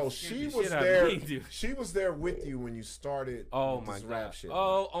 So she was there. She was there with you when you started. Oh my rap God! shit.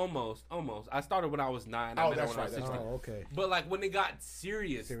 Oh, almost. I started when I was 9. Oh, that's right. Oh, okay. But like when it got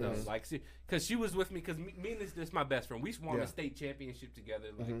serious though, like because she was with me, because me and this my best friend. We won a state championship together.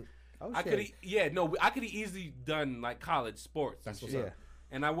 Like I could I could have easily done like college sports. That's what's up.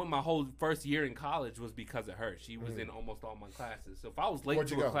 And I went my whole first year in college was because of her. She was in almost all my classes. So if I was late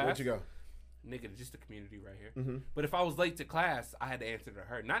to a class, where'd you go? Nigga, just the community right here. But if I was late to class, I had to answer to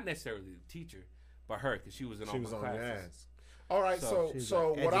her, not necessarily the teacher, but her, because she was in all my classes. All right, so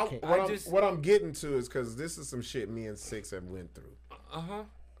what I'm getting to is because this is some shit me and Six have went through. Yeah,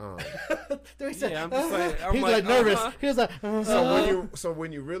 I'm just like, he's like nervous. He was like, so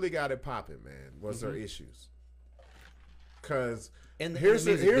when you really got it popping, man, was there issues? Because here's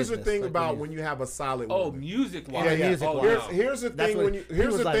the thing about when you have a solid woman. Oh, music wise. Yeah. Music-wise. Here's the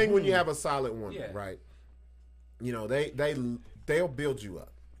thing when you have a solid woman, right? You know, they'll build you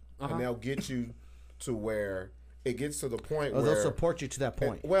up, and they'll get you to where it gets to the point where they'll support you to that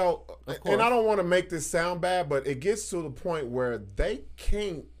point. And I don't want to make this sound bad, but it gets to the point where they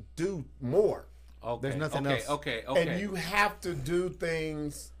can't do more. Okay. There's nothing else. Okay. And you have to do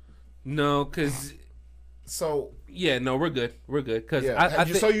things. No, because. So. Yeah, no, we're good.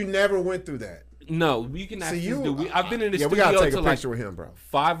 Because so you never went through that. No, you can ask this dude. I've been in the studio. We gotta take a picture with him, bro.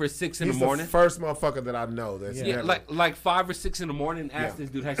 5 or 6 in the morning. He's the first motherfucker that I know. That's like 5 or 6 in the morning. Ask this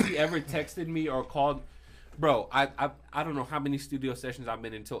dude, has she ever texted me or called? Bro, I don't know how many studio sessions I've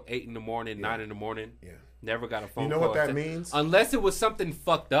been in until 8 in the morning, 9 in the morning. Yeah. Never got a phone call. You know what that means? Unless it was something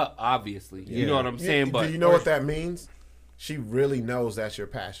fucked up, obviously. You know what I'm saying? But do you know what that means? She really knows that's your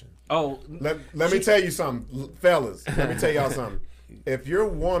passion. Oh, let me tell you something, fellas. Let me tell y'all something. If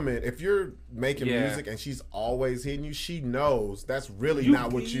you're making music and she's always hitting you, she knows that's really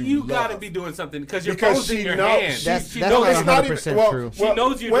not what you love. Gotta be doing something because your phone's in your hand. That's not 100% true. She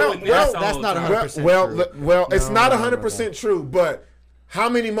knows you're doing this. That's not 100% true. Well, it's not 100% true, but how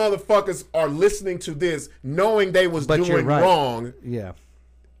many motherfuckers are listening to this knowing they was doing wrong? Yeah.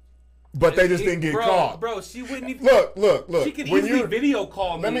 But they just didn't get caught. Bro, she wouldn't even... Look. She could easily video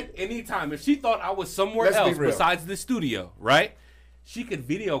call me anytime. If she thought I was somewhere else besides the studio, right? She could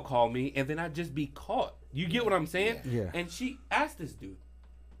video call me, and then I'd just be caught. You get what I'm saying? Yeah. And she asked this dude.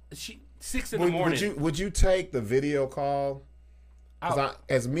 6 in the morning. Would you take the video call?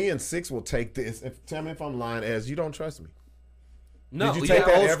 As me and Six will take this. Tell me if I'm lying, as you don't trust me. No. Did you take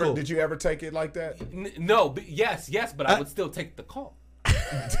that ever? Did you ever take it like that? No. But yes, but I would still take the call.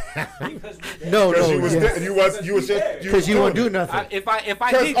 No, you was because you won't do nothing. If I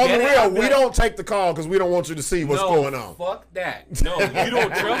did on the real, we don't take the call because we don't want you to see what's going on. Fuck that. No, you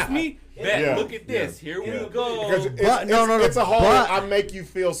don't trust me. Look at this. Here we go. It's a whole I make you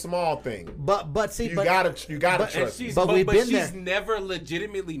feel small thing. But see, you gotta trust me. But she's never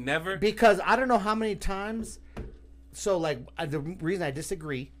legitimately never, because I don't know how many times. So like the reason I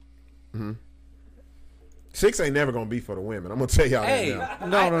disagree. Mm-hmm. Six ain't never gonna be for the women. I'm gonna tell y'all that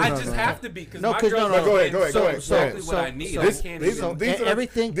now. I just have to be because my girls go ahead. Exactly what I need.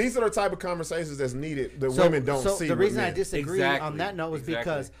 These are the type of conversations that's needed that women don't see. The reason I disagree on that note is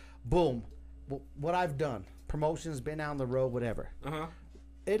because, boom, what I've done, promotions, been out on the road, whatever.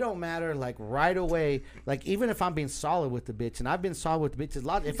 It don't matter, like, right away. Like, even if I'm being solid with the bitch, and I've been solid with the bitches a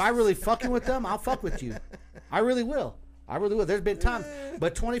lot, if I really fucking with them, I'll fuck with you. I really will. There's been times,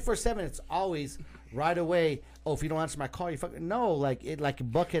 but 24/7, it's always right away. Oh, if you don't answer my call, you fucking no. Like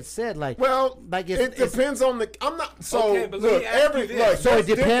Buckhead said, it depends on the. I'm not so. Okay, but look, it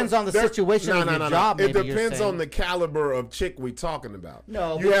depends on the situation of your job. It depends on the caliber of chick we talking about.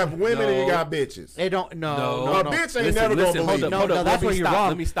 No, you have women and you got bitches. They don't. No. A bitch ain't never gonna believe. No, that's where you're wrong.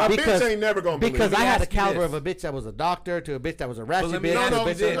 Let me stop. A bitch ain't never gonna believe. Because I had a caliber of a bitch that was a doctor to a bitch that was a ratchet bitch.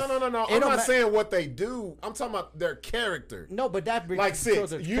 No. I'm not saying what they do. I'm talking about their character. No, but that like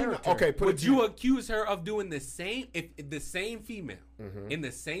Six. Would you accuse her of doing the same if the same female in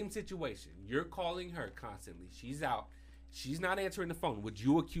the same situation? You're calling her constantly. She's out. She's not answering the phone. Would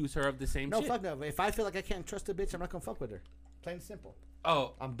you accuse her of the same shit? No, fuck no. If I feel like I can't trust a bitch, I'm not gonna fuck with her. Plain and simple.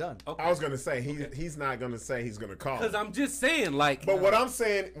 Oh, I'm done. Okay. I was gonna say he's not gonna say he's gonna call. Because I'm just saying, like. But what I'm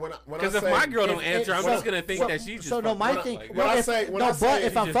saying because if my girl don't answer, I'm just gonna think that she just. So no, my thing.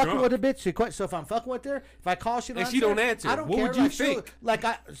 If I'm fucking with a bitch, so if I'm fucking with her, if I call, she don't answer. I don't care. What would you think? Like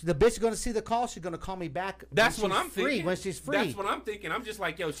the bitch is gonna see the call, she's gonna call me back. That's what I'm thinking. When she's free. That's what I'm thinking. I'm just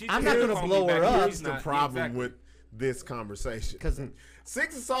like, yo, I'm not gonna blow her up. That's the problem with this conversation. Because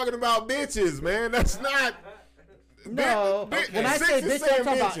Six is talking about bitches, man. That's not. No, when I say bitch, I'm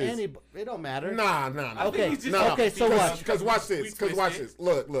talking about any. It don't matter. Nah. Okay, okay. So what? Because watch this.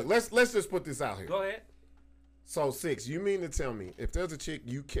 Look. Let's just put this out here. Go ahead. So Six, you mean to tell me if there's a chick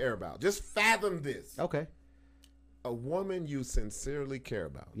you care about, just fathom this. Okay. A woman you sincerely care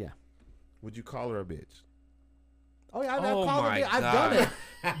about. Yeah. Would you call her a bitch? Oh yeah, I've done it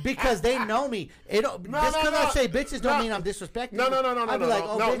because they know me. Just because I say bitches don't mean I'm disrespecting. No. I'd be like,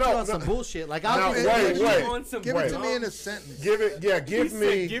 bitch, you on some bullshit. Like, I'll give it to me in a sentence. Give it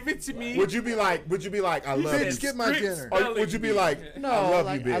to me. Would you be like, I love you? Bitch, get my dinner. Or would you be like, no, I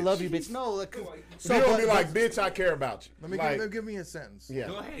love you, bitch? I love you, bitch. No, so you don't be like, bitch, I care about you. Let me give me a sentence. Yeah.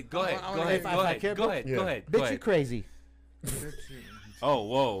 Go ahead. Bitch, you crazy. Oh,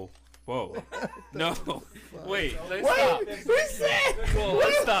 whoa. No. Wait. Let's stop.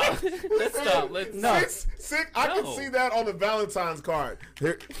 Let's stop. I can see that on the Valentine's card.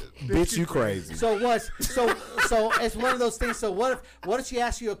 Bitch, you crazy. So it's one of those things. So what if she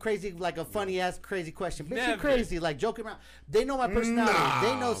asks you a crazy, like a funny ass crazy question? Bitch, you crazy, like joking around. They know my personality.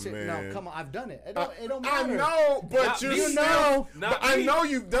 They know. No, come on, I've done it. It don't matter. I know, but you know. I know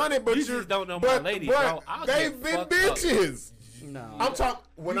you've done it, but you just don't know my lady, bro. They've been bitches. No, I'm talking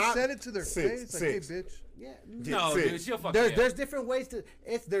when I said it to their face, like, hey, bitch. Yeah, no, dude, she'll fuck there's different ways to.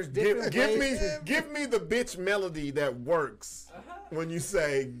 There's different ways. Give me the bitch melody that works when you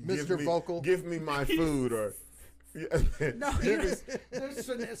say, Mr. Vocal, give me my food or. No,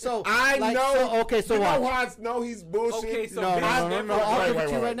 so I like, know. So, okay, so you what? know how I know he's bullshit. Okay, so no. I'll give it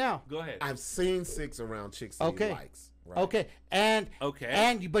to you right now. Go ahead. I've seen Six around chicks he likes. Right. Okay,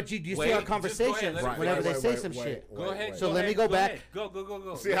 but you see our conversations whenever they say some shit. Go ahead. So let me go back.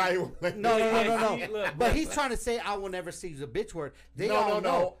 Go. See how you? No. But he's trying to say I will never see the bitch word. They all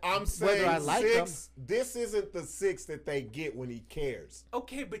know. I'm saying I like Six. This isn't the Six that they get when he cares.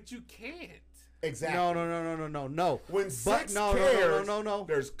 Okay, but you can't. Exactly. No. When Six cares, no.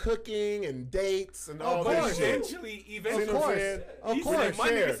 There's cooking and dates and all that shit.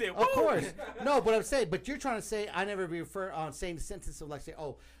 Of course. No, but I'm saying, but you're trying to say I never refer on same sentence of like say,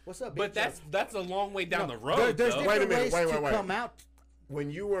 oh, what's up, bitch? But that's a long way down the road. There's different ways to come out. When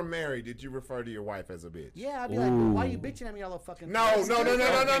you were married, did you refer to your wife as a bitch? Yeah, I'd be like, why are you bitching at me all the fucking No. You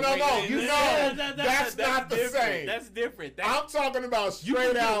know that's not the same. That's different. I'm talking about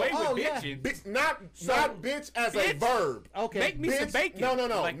straight out. Not bitch as a verb. Okay. Make me some bacon. No.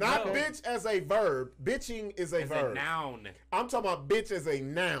 Not bitch as a verb. Bitching is a verb. A noun. I'm talking about bitch as a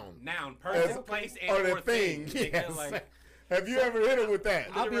noun. Person, place, and or thing. Yes. Have you ever hit her with that?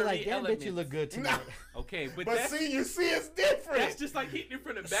 I'll be like, damn, bitch, you look good tonight. Okay, but see, it's different. That's just like hitting it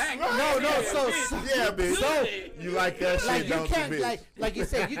from the back. Bitch. So you like that shit, like don't you can't, you, bitch? Like you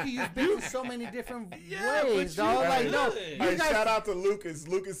said, you can use bitch in so many different ways, dog. Like, no. Hey, shout out to Lucas.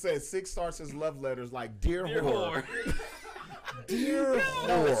 Lucas said Six starts his love letters like dear whore. Dear whore.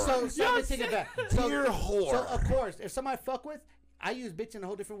 No, so let me take it back. Dear whore. So, of course, if somebody fuck with, I use bitch in a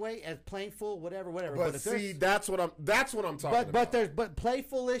whole different way as playful, whatever. But see, that's what I'm talking about. But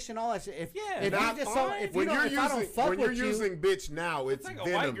playful-ish and all that shit. If I don't fuck with you, when you're using bitch now, it's like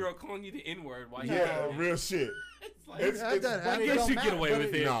a white girl calling you the N-word. Real shit. I guess you get away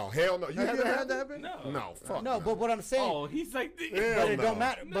with it. No, hell no. You ever had that happen? No, fuck no. But what I'm saying. Oh, he's like, but it don't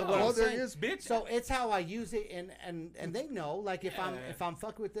matter. But what I'm saying is, bitch. So it's how I use it, and they know, like if I'm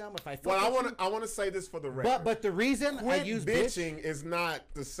fucking with them, if I fuck. Well, I want to say this for the record. But the reason I use bitching is not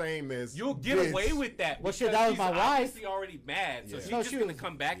the same as you'll get away with that. Well, shit, that was my wife. She's already mad, so she's just gonna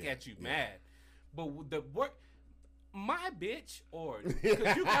come back at you mad. But the work. My bitch, or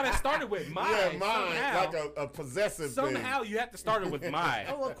because you gotta start it with my. Yeah, mine, like a possessive thing. Somehow you have to start it with my.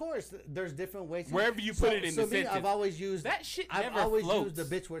 Oh, of course. There's different ways. Wherever you put it in the sentence. I've always used that shit. I've always used the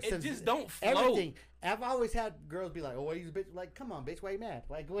bitch word. It just don't flow. Everything. I've always had girls be like, "Oh, why you use bitch?" Like, come on, bitch, why you mad?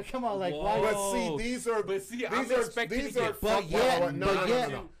 Like, come on, like, why? But see, these are. These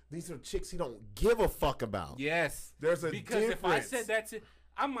are chicks he don't give a fuck about. Yes, there's a because difference. If I said that to.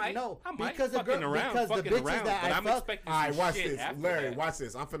 I might because fucking around, the bitches that but I I'm fuck. expecting all right, watch shit this, Larry. Watch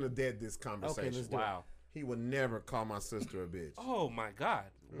this. I'm finna dead this conversation. Okay, let's do wow. he would never call my sister a bitch. Oh my God!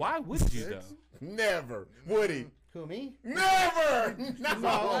 Why would you though? Never would he. Who, me? Never.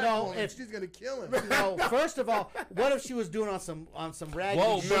 No. If she's gonna kill him. No. First of all, what if she was doing on some raggedy?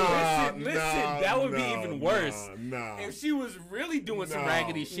 Whoa, shit? listen, that would be even worse. No. If she was really doing some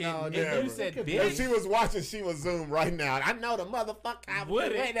raggedy shit, and never. you said bitch, If she was watching, she would Zoom right now. I know the motherfucker.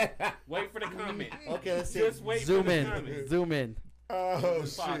 would it? Wait for the comment. Okay, let's see. Just wait Zoom for the in. comment. Zoom in. Oh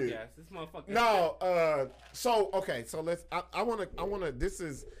This shit. podcast, this motherfucker. No, so let's. I wanna. This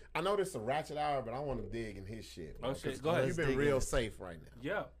is. I know this is a ratchet hour, but I want to dig in his shit. Oh shit, go ahead. You've been real safe right now.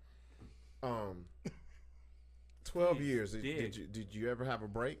 Yeah. 12 years. Did you ever have a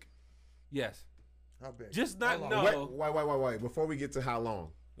break? Yes. How big? Just not Wait. Before we get to how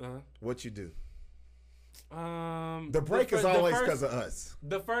long, what you do? The break is the always first- because of us.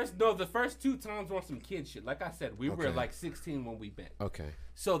 The first 2 times were on some kid shit. Like I said, we were like 16 when we met. Okay.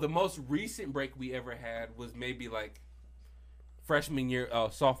 So the most recent break we ever had was maybe like freshman year,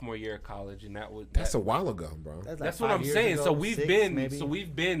 sophomore year of college, and That's a while ago, bro. That's what I'm saying. So we've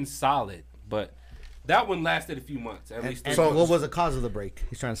been solid, but that one lasted a few months at least. And so what was the cause of the break?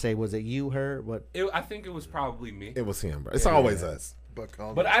 He's trying to say, was it you, her, what? I think it was probably me. It was him, bro. It's always us. But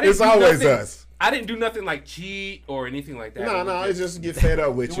I didn't. It's always us. I didn't do nothing like cheat or anything like that. No, it's just get fed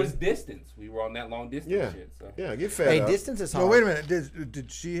up with It you. was distance. We were on that long distance shit. So. Yeah, get fed up. Distance is hard. No, wait a minute.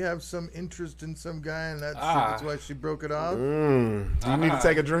 Did she have some interest in some guy, and that's why she broke it off? Do you need to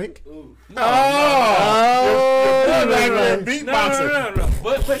take a drink? Ooh. No. No.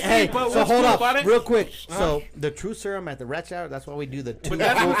 But Hey, but so hold up, up, real quick. So the True Serum at the Ratchet Hour, that's why we do the 2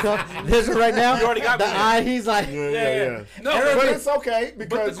 full cup. This is right now. You already got the me there. eye. He's like, Yeah. No, But it's okay because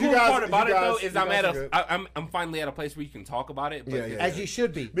but the cool part about it though is I'm I'm finally at a place where you can talk about it. But as you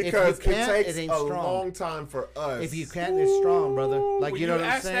should be. because if you can't, it takes ain't a strong. long time for us. If you can't, it's strong, brother. Like when you know what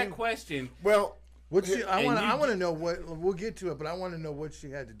I'm ask saying. that question, well, I want to know what. We'll get to it, but I want to know what she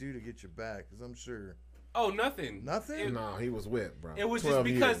had to do to get you back, because I'm sure. nothing. Nothing. no, he was whipped, bro. It was just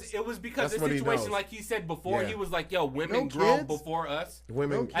because That's the what he situation, knows. like he said before, Yeah. he was like, "Yo, women No grow kids? before us."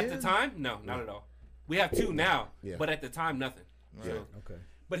 Women. No At the kids? time, no, not at all. We have 2 now, Yeah. but at the time, nothing. Yeah. Okay.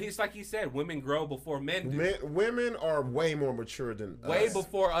 But he's like he said, women grow before men do. Women are way more mature than Way us.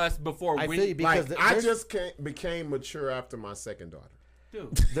 before us, before I we. feel you because Like I just became mature after my second daughter.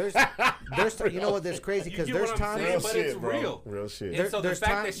 Dude, there's you know what? There's crazy because you get there's what I'm times. saying? But it's bro. real. Real shit. And so the There's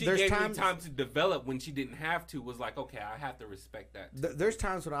fact time- that she there's gave times- me time to develop when she didn't have to was like, okay, I have to respect that. There's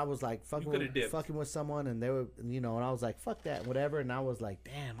times when I was like coulda dipped. fucking with someone and they were, and I was like, fuck that, whatever. And I was like,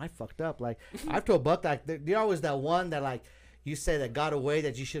 damn, I fucked up. Like, I've told Buck, like, there's always that one that, like, you say that got away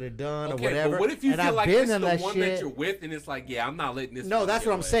that you should have done or whatever. But what if you and feel I've like been this is in the that one shit. that you're with and it's like, yeah, I'm not letting this. No, one that's get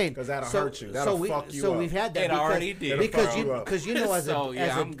what I'm away. saying. 'Cause that'll hurt you. That'll fuck you so up. we've had that. It already did. Because It'll fuck you know, as So,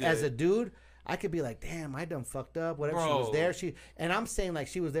 yeah, I'm good. as a dude, I could be like, damn, I done fucked up. Whatever, she was Bro. there. And I'm saying like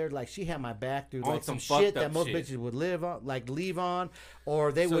she was there, like she had my back, dude. On Like some some shit fucked up that most shit. bitches would leave on,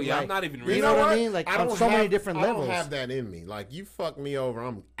 or they So, would yeah, like. I'm not even You really- know what I what? mean? Like I on don't so many have- different I levels. don't have that in me. Like you fuck me over,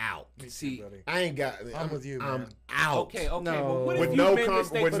 I'm out. See, I ain't got. I'm with you, I'm man. out. okay. No. But what if With you no made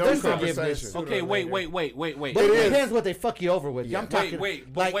mistakes? with But no there's conversation. Okay, wait. But It it is. depends what they fuck you over with. I'm talking.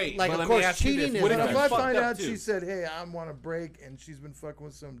 wait, like, but of let me course, ask you cheating this. is. What if But you if I fucked find up out too? she said, "Hey, I want a break," and she's been fucking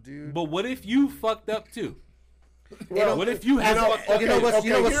with some dude. But what if you fucked up too? Well, What if you had fucked up? you know what's so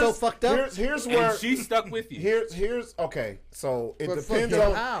here's- fuck up? Here's where And she stuck with you. Here's okay. So it But depends fuck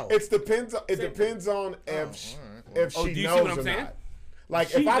on how? it depends on if Oh, she do you see knows what I'm or saying? not. Like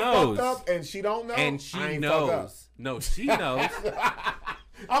She if I knows. fucked up and she don't know, And she I ain't fucked up. knows. No, she knows.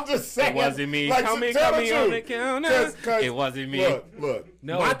 I'm just saying. It wasn't me. Like, Coming tell the on the truth. counter. 'Cause It wasn't me. Look.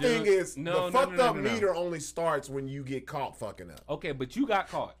 No, my dude. thing is No, the no, fucked no, up no, no. meter only starts when you get caught fucking up. Okay, but you got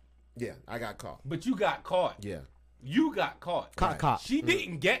caught. Yeah, I got caught. But you got caught. Yeah. You got caught. Caught. She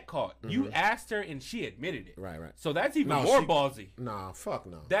didn't get caught. You asked her and she admitted it. Right. So that's even No, more she- ballsy. Nah, fuck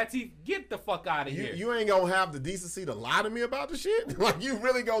no. That's get the fuck out of here. You ain't gonna have the decency to lie to me about the shit? Like you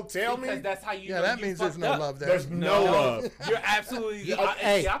really gonna tell because me? that's how you. yeah, know that you means there's fucked no up. love there. There's no love. You're absolutely the,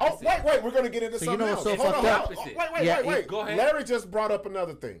 hey, it's the Oh, opposite. wait, we're gonna get into So you something know else. what's so Hold fucked on, up? Yeah, wait. go ahead. Larry just brought up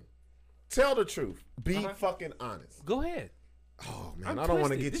another thing. Tell the truth. Be Uh-huh. fucking honest. Go ahead. Oh man, I'm I don't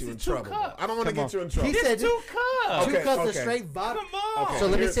want to twisted. get This you in is 2 trouble. cups. I don't want to Come get you in on. trouble. He said It's 2 cups. two Okay, cups of okay. straight vodka. Come on. So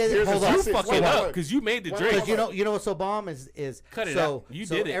let me say this. Hold on. You fucking wait, up wait. because you made the Wait, drink. Because you know what's so bomb is Cut it so out. You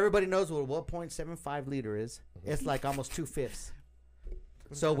so did it. everybody knows what 1.75 liter is. It's like almost 2/5.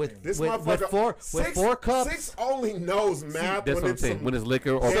 So with This with motherfucker, four cups. Six only knows math That's when what I'm it's saying. some When it's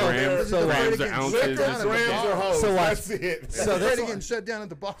liquor or So grams, so grams or liquor, ounces. liquor, down at the grams, bar. or hoes. So what? That's it. So Ready that's getting shut down at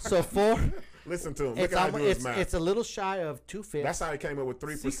the bar. so four Listen to him. Look how he do his math. It's a little shy of 2/5. That's how he came up with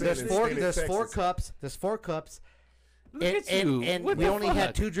 3%. There's 4 cups. There's 4 cups. And we only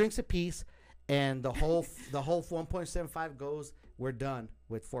had 2 drinks apiece, and the whole 1.75 goes. We're done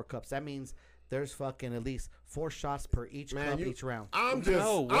with 4 cups. That means there's fucking at least 4 shots per each cup each round. I'm just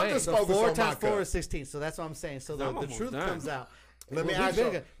so focused 4 on times my 4 cup. is 16. So that's what I'm saying. So the truth comes out. Let me ask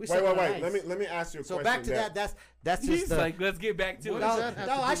you. Wait. Let me ask you a question. So back to that. That's just He's like, let's get back to it.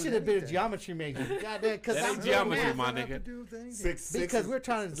 No, I should have been a geometry major. Goddamn, because that ain't geometry, my nigga. Because we're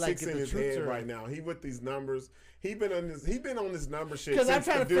trying to like get the truth right now. He with these numbers. He been on this number shit. Because I'm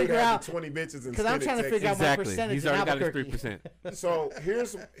trying to figure out 20 bitches. Because I'm trying to figure out my percentage. He's already got his 3%. So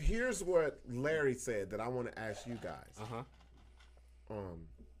here's what Larry said that I want to ask you guys.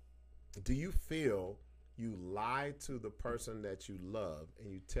 Do you feel you lie to the person that you love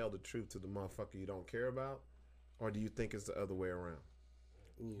and you tell the truth to the motherfucker you don't care about, or do you think it's the other way around?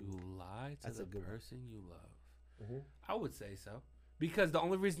 You lie to the person you love. Mm-hmm. I would say so. Because the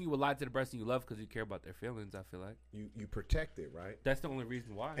only reason you would lie to the person you love because you care about their feelings, I feel like. You protect it, right? That's the only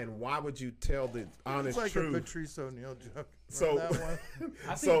reason why. And why would you tell the honest truth? It's like a Patrice O'Neal joke. So, that one.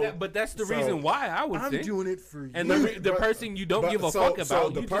 I think but that's the reason why I would think. I'm doing it for you. And the person you don't give a fuck about. So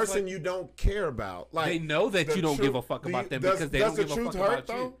the person you don't care about. Like, they know that you don't give a fuck about them because they don't give a fuck about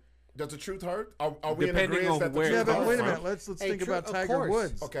you. Does the truth hurt? Are we in Depending agreement on that the where- truth Yeah, but hurts? wait a minute. Let's think about Tiger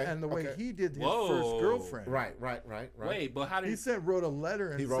Woods and the way Okay. he did his Whoa. first girlfriend. Right. Wait, but how did He wrote a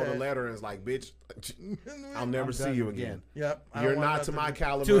letter and was like, "Bitch, I'll never see you again. Yep. You're not to my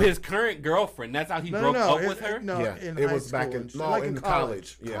caliber." to his current girlfriend? That's how he broke up with her. No, Yeah, in it high was back school in and shit. no Like in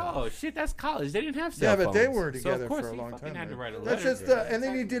college. Yeah. Oh shit, that's college. They didn't have Yeah, cell phones. but they were So, together of course, for a he long fucking time. had to write a That's letter. just and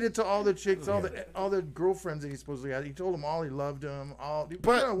then he did it to all the chicks, all the girlfriends that he supposedly had. He told them all he loved them.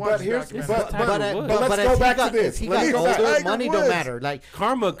 But let's if go back he to this. He Let me got go back. older, Tiger money Woods. don't matter. Like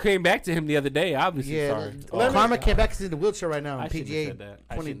Karma came back to him the other day. Obviously, yeah, sorry. Karma came back in the wheelchair right now I in shouldn't have PGA said that.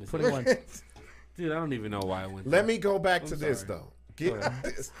 I shouldn't have said 2021. Dude, I don't even know why I went. Let me go back to this though.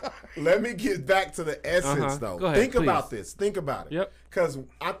 Let me get back to the essence though. Go ahead, Think please. about this. Think about it. Yep. Because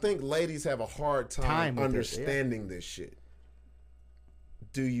I think ladies have a hard time with understanding this shit.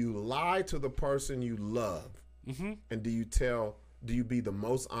 Do you lie to the person you love? Mm-hmm. And do you be the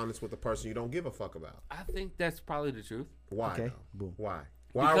most honest with the person you don't give a fuck about? I think that's probably the truth. Why? Okay, though? boom. Why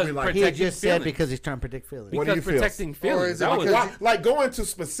Because are we like He protecting just said feelings. because he's trying to predict feelings. What do Because you feel? protecting feelings. Or is it That was- because like go into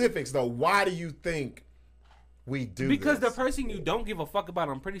specifics though. Why do you think we do Because this? the person you don't give a fuck about,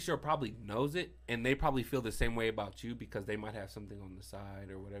 I'm pretty sure probably knows it, and they probably feel the same way about you because they might have something on the side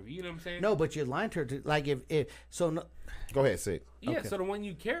or whatever. You know what I'm saying? No, but you're lying to her. Like if so. No, Go ahead, Sig. Yeah, Okay. so the one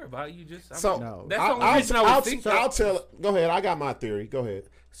you care about, you just... So No. That's the only reason I would think I'll tell. Go ahead. I got my theory. Go ahead.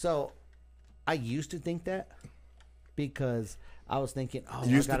 So, I used to think that because I was thinking, oh,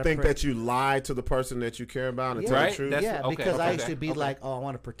 You used I to gotta think that you lie to the person that you care about and tell Right? the truth. That's- yeah, okay, because I okay, used to be okay. like, oh, I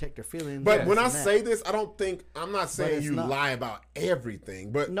want to protect their feelings. But this when I and that. say this, I'm not saying it's you not. lie about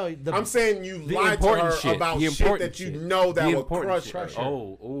everything. But No, I'm saying you The lie to important her shit. about The shit important that you shit. know that The will important crush shit. her.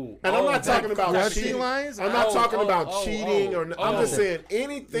 Oh. And I'm not talking about crushy cheating. lies? I'm not talking about oh, cheating or. I'm just oh. saying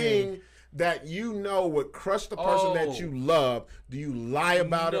anything that you know would crush the person that you love. Do you lie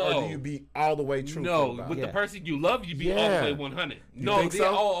about it or do you be all the way truthful No, about with it? the person you love, you be all the way 100. No, think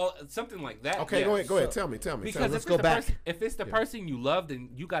so? something like that. Okay, yeah. go ahead. Tell me. Because Let's go back. If it's the person you love, then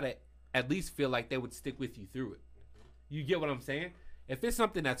you gotta at least feel like they would stick with you through it. You get what I'm saying? If it's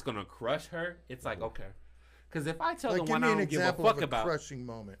something that's gonna crush her, it's like okay. Because if I tell Like, the give one me I an don't give a example fuck of a about, crushing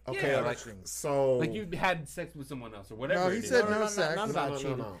moment. Okay, Yeah, like- so like you had sex with someone else or whatever. No, it he is. said No, no sex. none about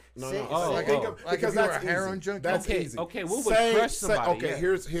cheating. No. Oh, Like, oh. Like because if you were that's a heroin easy. junkie? That's Okay, easy. okay, what would crush somebody? Okay, Yeah.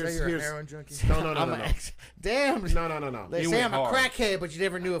 here's Say you're a heroin junkie. No. Damn. No. They You say went I'm a hard. crackhead, but you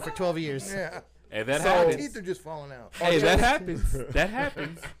never knew it for 12 years. Yeah. Hey, that So- His happens. teeth are just falling out. Hey, that happens. That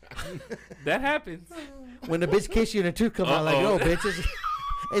happens. That happens. When the bitch kiss you and the tooth come out, like, Uh-oh. no, bitch,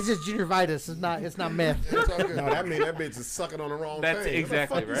 it's just junior vitus. It's not meth. It's all good. No, that means that bitch is sucking on the wrong That's thing.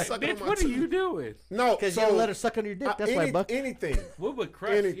 exactly What the fuck you right. sucking Bitch, on my what are tooth? you doing? No, Because you don't let her suck on your dick. That's why, Buck. anything. What would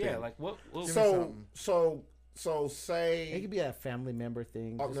crush? Anything. Yeah, like what? So It say. could be a family member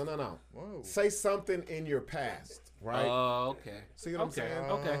thing. Oh, no. Whoa. Say something in your past, right? Oh, okay. See what I'm saying?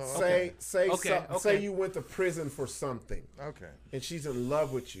 Okay. Say you went to prison for something, Okay. and she's in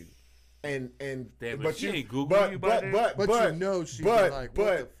love with you, and Damn, but she you ain't Googling but you by then? But you know she's like, what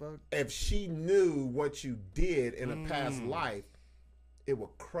the fuck? if she knew what you did in a past life, it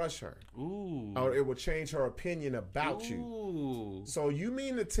would crush her, Ooh. or it would change her opinion about you. Ooh. So you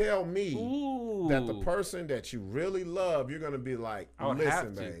mean to tell me Ooh. that the person that you really love, you're gonna be like, I would listen,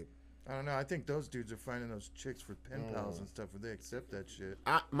 have to. babe, I don't know. I think those dudes are finding those chicks for pen pals and stuff where they accept that shit.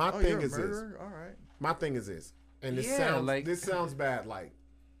 My thing is this. All right. My thing is this. And this sounds bad. Like,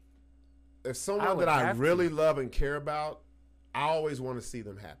 if someone that I really love and care about, I always want to see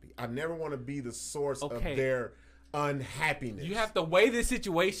them happy. I never want to be the source of their unhappiness. You have to weigh the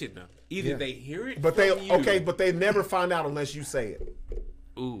situation though. Either they hear it, but they never find out unless you say it.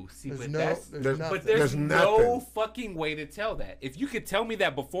 Ooh, see, there's no fucking way to tell that. If you could tell me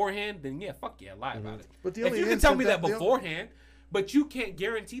that beforehand, then lie about it. But if you could tell me that beforehand, but you can't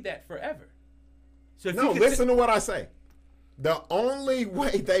guarantee that forever. So listen to what I say. The only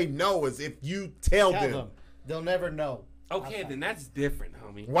way they know is if you tell them. They'll never know. Okay, then that's different,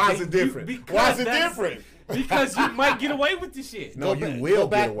 homie. Why is it different? Because you might get away with the shit. No, you will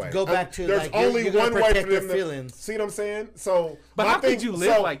get away. Go back to there's only one way for them to see what I'm saying. So, but how could you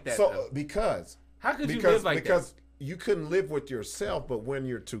live like that? Because how could you live like that? Because you couldn't live with yourself, but when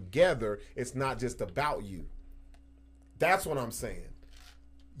you're together, it's not just about you. That's what I'm saying.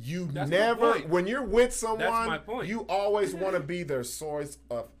 When you're with someone, you always want to be their source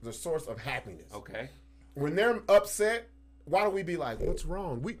of happiness. Okay. When they're upset, why do we be like, what's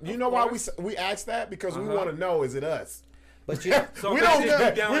wrong? You know why we ask that? Because we want to know, is it us? But we don't.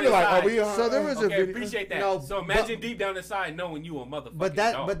 We be like, are we? So there was a video. Appreciate that. No, so imagine deep down inside knowing you a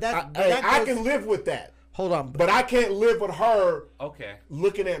motherfucker. I can live with that. Hold on, but I can't live with her. Okay.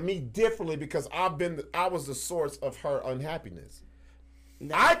 Looking at me differently because I was the source of her unhappiness.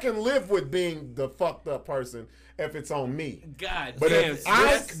 I can live with being the fucked up person if it's on me. God but damn.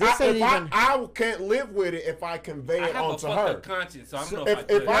 I can't live with it if I convey it onto her. I have a fucked up conscience, so I don't know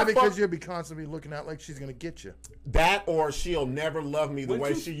if I could. Because you'll be constantly looking out like she's going to get you. That or she'll never love me the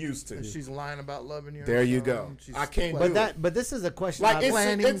way she used to. She's lying about loving you. There you go. I can't do it. But this is a question. Like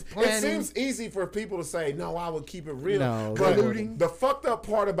it seems easy for people to say, no, I would keep it real. No, but the fucked up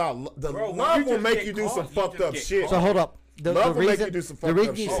part about love will make you do some fucked up shit. So hold up. The reason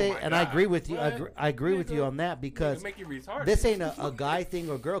you say, and I agree with you, I agree with you on that because this ain't a guy thing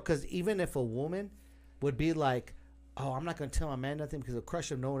or girl. Because even if a woman would be like, "Oh, I'm not gonna tell my man nothing because he'll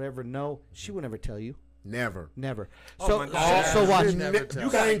crush him, no one ever know," she would never tell you. Never. So watch.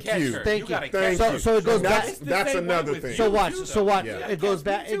 Thank you. So it goes back. That's another thing. So watch. Yeah. It goes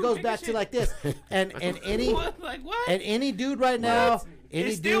back to like this. And any dude right now.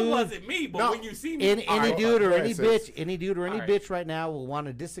 It still wasn't me, but when you see me, any dude or any bitch right now will want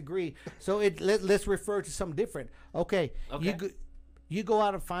to disagree. So let's refer to something different. Okay. You go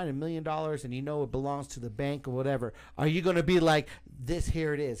out and find $1 million and you know it belongs to the bank or whatever. Are you going to be like, this?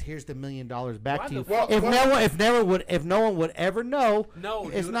 Here it is. Here's the $1 million back to you. If no one would ever know,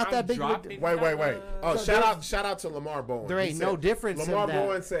 it's not that big. Wait. Oh, shout out to Lamar Bowen. There ain't no difference. Lamar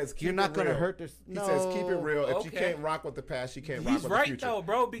Bowen says you're not going to hurt this. He says keep it real. If you can't rock with the past, you can't rock with the future. He's right though,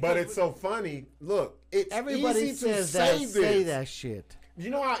 bro. But it's so funny. Look, it's everybody easy to say that shit.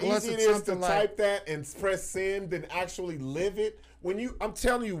 You know how easy it is to type that and press send, then actually live it. I'm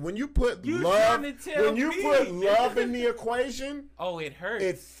telling you, when you put love in the equation, it hurts.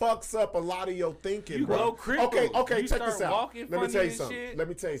 It fucks up a lot of your thinking. You go crippled. Okay, check this out. Let me tell you something.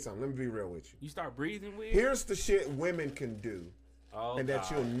 Let me be real with you. You start breathing weird. Here's the shit women can do, that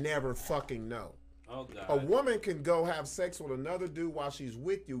you'll never fucking know. Oh, God. A woman can go have sex with another dude while she's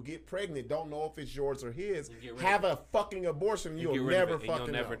with you, get pregnant, don't know if it's yours or his, have a fucking abortion, you'll never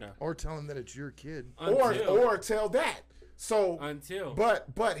fucking know. Or tell him that it's your kid. Or tell that. So until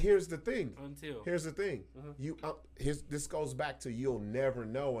but here's the thing. Here's the thing. This goes back to you'll never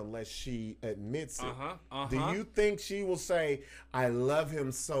know unless she admits it. Do you think she will say, "I love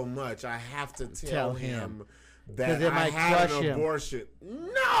him so much, I have to tell him that I had an abortion"?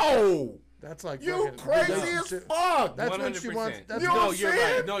 No. That's like you crazy as fuck. That's 100%. When she wants. You're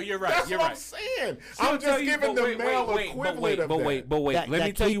right. No, you're right. That's what I'm saying. I'm just giving the male equivalent of that. But wait. Let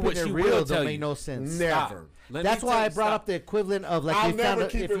me tell you what she will tell you. Make no sense. Never. That's why I brought up the equivalent of like. I'll never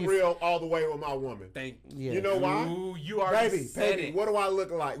keep it real all the way with my woman. You know why? You already said it. What do I look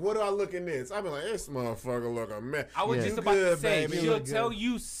like? What do I look in this? I be like, this motherfucker look a mess. I was just about to say, she'll tell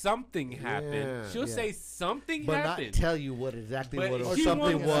you something happened. She'll say something happened, but not tell you what exactly what she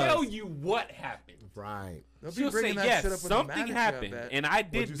something was. Tell you what happened. Right. She'll say, yes, something happened, and I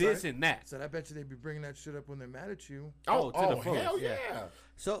did this and that. So I bet you they'd be bringing that shit up when they're mad at you. To the full. Hell yeah.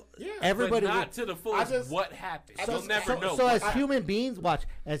 So everybody, but not to the fullest. What happened? You'll never know. So as human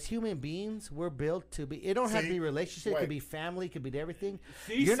beings, we're built to be. It don't have to be relationship. It could be family. It could be everything.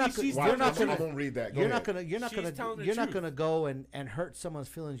 You're not gonna read that. You're not gonna go and hurt someone's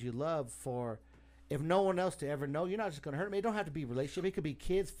feelings you love for. If no one else to ever know, you're not just gonna hurt me. It don't have to be relationship. It could be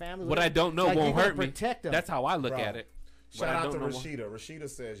kids, family. What I don't know won't hurt me. That's how I look at it. Shout out to Rashida. Rashida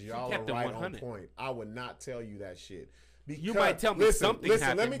says y'all are right on point. I would not tell you that shit. Because, you might tell me something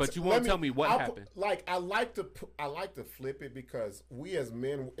happened, but you won't tell me what happened. Like I like to flip it because we as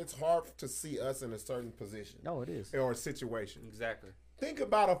men, it's hard to see us in a certain position. No, it is. Or a situation. Exactly. Think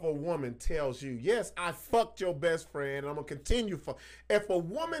about if a woman tells you, yes, I fucked your best friend and I'm going to continue. If a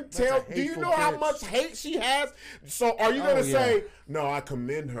woman tells, do you know how much hate she has? So are you going to say, no, I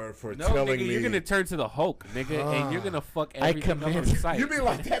commend her for telling me. You're going to turn to the Hulk, nigga, and you're going to fuck everything up in sight. You be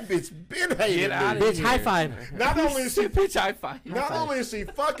like, that bitch been hating me. Bitch, high five. Not only is she, bitch, high five. Not only is she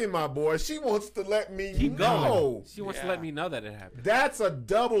fucking my boy, she wants to let me know. She wants to let me know that it happened. That's a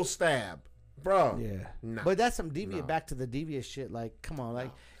double stab. Bro, yeah, but that's some deviant. Back to the devious shit. Like, come on, like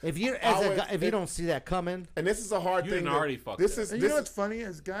if you're if you don't see that coming, and this is a hard thing. Already fucked. This is. You know what's funny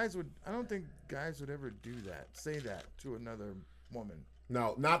is guys would. I don't think guys would ever do that. Say that to another woman.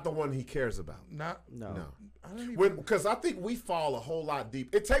 No, not the one he cares about. No. I don't even, because I think we fall a whole lot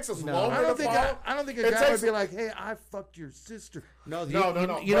deep. It takes us longer to fall. I don't think a guy would be like, "Hey, I fucked your sister." No. You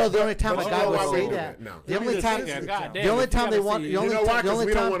know, the only time a guy would say that. The only time they want. You know why? Because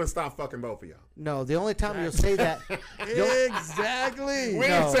we don't want to stop fucking both of y'all. No, the only time you'll say that. Exactly. We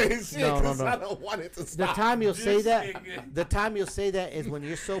ain't saying shit because I don't want it to stop. The time you'll say that is when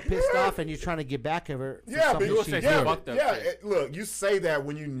you're so pissed off and you're trying to get back at her. Look, you say that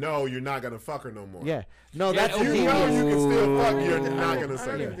when you know you're not gonna fuck her no more. Yeah. No, that's you know you can still fuck. You're not gonna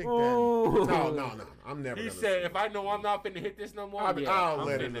say that. No. I'm never. He said, "If I know I'm not gonna hit this no more, I'll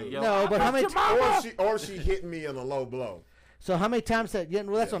let it. No, but how many times? Or she hit me in a low blow. So how many times that? Yeah,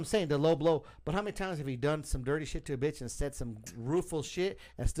 well, that's what I'm saying. The low blow. But how many times have you done some dirty shit to a bitch and said some rueful shit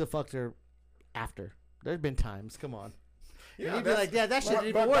and still fucked her after? There's been times. Come on. Yeah, you'd be like, yeah, that shit didn't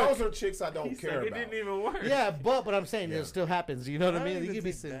even work. But those are chicks I don't care about. It didn't even work. Yeah, but what I'm saying, it still happens. You know what I mean? You could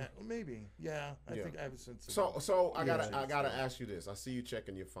be maybe. Yeah, I think I have a sense of So I gotta ask you this. I see you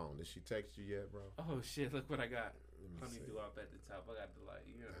checking your phone. Did she text you yet, bro? Oh shit! Look what I got. Honeydew up at the top. I got the light.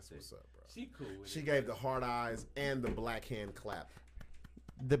 You know that's what's up, bro. She cool. She gave the hard eyes and the black hand clap.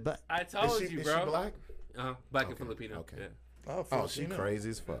 I told you, bro. Is she black? Black and Filipino. Okay. Yeah. Oh, she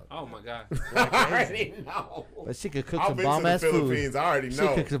crazy as fuck. Oh my god. I already know. But she could cook some bomb ass food. Philippines. I already know.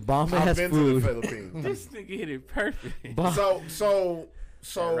 She cooks some bomb ass food. I've been to the Philippines. This nigga hit it perfect. So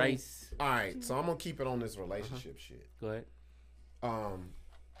rice. All right. So I'm gonna keep it on this relationship shit. Go ahead.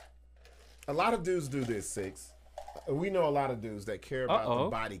 A lot of dudes do this, Six. We know a lot of dudes that care about the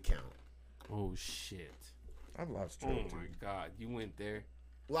body count. Oh shit. I've lost track. Oh my god, you went there.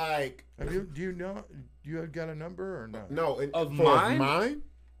 Like, do you know? You got a number or no? No, of mine.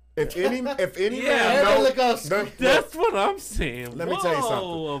 If any man knows, that's what I'm saying. Let me tell you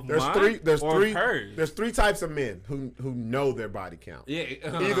something. There's three types of men who know their body count. Yeah,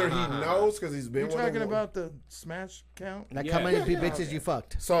 either he knows because he's been. You're talking about the smash count. Like how many bitches you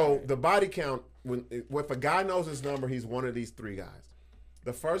fucked? So the body count, if a guy knows his number, he's one of these three guys.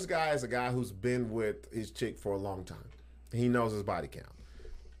 The first guy is a guy who's been with his chick for a long time. He knows his body count.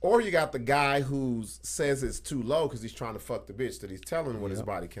 Or you got the guy who says it's too low because he's trying to fuck the bitch that he's telling what his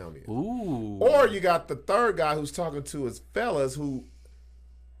body count is. Ooh. Or you got the third guy who's talking to his fellas who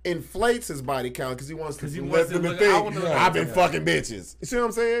inflates his body count because he wants to let them think I've been fucking bitches. You see what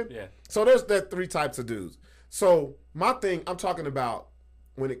I'm saying? Yeah. So there's that three types of dudes. So my thing, I'm talking about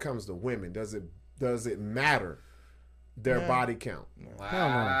when it comes to women, does it matter? Their body count.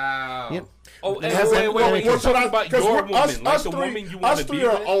 Wow. Yep. Oh, wait. You're talking about your woman, like the woman you want to be with?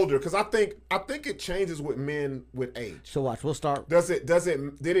 Us three are older because I think it changes with men with age. So watch, we'll start. Did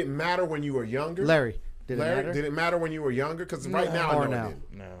it matter when you were younger? Larry, did it matter when you were younger? Because right now, or no.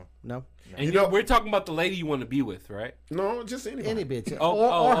 No. And we're talking about the lady you want to be with, right? No, just anybody. Any bitch.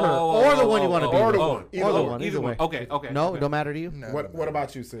 Or her. Or the one you want to be with. Or the one. Either way. Okay. No, it don't matter to you? No. What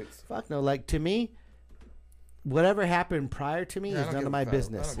about you, Six? Fuck no. Like, to me, whatever happened prior to me is none of my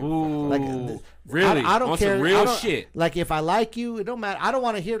business. Ooh, like, really? I don't care. Some real shit. Like, if I like you, it don't matter. I don't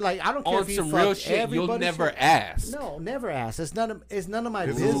want to hear. Like, I don't care if you some real shit. You'll never ask. No, never ask. It's none of my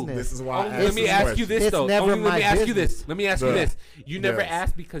business. This is why. Let me ask you this though. Let me ask you this. You never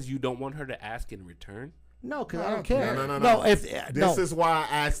ask because you don't want her to ask in return. No, because I don't care. No. This is why I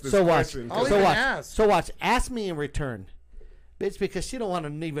asked this question. So watch. Ask me in return. Bitch, because she don't want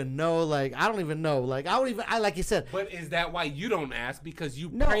to even know. Like, I don't even know. Like, I like you said. But is that why you don't ask? Because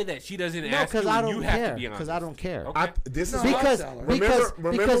you pray that she doesn't ask you, and you have to be honest. Because I don't care. Okay.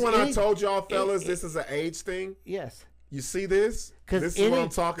 Remember when I told y'all fellas this is an age thing? Yes. You see this? This is what I'm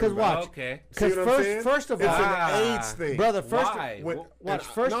talking about. Watch, okay. Because first of all, it's an age thing, brother. Why?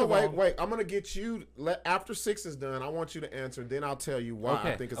 First of all, wait. I'm gonna get you after 6 is done. I want you to answer. Then I'll tell you why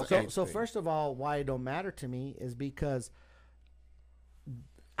I think it's an age thing. So first of all, why it don't matter to me is because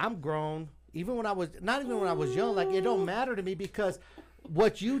I'm grown. Even when I was young, like it don't matter to me because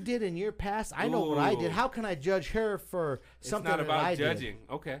what you did in your past, I know what I did. How can I judge her for something that I did? It's not about judging.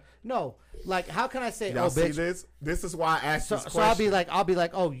 Okay. No, like how can I say, y'all bitch? See this? This is why I asked this question. So I'll be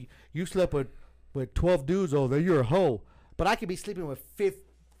like, oh, you slept with 12 dudes over there, you're a hoe. But I could be sleeping with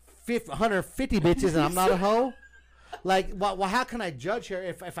 150 bitches and I'm not a hoe. Like, well, how can I judge her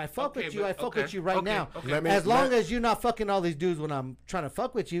if I fuck with you? I fuck with you right now. As long as you're not fucking all these dudes when I'm trying to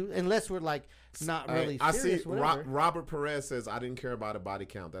fuck with you, unless we're like not really serious. I see Robert Perez says, I didn't care about a body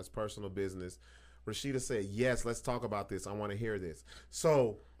count. That's personal business. Rashida said, yes, let's talk about this. I want to hear this.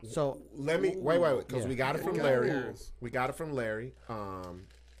 So let me, wait, because we got it from Larry. We got it from Larry.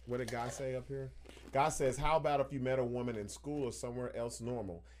 What did Guy say up here? Guy says, how about if you met a woman in school or somewhere else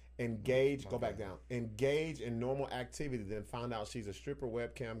normal? Engage in normal activity, then find out she's a stripper,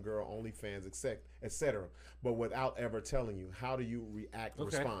 webcam girl, OnlyFans, etc. But without ever telling you, how do you react,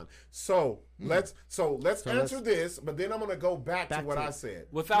 respond? So let's answer this, but then I'm gonna go back to what I said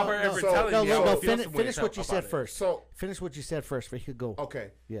without her ever telling you. No, finish what you said first. So finish what you said first. We could go.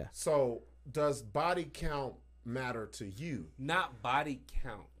 Okay. Yeah. So does body count matter to you? Not body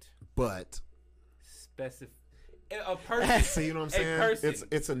count, but specific. A person. See, you know what I'm saying?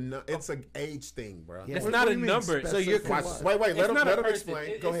 It's an age thing, bro. Yeah. It's not a number. So you're wait. Let him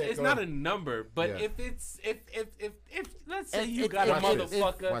explain. Go ahead. It's not a number, but if let's say you got a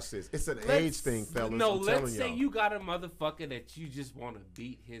motherfucker. Watch this. It's an age thing, fellas. No, let's say you got a motherfucker that you just want to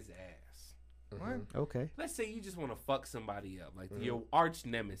beat his ass. Mm-hmm. Okay. Let's say you just want to fuck somebody up, like your arch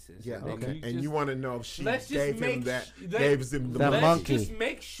nemesis. Yeah. Okay. And you want to know if she gave him the monkey. Let's just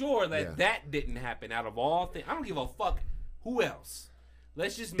make sure that didn't happen. Out of all things, I don't give a fuck who else.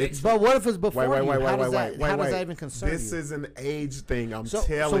 Let's just make sure. But what if it's before you? How does that even concern you? This is an age thing. I'm telling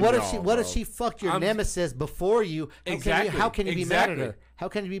you. So what if she fucked your nemesis before you? How can you be mad at her? How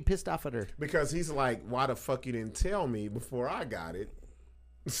can you be pissed off at her? Because he's like, why the fuck you didn't tell me before I got it?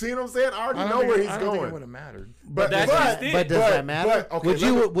 See what I'm saying? I already know where he's going. I don't think it would have mattered. But does that matter?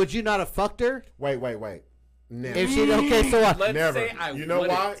 Would you not have fucked her? Wait. Never. If she so what? Never. Say I you know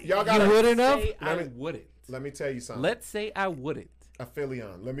why? Y'all got. You wouldn't have. I wouldn't. Let me tell you something. Let's say I wouldn't.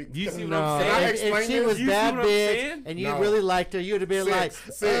 Aphelion. Let me. You see what I'm saying? If she was that big and you really liked her, you'd have been like,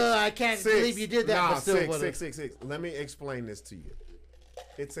 I can't believe you did that. Six. Let me explain this to you.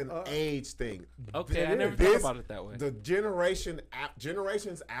 It's an age thing. Okay, I never thought about it that way. The generations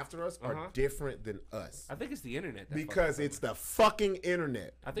after us are different than us. I think it's the internet. Because it's the fucking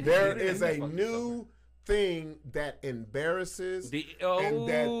internet. I think there is a new thing that embarrasses and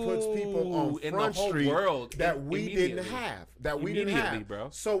that puts people on Front Street that we didn't have. Bro.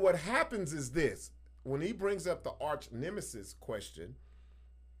 So what happens is this. When he brings up the arch nemesis question,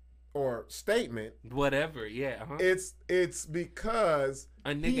 or statement, whatever, it's because a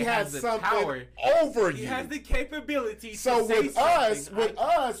nigga he has something power over you. He has the capability. So with us,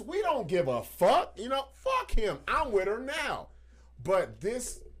 we don't give a fuck. You know, fuck him. I'm with her now. But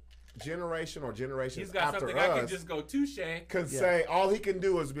this generation or generations he's got after something us, I can just go touche. Can say all he can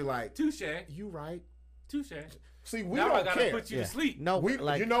do is be like touche. You right? Touche. See, we now don't I gotta care. Put you to sleep. No,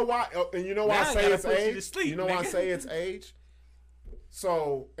 you know why? And you know why I say it's age. You know why I say it's age.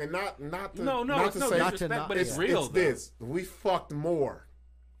 So, and not to say, but it's real. It's this. We fucked more.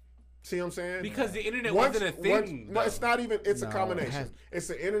 See what I'm saying? Because the internet wasn't a thing. No, it's not even. It's a combination. It's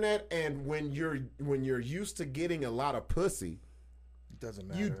the internet, and when you're used to getting a lot of pussy, it doesn't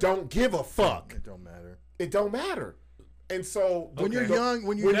matter. You don't give a fuck. It don't matter. It don't matter. And so when you're young,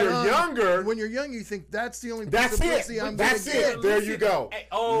 when you're young, you think that's the only piece of pussy I'm gonna get. There you go. Hey,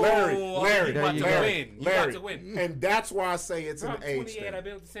 Larry, you about to win. And that's why I say it's an age thing. I've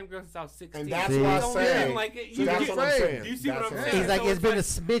been with the same girl since I was 16. And that's why I say that's what I'm saying. You see what I'm saying? He's like, it's been a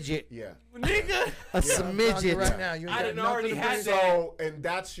smidget. Yeah. Nigga. A smidget. Right now, I didn't already have that. So, and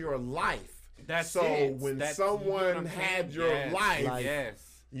that's your life. That's so it. When someone had your life,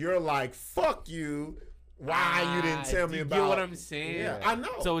 you're like, fuck you. Why you didn't tell me about? You know what I'm saying? Yeah, I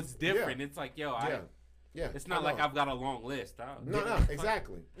know. So it's different. Yeah. It's like, yo, it's not like I've got a long list. No,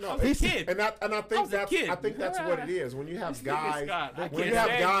 exactly. No, I was a kid. And I think that's what it is. When you have guys, bring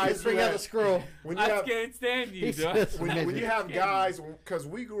out the scroll. I can't stand you, dog. When you have guys, because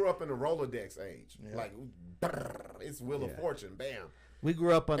we grew up in the Rolodex age, like it's Wheel of Fortune, bam. We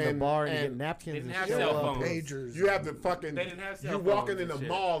grew up on the bar and get napkins didn't and have shit. cell phones. Pagers. You have to fucking. They didn't have cell You phones walking in and the shit.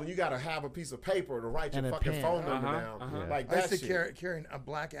 mall and you got to have a piece of paper to write your And a fucking pen. phone number down. Like I that used to shit. carry a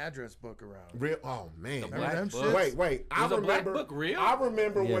black address book around. Real. Oh man. Black them book? shits? Wait. I Was a black remember. book real? I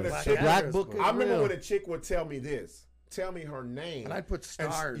remember when a Yes. chick. Black book is I remember real. when a chick would tell me this. Tell me her name. And I'd put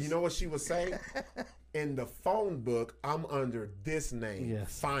And stars. you know what she would say? In the phone book, I'm under this name.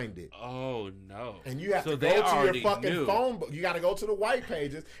 Yes. Find it. Oh no! And you have So to they go to already your fucking knew. phone book. You got to go to the white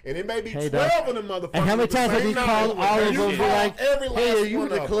pages, and it may be Hey, 12 of them motherfuckers. And how many with the times have same you number. called all of You them? Be call like, every last hey, are you one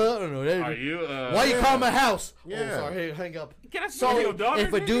in the of club? Are you? Why you call my house? Yeah. Oh, sorry. Hey, hang up. Can I see So, your daughter?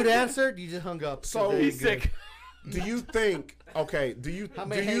 If a dude answered, you just hung up. So There he's you go. sick. Do you think? Okay. Do you? How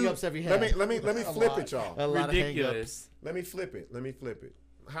many do you, hang-ups have you had? Let me flip it, y'all. A lot of hang-ups. Ridiculous. Let me flip it.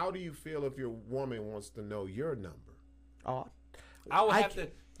 How do you feel if your woman wants to know your number? Oh, I would I have to.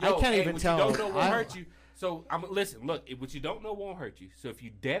 I can't even what tell. You don't know won't I- hurt you. So listen. Look, what you don't know won't hurt you. So if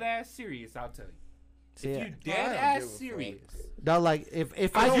you dead ass serious, I'll tell you. If Yeah. you dead ass serious, no, like if you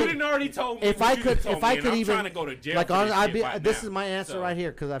I could, didn't already told me. if what I you could, told if me, I and could I'm even trying to go to jail like for on, this I'd shit be. right This now. is my answer So- right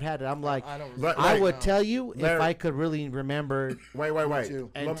here because I've had it. I'm like, I don't. I Wait, would tell you if Larry- I could really remember. Wait. too.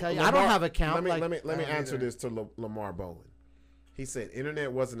 And tell you, I don't have a count, Let me like- let me I don't answer either. this to Lamar Bowen. He said,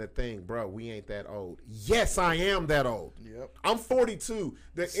 "Internet wasn't a thing, bro. We ain't that old." Yes, I am that old. Yep. I'm 42.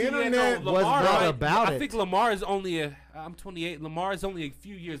 The See, internet no, was Lamar, not like, about I it. think Lamar is only I'm 28. Lamar is only a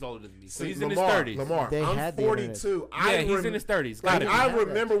few years older than me, so he's in his 30s. Lamar, They I'm had the 42. Yeah, he's in his 30s. Got Like, it. I have that.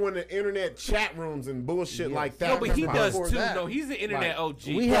 remember when the internet chat rooms and bullshit like that. No, but he came out. does Before too. that. No, he's an internet Right.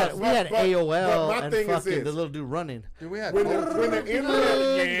 OG. We had but AOL my and thing is fucking this. the little dude running. Dude, we had when the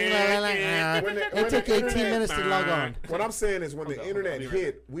internet. It took 18 minutes to log on. What I'm saying is when the internet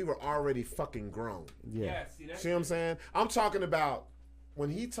hit, we were already fucking grown. Yeah. See what I'm saying? I'm talking about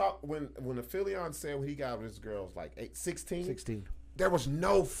when Aphelion said when he got with his girls like 16. 16. There was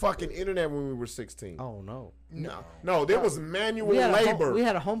no fucking internet when we were 16. Oh no. No, there was manual We had labor. We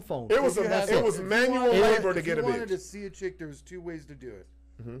had a home phone. It was If was you manual wanted- labor to if get a you wanted to bitch. see a chick, there was two ways to do it.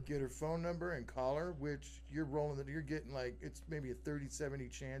 Get her phone number and call her, which you're getting like it's maybe a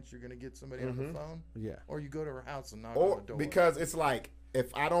 30-70 chance you're gonna get somebody on the phone. Yeah. Or you go to her house and knock Or on the door. because it's like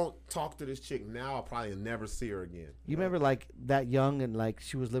if I don't talk to this chick now, I'll probably never see her again. You remember like that young and like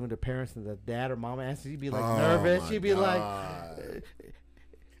she was living with her parents and the dad or mom asked, she'd be like Oh, nervous. my She'd be like, God.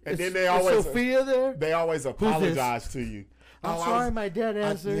 And then "Is they always Sophia there? they always this? apologize to you. I'm Oh, I sorry, was- my dad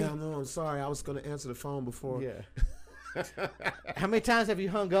answered. Yeah, no, I'm sorry. I was gonna answer the phone before. Yeah. How many times have you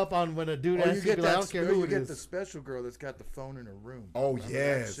hung up on when a dude or you asks you? get Be like, I that. don't care Or who you it get the is. special girl that's got the phone in her room. Oh Remember that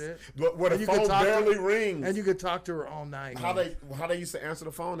yes, shit? but where the And you could phone talk to barely her- rings. And you could talk to her all night. how they used to answer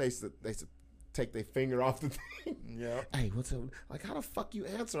the phone? They used to take their finger off the thing. Yeah. Hey, what's up? Like, how the fuck you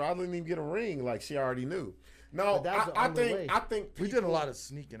answer? I didn't even get a ring. Like, she already knew. No, But that's the I only think way. I think We did a lot of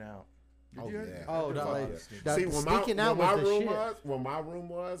sneaking out. Did Oh, you? yeah. Oh, We did a no, lot like, of sneaking that- See, when my sneaking out was the shit. where my room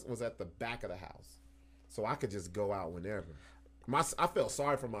was at the back of the house, so I could just go out whenever. I felt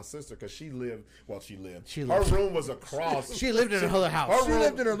sorry for my sister because she lived. Her room was across. She lived in another house. She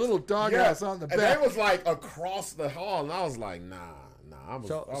lived in her little doghouse on the and back. they was like across the hall, and I was like, nah. I was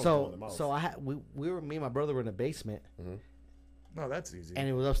doing the most. So I had me and my brother were in the basement, No, that's easy. and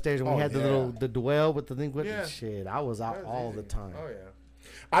it was upstairs, and we Oh, had yeah. the dwell with the thing with Yeah. the shit. I was out That's all easy. the time. Oh yeah.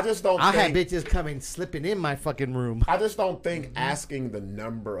 I just don't. I had think, bitches coming slipping in my fucking room. I just don't think asking the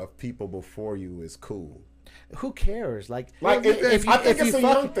number of people before you is cool. Who cares? Like Like, if you- I think if it's you a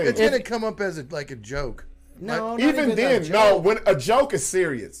fuck- young thing. It's gonna come up as a joke. No, not Even that then, joke. no. When a joke is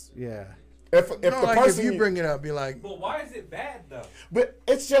serious, Yeah. if No, the like person if you bring it up, be like, But why is it bad though? but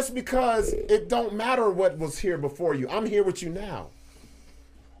it's just because it don't matter what was here before you. I'm here with you now.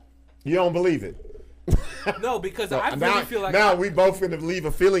 You don't believe it? No, because I now, really feel like now we both gonna leave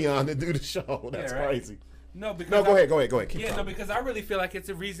Aphelion to do the show. That's right. crazy. no, because No, go ahead. Keep Yeah, no, talking. because I really feel like it's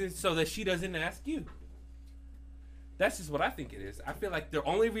a reason so that she doesn't ask you. That's just what I think it is. I feel like the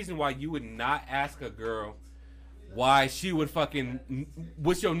only reason why you would not ask a girl why she would fucking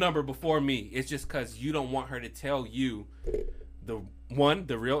what's your number before me is just because you don't want her to tell you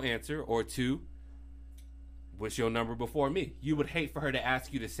the real answer, or two, what's your number before me. You would hate for her to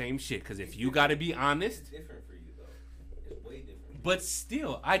ask you the same shit because if you got to be honest, It's different for you though. It's way different. but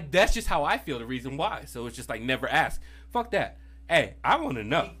still, that's just how I feel. The reason why. So it's just like never ask. Fuck that. Hey, I want to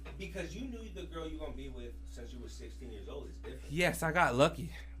know. Because you knew the girl you gonna be with since you were 16 years old. It's different. Yes, I got lucky,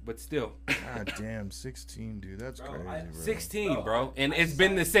 but still. God damn, 16, dude, that's Bro, crazy, I- bro. 16, bro. And it's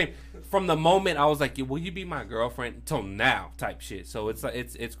been the same from the moment I was like, "Will you be my girlfriend?" till now, type shit. So it's like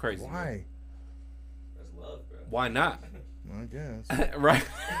it's crazy. Why? That's love, bro. Why not? I guess. Right.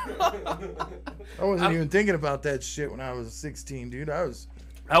 I wasn't even thinking about that shit when I was 16, dude.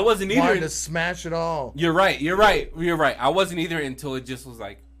 I wasn't either. Wanted to smash it all. You're right. I wasn't either until it just was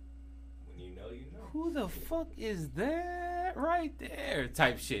like, when you know. Who the fuck is that right there?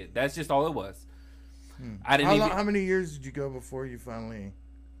 Type shit. That's just all it was. I didn't How many years did you go before you finally...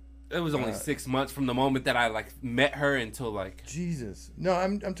 It was only 6 months from the moment that I met her until Jesus. No,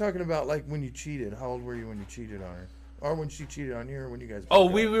 I'm talking about when you cheated. How old were you when you cheated on her? Or when she cheated on you, or when you guys...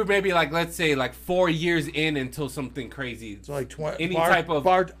 we were maybe let's say 4 years in until something crazy. So 20... Any type of...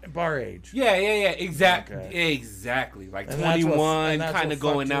 Bar age. Yeah. Exactly. Okay. Exactly. 21, kind of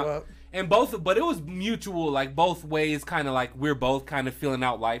going out. And but it was mutual, both ways, kind of we're both kind of feeling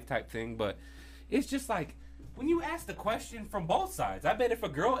out life type thing. But it's just when you ask the question from both sides, I bet if a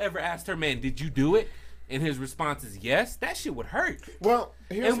girl ever asked her man, did you do it? And his response is yes, that shit would hurt. Well,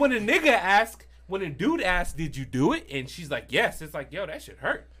 and when a dude asks, did you do it? And she's like, yes, it's yo, that shit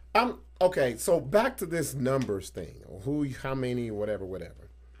hurt. Okay, so back to this numbers thing. Who, how many, whatever.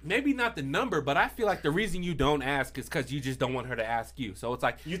 Maybe not the number, but I feel the reason you don't ask is because you just don't want her to ask you. So it's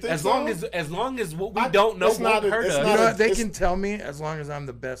you think as long as what we don't know won't hurt us. They can tell me as long as I'm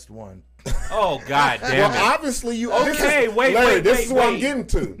the best one. Oh, God damn it. Well, obviously you... Okay, this is what I'm getting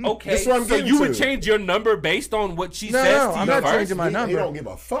to. Okay, so you would change your number based on what she says to you? No, I'm not changing my number. He don't give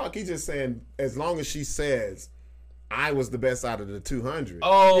a fuck. He's just saying, as long as she says, I was the best out of the 200.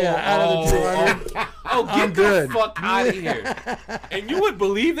 Oh, yeah, out of the 200. Get the fuck out of here. And you would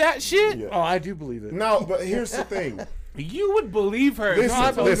believe that shit? Yeah. Oh, I do believe it. No, but here's the thing. You would believe her.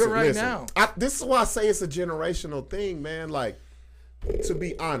 I believe it right now. This is why I say it's a generational thing, man. To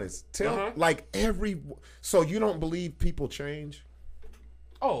be honest, so you don't believe people change?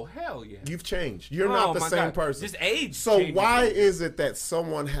 Oh, hell yeah. You've changed. You're not the same person. Just age. So why is it that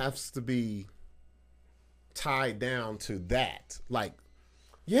someone has to be tied down to that?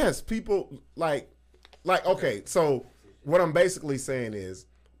 Yes, people okay, so what I'm basically saying is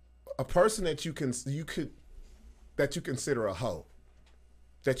a person that you consider a hoe,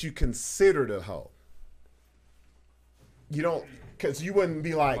 that you considered a hoe. You don't, because you wouldn't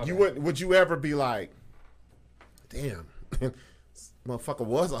be would you ever be damn, motherfucker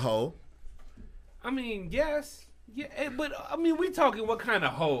was a hoe? I mean, yes. Yeah, but I mean, we talking what kind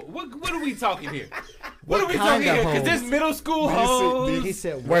of hoe? What are we talking here? What are we talking here? Because there's middle school hoes. He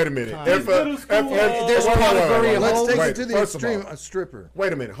said, wait a minute. There's category of let's take it to the extreme. A stripper.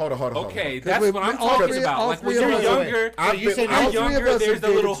 Wait a minute. Hold on. Okay, that's what I'm talking about. When you're younger, there's the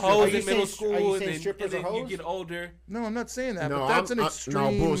little hoes in middle school, and then you get older. No, I'm not saying that. But that's an extreme.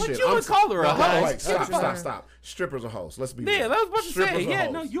 No, bullshit. But you would call her a hoe. Wait, stop. Strippers are hoes. Let's be real. Yeah, I was about to say. Yeah,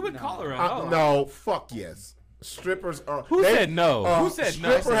 no, you would call her a hoe. No, fuck yes. Strippers are. Who said no? Who said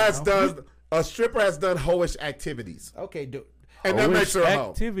no? A stripper has done hoish activities. Okay, dude. And that makes her a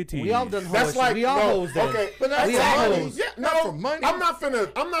hoe. We all done hoish. That's we all hoes then. Okay, but that's hoes. Yeah, no, I'm not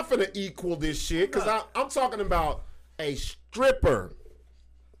finna equal this shit because I'm talking about a stripper.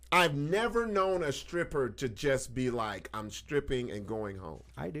 I've never known a stripper to just be I'm stripping and going home.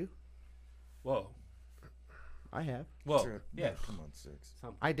 I do. Whoa. I have. Whoa. Yeah. Come on, 6.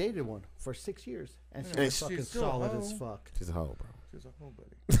 I dated one for 6 years, and she was fucking solid as fuck. She's a hoe, bro. She's a hoe,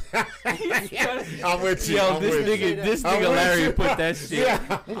 buddy. I'm with you. Yo, this nigga Larry put that shit.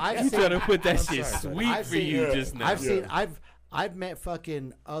 Yeah. He's trying to put that shit sweet for you just now. I've met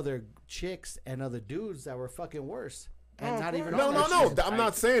fucking other chicks and other dudes that were fucking worse. And not even no. I'm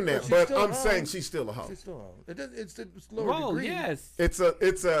not saying that, but I'm saying she's still a hoe. She's still a hoe. It's lower degree. Yes. It's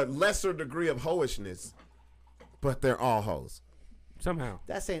a lesser degree of hoishness, but they're all hoes. Somehow.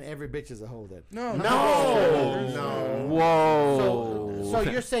 That's saying every bitch is a hoe then. No. Whoa. So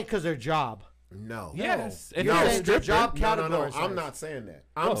you're saying because their job? No. Yes. You're saying their job category. No. I'm not saying that.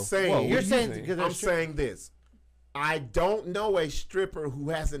 I'm saying this. I don't know a stripper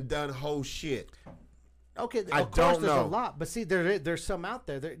who hasn't done hoe shit. Okay, of course there's a lot, but see, there's some out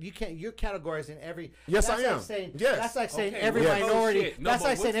there. You're categorizing every. Yes, I am. That's like saying every minority. That's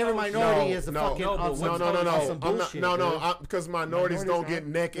like saying every minority is a fucking. No. Because minorities don't get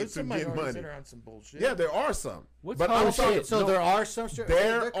naked to get money. Yeah, there are some. But I'm talking. So there are some.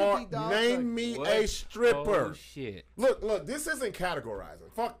 There are. Name me a stripper. Oh shit! Look. This isn't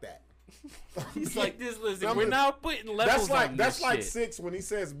categorizing. Fuck that. He's like this. Listen, we're now putting levels on this That's shit. like 6 when he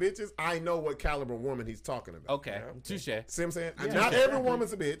says bitches. I know what caliber woman he's talking about. Okay, touche. See what I'm saying? Yeah. Not every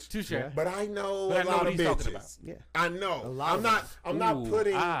woman's a bitch. Touche. But I know a lot of bitches. Yeah, I know. I'm not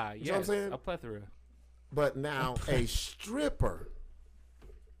putting. Yes, you know what I'm saying? A plethora. But now a stripper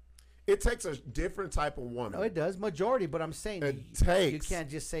It takes a different type of woman. No, it does. Majority, but I'm saying you can't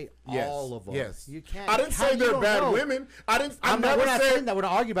just say all of them. Yes. You can't. I didn't say they're bad women. We're not saying that. We're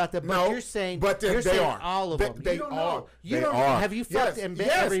not arguing about that. But you're saying, they are. All of them. They are. You don't know. Have you fucked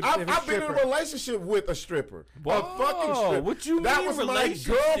every I've been in a relationship with a stripper. A fucking stripper. What you mean? That was my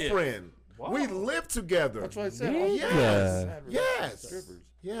girlfriend. Whoa. We lived together. That's what I said. Yes. Strippers.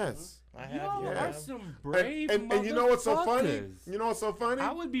 Yes. I have. Y'all You are have. some brave and you know what's so funny? motherfuckers. You know what's so funny?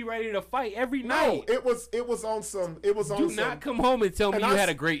 I would be ready to fight every No, night. it was on some. It was on Do some. not come home and tell me and you I had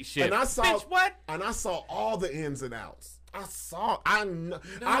s- a great shift. And I saw Bitch, what? And I saw all the ins and outs. I saw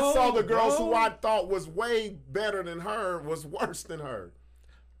the girls who I thought was way better than her was worse than her.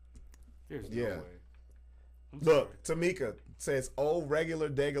 There's no way. Look, Tamika says, "Oh, regular,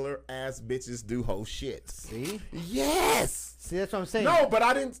 degular ass bitches do whole shit." See? Yes. See, that's what I'm saying. No, but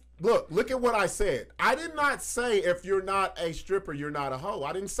I didn't. Look at what I said. I did not say if you're not a stripper, you're not a hoe.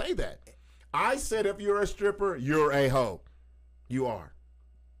 I didn't say that. I said if you're a stripper, you're a hoe. You are.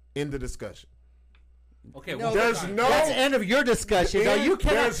 End the discussion. Okay, That's the end of your discussion. No, you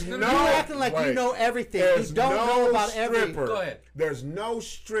cannot. You're acting like you know everything. You don't know about everything. Go ahead. There's no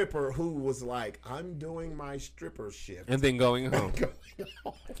stripper who was like, "I'm doing my stripper shift and then going home.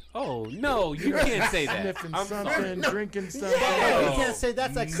 Oh no, you can't say that. Sniffing something, drinking something. You can't say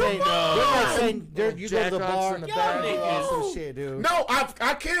that's like saying. You're like saying you go to the bar in the and back. some shit, dude. No,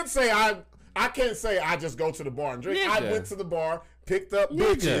 I can't say I can't say I just go to the bar and drink. Nigga. I went to the bar, picked up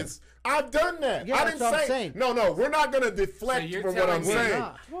bitches. I've done that. Yeah, I that's didn't what I'm say. saying. No, we're not gonna deflect So from what I'm telling me- saying.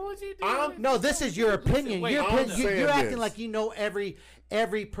 What would you do? No, this is your opinion. Wait, Your I'm opinion. saying You're acting this. like you know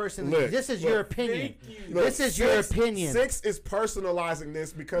every person. Look, this is your opinion. Look, This is your opinion. Six is personalizing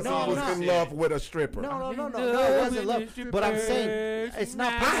this because No, he was I'm in not. love with a stripper. No, it wasn't love. But I'm saying it's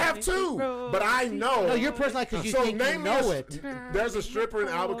not. I have too, but I know. No, you're personal because you So think you name me know it. There's a stripper in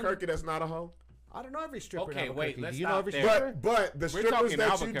Albuquerque that's not a hoe. I don't know every stripper. Okay, in wait, Albuquerque. let's Do you know stop every there. stripper? But the strippers talking that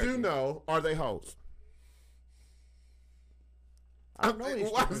you Albuquerque. do know, are they hoes? I don't know any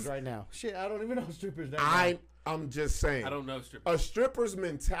strippers right now. Shit, I don't even know strippers right now. I'm just saying. I don't know strippers. A stripper's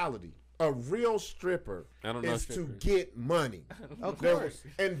mentality, a real stripper, I don't know is to strippers. get money. Of course.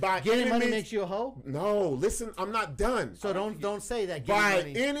 And by Getting any money means, makes you a hoe. no, listen, I'm not done. So don't say that. Getting By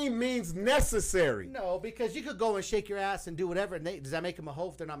money. any means necessary. No, because you could go and shake your ass and do whatever. And does that make them a hoe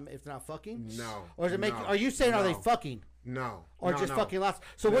if they're not fucking? No. Or does it make? No. Are you saying are they No. fucking? No. Or No, just no. fucking lots?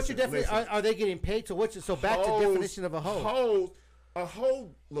 So what's your Listen, definition? listen. Are they getting paid? So back to Hoes- definition of a hoe. Hoes, a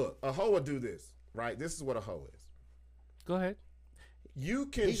hoe, look, a hoe would do this, right? This is what a hoe is. Go ahead. You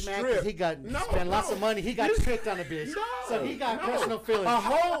can He's mad strip. because he got spent lots of money. He got tricked on a bitch. So he got personal feelings. A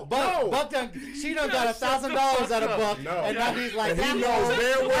hoe, Buck done, she done got $1,000 out of Buck, No. and now he's like, And he that knows hoe-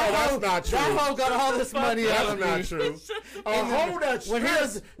 very well that that's hoe- not true. That hoe got all this money out That's of not me. true. A And hoe that when he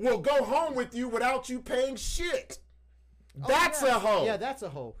strips was- will go home with you without you paying shit. That's a hoe. Yeah, that's a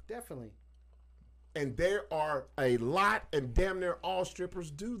hoe, definitely. And there are a lot, and damn near all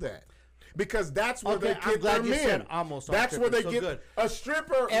strippers do that. Because that's where Okay, they I'm get glad their you men. said almost all That's where they strippers, so get good. a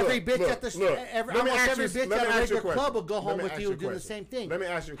stripper. Every look, bitch look, at the look. every, Let me almost ask every you- bitch let at me a ask you a regular question. club will go Let home me with ask you a and do the question. same thing. Let me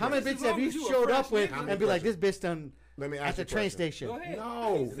ask you a How many question. bitches have you As long as you showed a up with fresh nigga. and be like, this bitch done Let me at ask the you a train question. station? Go ahead.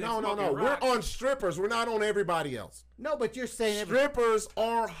 No. smoking We're rock. on strippers. We're not on everybody else. No, but you're saying every. Strippers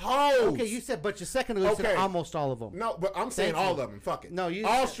are hoes. Okay, you said, but your second you said Okay. almost all of them. No, but I'm saying Thank all you. of them. Fuck it. No, you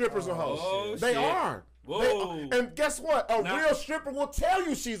all said- strippers are hoes. Oh, They shit. are. Whoa. And guess what? A Nah. real stripper will tell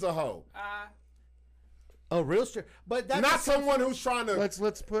you she's a hoe. A real strip, but that's Not someone who's trying to.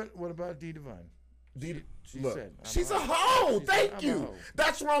 Let's put. What about D Divine? Look, said, I'm she's a a hoe. hoe. She said, Thank I'm a you. hoe.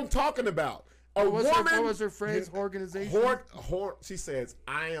 That's what I'm talking about. A What woman. was her phrase? Organization. She says,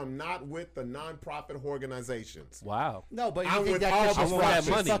 "I am not with the nonprofit organizations." Wow. no, but you I'm think with that all because the she's profits.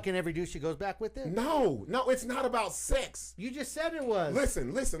 fucking, fucking every dude she goes back with it? No, it's not about sex. You just said it was.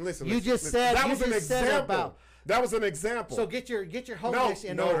 Listen. You just said- that you was an just said example. about- That was an example. So get your holiness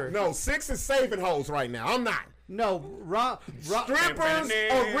in order. No. Six is saving hoes right now. I'm not. No, Strippers,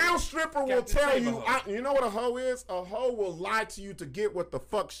 a real stripper will Captain tell Save a you. hoe. You know what a hoe is? A hoe will lie to you to get what the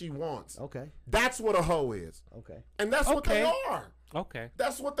fuck she wants. Okay. That's what a hoe is. Okay. And that's what they Okay. are. Okay.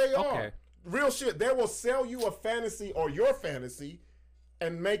 That's what they are. Okay. Real shit. They will sell you a fantasy or your fantasy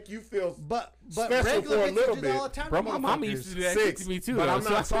and make you feel But special regular for a bitches little do bit. that all the time. Bro, my mama used to do that shit Six, to me too. but though. I'm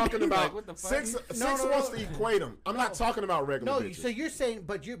not So I talking mean, about like, what the fuck? six. Six wants to equate them. I'm not talking about regular No, bitches. so you're saying,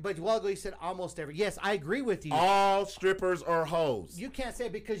 but a while ago you said almost every. Yes, I agree with you. All strippers are hoes. You can't say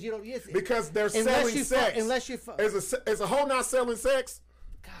it because you don't. Yes, Because they're unless selling you sex. unless you. Is a hoe not selling sex?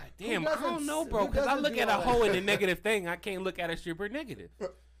 God damn, Who I doesn't- don't know, who bro. Because I doesn't look do at a all that? hoe in a negative thing. I can't look at a stripper negative.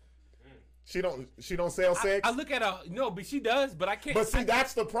 She don't sell sex. I look at but she does. But I can't. But see,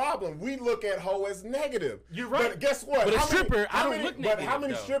 that's the problem. We look at hoe as negative. You're right. But guess what? But a stripper, I don't look negative. But how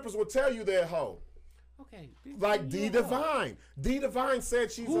many strippers will tell you they're hoe? Okay. Like D Divine. D Divine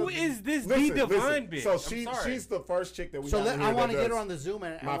said she's. Who is this D Divine bitch? So she's the first chick that we. So I want to get her on the Zoom,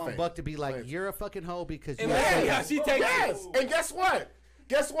 and I want Buck to be like, Please. "You're a fucking hoe because." And let's see how she takes it. And guess what?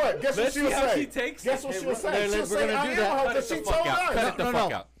 Guess what she'll say? Guess what she'll say? She'll say, "I am a hoe," because she told us. Cut it the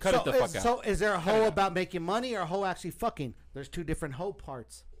fuck out. Cut it the fuck out. So is there a hoe about making money or a hoe actually fucking? There's two different hoe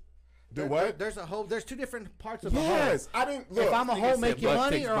parts. Do what? There's a hoe. There's two different parts of a hoe. Yes, I didn't look. If I'm a hoe making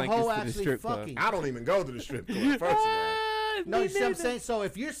money or a hoe actually fucking. I don't even go to the strip club. First of all. No, you see what I'm saying? So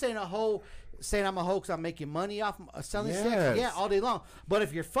if you're saying a hoe, saying I'm a hoe because I'm making money off selling sex, yeah, all day long. But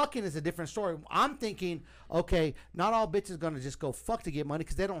if you're fucking is a different story. I'm thinking, okay, not all bitches gonna just go fuck to get money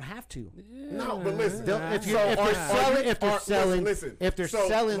because they don't have to. No, but listen. If they're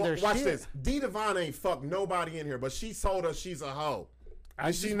selling their shit. Watch this. D Divine ain't fucked nobody in here, but she told us she's a hoe.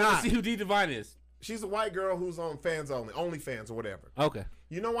 And she not. See who D Divine is. She's a white girl who's on Fans Only, OnlyFans or whatever. Okay.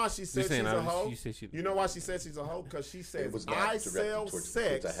 You know why she said she's a hoe? You know why she said she's a hoe? Because she says, I sell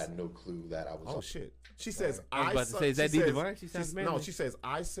sex. I had no clue that I was. Oh, shit. She says, I was about to say, is that D Divine? No, she says,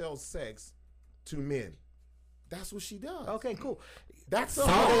 I sell sex to men. That's what she does. Okay, cool. That's a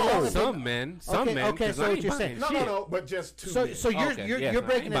hoe. Some men. Okay, so what you're saying. No, but just two men. So you're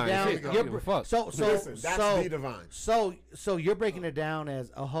breaking it down. Listen, that's D Divine. So you're breaking it down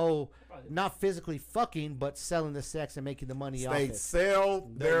as a hoe, not physically fucking, but selling the sex and making the money off it. They sell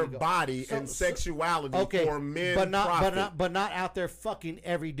their body and sexuality for men. But not out there fucking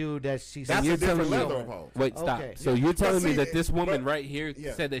every dude that she's. That's a different level of hoe. Wait, stop. So you're telling me that this woman right here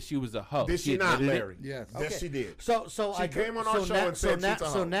said that she was a hoe? Did she not, Larry? Yes. Yes, she did. So she came on our show and said she's a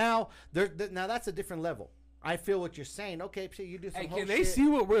hoe. So now that's a different level. I feel what you're saying. Okay, so you do some. Hey, can they see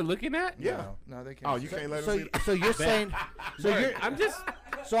what we're looking at? Yeah. No, they can't. Oh, you can't let them see. So you're saying. I'm just.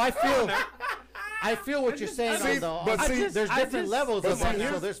 So I feel what you're saying, though. But there's different levels of that.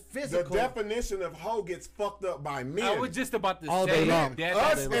 So there's physical. The definition of hoe gets fucked up by men. I was just about to all say day long.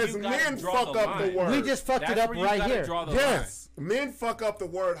 Us as men fuck up the word. We just fucked it up right here. Yes, men fuck up the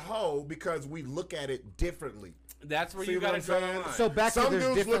word hoe because we look at it differently. That's where you got to draw the line. So back to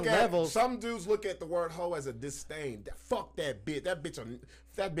there's different levels. Some dudes look at the word hoe as a disdain. Fuck that bitch. That bitch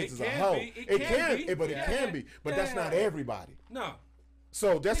is a hoe. It can be. But that's not everybody. No.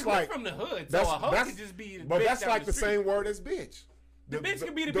 So that's like from the hood. So a hoe could just be. But that's like the same word as bitch. The bitch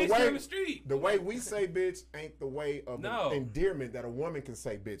can be the bitch on the street. The way we say bitch ain't the way of endearment that a woman can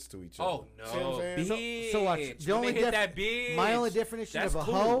say bitch to each other. Oh no. See what I'm saying? So watch. The only my only definition of a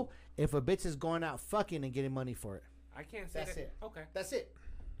hoe, if a bitch is going out fucking and getting money for it. I can't say that's that. It. Okay. That's it.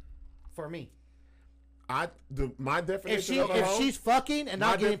 For me. My definition of a hoe, if she's fucking and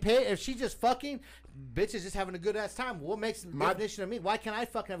not getting paid, if she's just fucking, bitch is just having a good ass time. What makes the definition of me? Why can't I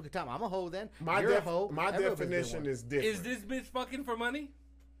fucking have a good time? I'm a hoe then. You're a hoe. My definition is different. Is this bitch fucking for money?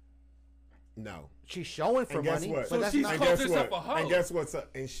 No. She's showing for money. What? So she's called herself a hoe. And guess what?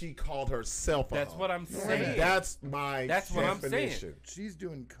 And she called herself a hoe. That's what I'm saying. And that's definition. What I'm saying. She's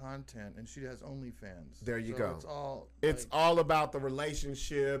doing content and she has OnlyFans. There you go. It's all about the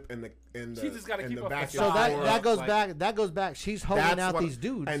relationship and the she just got to keep back. So that goes back. That goes back. She's holding out these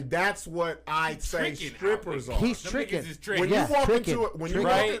dudes, and that's what I say strippers are. He's tricking. When you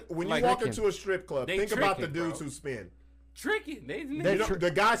walk into a strip club, think about the dudes who spin. Tricking.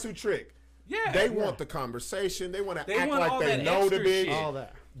 The guys who trick. Yeah, they want the conversation. They want to act like they know the bitch. All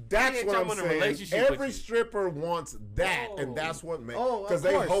that. That's what I'm saying. Every stripper wants that, and that's what makes because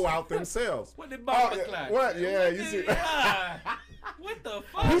they hoe out themselves. What did Bob look like? What? Yeah, you see. What the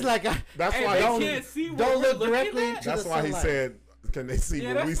fuck? He's like, that's why don't look directly into That's why he said, "Can they see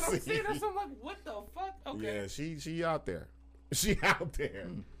what we see?" That's what I'm like, what the fuck? Okay. Yeah, she out there. She out there.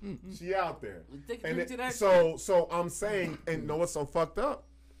 She out there. And so I'm saying, and know what's so fucked up?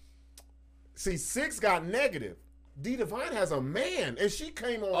 See, Six got negative. D Divine has a man, and she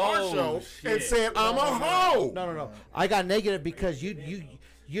came on our show and said, "I'm a hoe." No. I got negative because you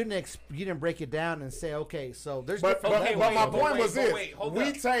didn't break it down and say, okay, so there's different levels. But my point was this: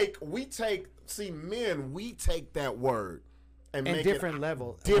 we take we take that word and make different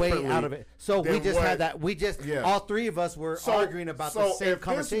levels way out of it. So we just had that. We just all three of us were arguing about the same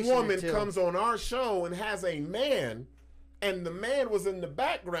conversation. So if this woman comes on our show and has a man. And the man was in the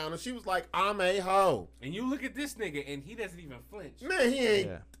background, and she was like, "I'm a hoe." And you look at this nigga, and he doesn't even flinch. Man, he ain't.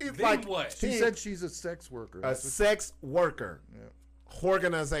 Yeah. He's like what? She said she's a sex worker. A sex worker. Yeah.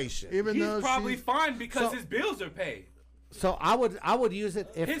 Organization. He's probably fine because his bills are paid. So I would use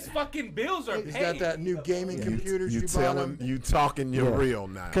it if his fucking bills are paid. He's got that new gaming computer she bought him. You talking your real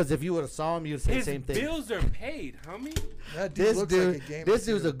now. Because if you would have saw him, you'd say the same thing. His bills are paid, homie. This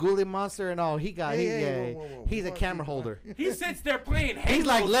dude's a ghoulie monster and all. He's a camera holder. He sits there playing Halo. He's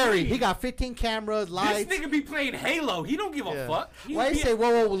like Larry. He got 15 cameras, lights. This nigga be playing Halo. He don't give a fuck. Why you say,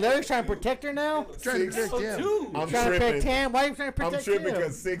 whoa, Larry's trying to protect her now? Trying to protect him. I'm trying to protect him. Why are you trying to protect him? I'm tripping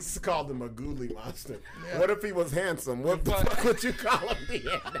because Six called him a ghoulie monster. Yeah. What if he was handsome? What the fuck would you call him then?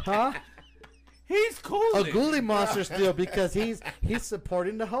 Huh? He's cool. A ghoulie monster still because he's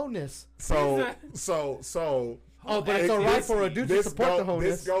supporting the wholeness. So. Oh, but it's all right for a dude to support the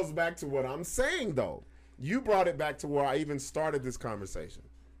wholeness. This goes back to what I'm saying, though. You brought it back to where I even started this conversation.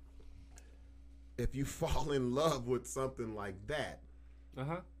 If you fall in love with something like that,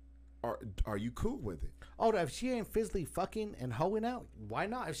 are you cool with it? Oh, if she ain't physically fucking and hoeing out, why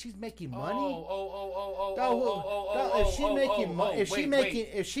not? If she's making money, if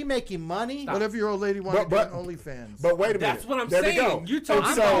she making money, what if your old lady wanted to do OnlyFans? But wait a minute, that's what I'm there saying. We go. You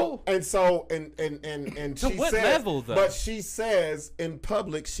talking and to she what says, level though? But she says in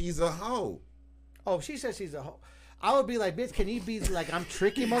public she's a hoe. Oh, she says she's a hoe. I would be like, bitch, can you be like, I'm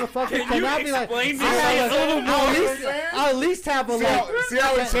tricky, motherfucker? Can I you be like, explain this? I'll at least have a see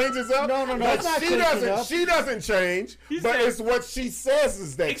how it changes up? No, it's not she doesn't change, but it's what she says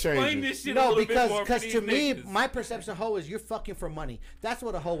is that changes. Explain this shit no, a little bit more because to me, niggas. my perception of hoe is you're fucking for money. That's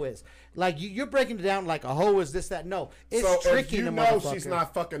what a hoe is. Like you're breaking it down like a hoe is this, that. No, it's so tricking the motherfucker. So she's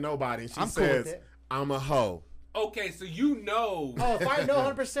not fucking nobody. She I'm says, cool with it. I'm a hoe. Okay, so you know. Oh, if I know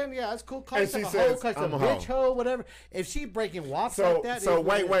 100%, yeah, that's cool. Call yourself a hoe, call yourself a bitch hoe, whatever. If she breaking walks like that. So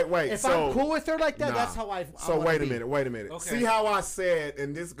wait. If I'm cool with her like that, that's how I. So wait a minute. Okay. See how I said,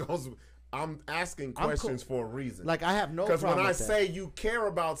 and this goes. I'm asking questions for a reason. Like I have no problem. Because when I with say you care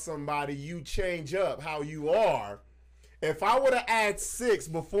about somebody, you change up how you are. If I would have asked Six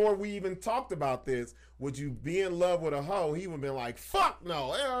before we even talked about this, would you be in love with a hoe? He would have been like, "Fuck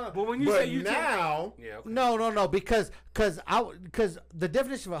no." But when you say you now, yeah, okay. No, because the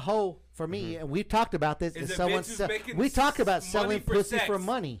definition of a hoe for me, and we talked about this, is someone. We talked about selling pussy for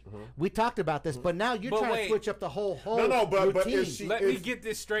money. We talked about this, but now you're trying to switch up the whole but routine. Let me get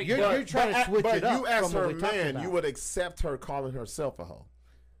this straight. You're trying to switch it up. But you asked from her what we talked man, about. you would accept her calling herself a hoe.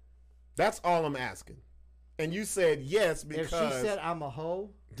 That's all I'm asking. And you said yes because if she said I'm a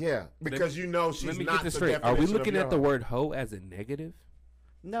hoe. Yeah, because you know she's let me not get this the straight. Are we definition looking of at the your word hoe as a negative?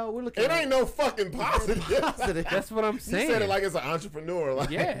 No, we're looking. It ain't no fucking positive. That's what I'm saying. You said it like it's an entrepreneur. Like,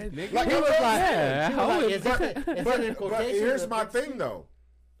 yeah, nigga. like, but here's my thing though.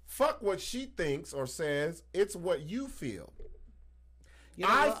 Fuck what she thinks or says. It's what you feel.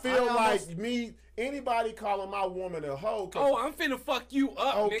 I feel like anybody calling my woman a hoe. Oh, I'm finna fuck you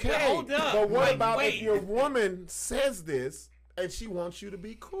up, okay, nigga. Hold up. But what about if your woman says this and she wants you to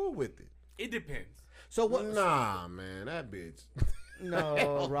be cool with it? It depends. So what? Nah, man, that bitch.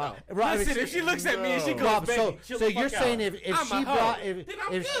 No, Rob. Listen, if she looks at me and she goes, Rob, baby, so you're saying if she brought,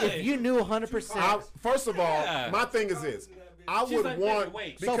 if you knew 100%. First of all, my thing is this. I would like, want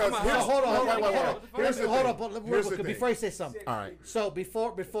wait. because hold on. Hold on. Before you say something. All right. So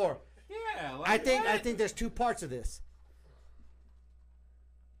before. Yeah. Like, I think there's two parts of this.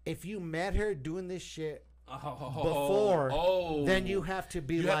 If you met her doing this shit before, then you have to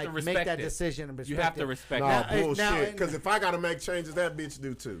be make that decision and respect you have to respect it. No, bullshit. Because if I got to make changes, that bitch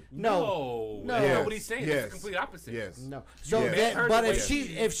do too. No. Yes. Nobody's saying it's the complete opposite. Yes. No. So, but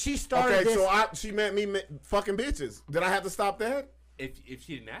if she started this, she met me fucking bitches. Did I have to stop that? If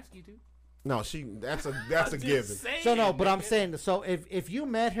she didn't ask you to. No, that's a given. So no, but I'm saying, so if you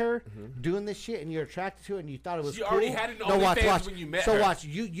met her doing this shit and you're attracted to it and you thought it was she cool, already had an OnlyFans when you met her. So watch,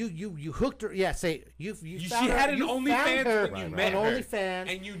 you hooked her. Yeah, say you she had an OnlyFans when you met her,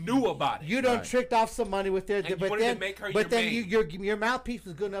 OnlyFans, and you knew about it. You done tricked off some money with her, and but then your mouthpiece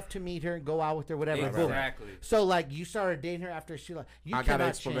was good enough to meet her and go out with her, whatever. Exactly. So like you started dating her after she I got an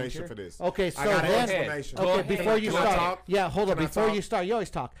explanation for this. Okay, so then before you start, yeah, hold on. Before you start, you always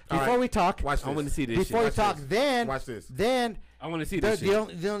talk. Before we talk, watch this. I want to see this. Before you talk, then watch this. Then I want to see this.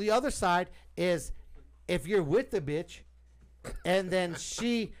 The other side is if you're with the bitch, and then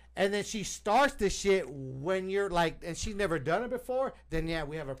she starts the shit when you're like, and she's never done it before. Then yeah,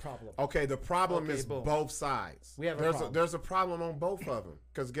 we have a problem. Okay, the problem is both sides. We have there's a problem on both of them.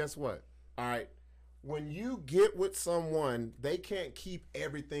 Because guess what? All right, when you get with someone, they can't keep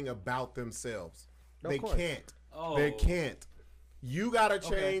everything about themselves. They can't. Oh. They can't. You gotta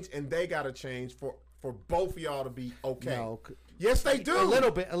change, and they gotta change for both of y'all to be okay. No. Yes, they do. A little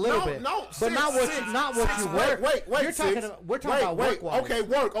bit. No, but not what you work. Wait. We're talking about work. Okay,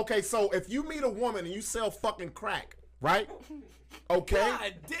 work. Okay, so if you meet a woman and you sell fucking crack, right? Okay.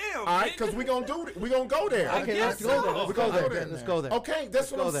 God damn. All right, because we're going to go there. Okay, let's go there. We're going to go there. Let's go there. Okay,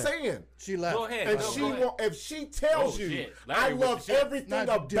 that's what I'm saying. She left. Go ahead. And if she tells you, I love everything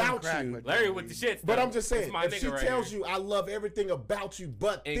about you. Larry with the shit. But I'm just saying, if she tells you, I love everything about you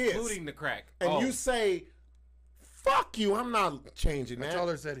but this. Including the crack. And you say, fuck you, I'm not changing that. I told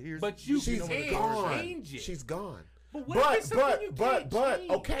her, said, here's. But you she's gone. She's gone. But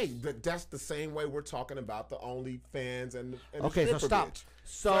okay, that's the same way we're talking about the OnlyFans and the okay, so stop. Bitch.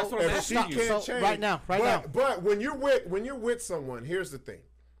 So if she can't change right now. But when you're with someone, here's the thing.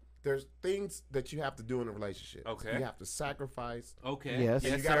 There's things that you have to do in a relationship. Okay. You have to sacrifice. Okay. Yes.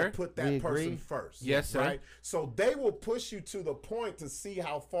 And you got to put that person first. Yes, sir. Right? So they will push you to the point to see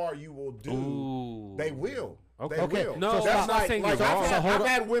how far you will do. Ooh. They will. Okay. They will. No, that's not saying you're wrong. I've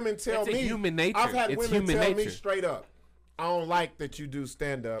had women tell me. It's human nature. I've had it's women human tell me nature. straight up, I don't like that you do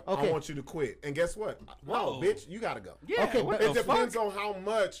stand up. Okay. I want you to quit. And guess what? Whoa. No, bitch, you got to go. Yeah. Okay, What It the depends fuck? on how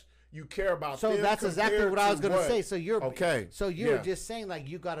much you care about So them that's exactly compared what I was to going to what? say. So you're Okay. So you're Yeah. just saying like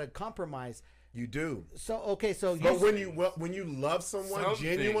you got to compromise. You do. So okay, so But when you love someone Some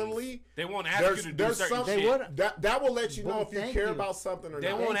genuinely, things, they won't ask you to do certain They shit. would. that will let you know if you Thank care you. about something or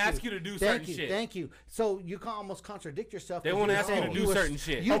They not. won't ask you to do certain shit. Thank you. So you can almost contradict yourself. They won't ask you to do certain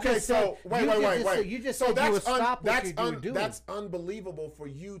shit. Okay, so wait. You just so said that's you would stop what you're doing. that's unbelievable for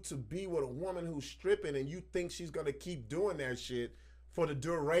you to be with a woman who's stripping and you think she's gonna keep doing that shit for the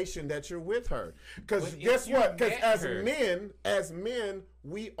duration that you're with her. Because guess what? Because as men,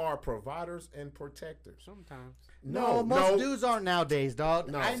 we are providers and protectors. Sometimes. No, most dudes aren't nowadays,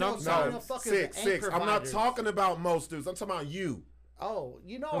 dog. No, I know some motherfuckers six. I'm not talking about most dudes. I'm talking about you. Oh,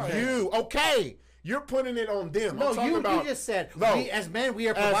 you know already. You, okay. You're putting it on them. No, I'm talking you about, just said, no, we, as men, we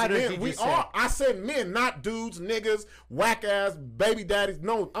are providers. Men, we are. I said men, not dudes, niggas, whack-ass, baby daddies.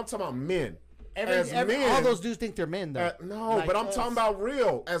 No, I'm talking about men. Men, all those dudes think they're men, though. No, like but I'm talking about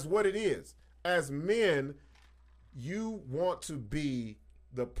real as what it is. As men, you want to be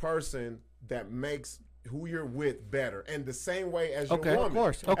the person that makes who you're with better, and the same way as your woman. Of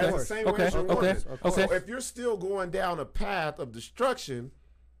course. The same way as your woman. So if you're still going down a path of destruction,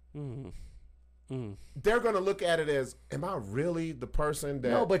 they're gonna look at it as, am I really the person that?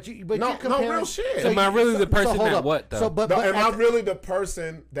 No, but you real shit. So am I really the person that what though? Am I really the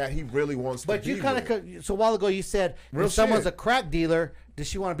person that he really wants to be? But you kind of so a while ago you said if someone's a crack dealer, does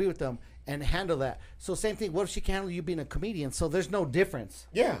she want to be with them and handle that? So same thing. What if she can handle you being a comedian? So there's no difference.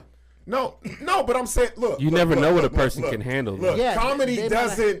 Yeah. No, but I'm saying, look. You never know what a person can handle. Look, comedy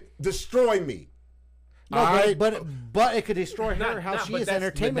doesn't destroy me. No, but it could destroy her how she is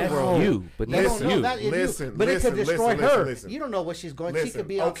entertainment world. You, but that's you. Listen, but it could destroy her. Listen. You don't know what she's going. She could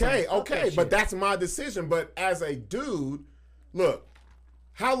be okay, but that's my decision. But as a dude, look,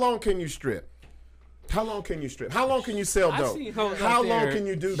 how long can you strip? How long can you strip? How long can you sell dope? How long can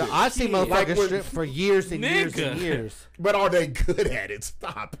you do this? I've seen motherfuckers strip for years and years and years. But are they good at it?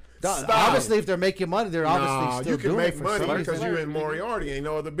 Stop. Obviously, if they're making money, they're obviously still doing it. You can make money because you're in Moriarty. Ain't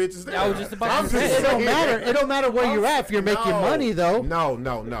no other bitches there. I was just about to say. It don't matter. It don't matter where you're at if you're making money, though. No.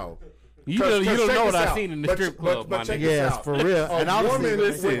 You don't know what I've seen in the strip club, but check this out. For real. And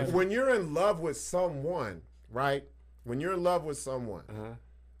obviously, when you're in love with someone, right? When you're in love with someone,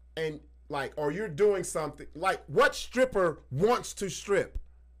 and or you're doing something, what stripper wants to strip?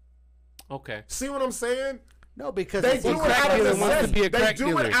 Okay. See what I'm saying? No, because they do it out of necessity. They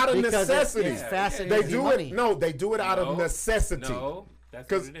do it out of necessity. It's fast and they easy do money. it. No, they do it out of necessity. No, that's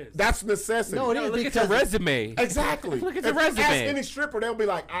what it is. That's necessity. No, it is look at your resume. Exactly. Look at the resume. Ask any stripper, they'll be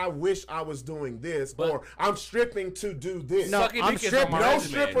like, "I wish I was doing this," or "I'm stripping to do this." No, I'm stripping. No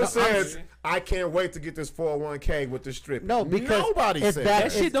stripper says, "I can't wait to get this 401k with the stripper." No, because nobody says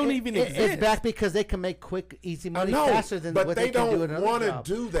that shit. Don't even exist. It's back because they can make quick, easy money faster than what they can do in another job. But they don't want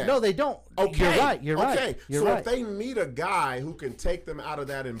to do that. No, they don't. Okay, You're right. Okay, so if they meet a guy who can take them out of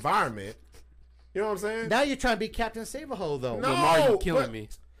that environment, you know what I'm saying? Now you're trying to be Captain Save-A-Hole, though. No, Lamar, you're killing me.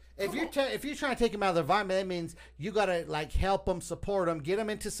 If you're trying to take them out of the environment, that means you gotta help them, support them, get them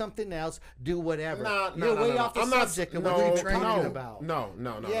into something else, do whatever. You're way off the subject of what you're talking about. No.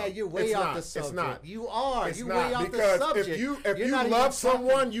 Yeah, you're way off the subject. It's not. You are. It's you're not, way off because the subject. If you love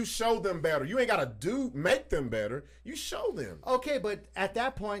someone, you show them better. You ain't gotta make them better. You show them. Okay, but at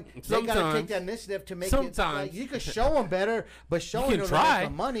that point, they gotta take that initiative to make it. You can show them better, but showing them the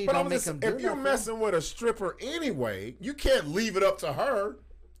money don't make them do if you're messing with a stripper anyway, you can't leave it up to her.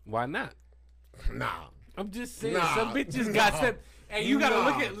 Why not? Nah. I'm just saying, some bitches got some. And you gotta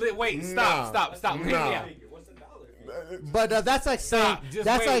look at. Wait, stop. Nah. But that's like saying.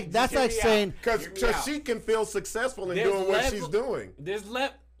 That's like saying. Because she can feel successful in doing what she's doing. There's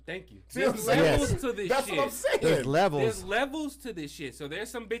Thank you. See what I'm There's saying? levels to this That's shit. what I'm saying. There's levels. There's levels to this shit. So there's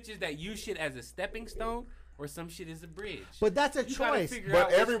some bitches that use shit as a stepping stone, or some shit as a bridge. But that's a You gotta choice. figure out But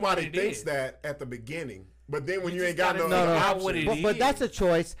which everybody one it thinks is. that at the beginning. But then when You you ain't just got no gotta other figure out option. what it is. But that's a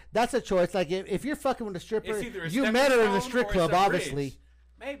choice. That's a choice. Like if you're fucking with a stripper, It's either a you stepping met her in the stone strip or club, it's a obviously, bridge.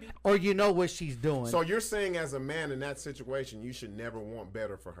 Maybe. or you know what she's doing. So you're saying as a man in that situation, you should never want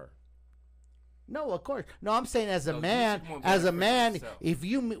better for her. No, of course. No, I'm saying as a No, you man, should want as a better for man, yourself. if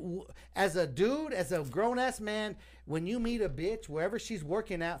you, as a dude, as a grown ass man, when you meet a bitch, wherever she's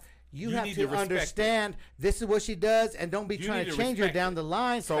working out, you have need to to respect understand this is what she does, and don't be You trying need to to change her respect down it. the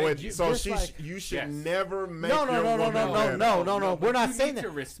line. So Like, it, you- so just she, like- you should Yes. never make no, no, your no, no, woman no, no, better. no, no, no. but We're not you saying need to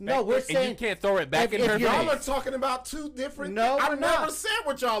that. respect No, we're it, and saying you can't throw it back in her you're- Y'all are face. talking about two different No, things. I we're never not. said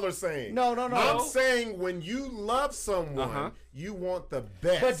what y'all are saying. No, no, no. I'm No. saying when you love someone, you want the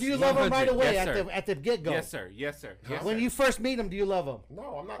best. But do you love him right 100. away Yes, at sir. the get go? Yes, sir. Yes, sir. Yes, When sir. you first meet him, do you love him?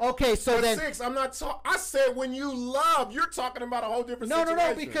 No, I'm not. Okay, so but then- 6, I'm not talking. I said when you love, you're talking about a whole different No, situation.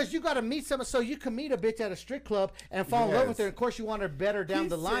 no, because you got to meet someone. So you can meet a bitch at a strip club and fall in love with her. Of course, you want her better down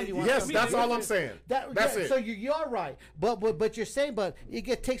the line. You want Yes, something that's all different. I'm saying. That's it. So you're right. But you're saying, but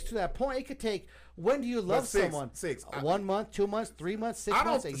it takes to that point. It could take. When do you love Six, someone? 1 month, 2 months, 3 months, 6 I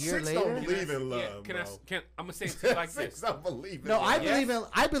months, don't. a year 6 later. don't believe in love, Yeah, bro. I'm gonna say it to you like 6 this. don't believe in No, love.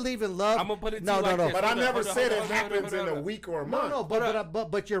 I believe in love. I'm gonna put it to no, you no, like no. this. But I Hold on, never hold on, said hold it on, happens hold on, in a hold on. week or a No, month. no,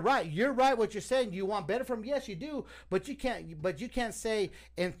 but you're right. You're right. What you're saying, you want better from. Yes, you do. But you can't say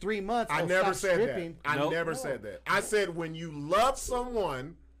in 3 months. I oh, never stop said stripping. that. I Nope. never said that. I said when you love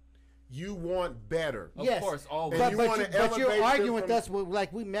someone, you want better. Of Yes, course, always. And you wanna but elevate you're them arguing with from- us.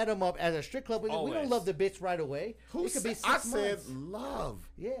 Like we met him up at a strip club. We don't Always. love the bitch right away. Who it could be said, 6 I months. said love.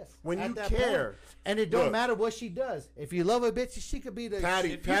 Yes. When at you that care. point. And it don't Look. matter what she does. If you love a bitch, she could be the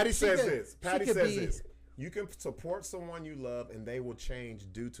Patty says this. she Patty could says be- this. You can support someone you love, and they will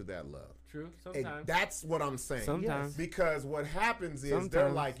change due to that love. True. And Sometimes. that's what I'm saying. Sometimes. Because what happens is they're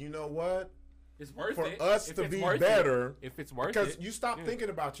Sometimes. like, you know what? It's worth For it. us If to it's be worth better, it. If it's worth because it. you stop Yeah. thinking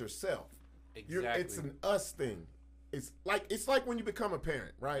about yourself. Exactly. It's an us thing. It's like when you become a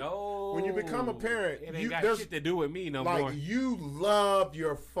parent, right? No. When you become a parent, it ain't got shit to do with me no like more. you love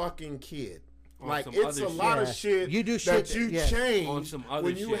your fucking kid. On Like some it's other a lot shit. of shit You do that shit you that- yeah. change On some other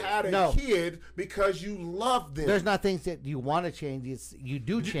when you shit. had a No. kid because you love them. There's not things that you want to change. It's you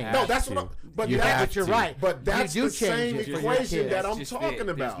do change. no, that's to. what. But You that- have But you're to. right. But that's You do the change same it for your equation kids. that That's I'm just talking it.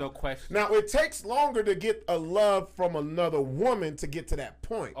 There's about. no question. Now it takes longer to get a love from another woman to get to that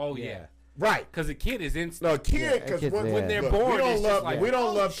point. Oh yeah. Right. Because a kid is instant. No, kid, Yeah, because kids, when, yeah. when they're look, born, we don't it's just love like, we don't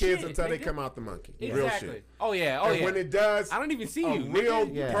oh, love kids shit, until they nigga. come out the monkey. Exactly. Real shit. Oh yeah. Oh And yeah. when it does, I don't even see a you. real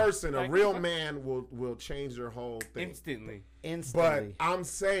nigga. Yeah. person, a Like, real what? man will change their whole thing. Instantly. But Instantly. I'm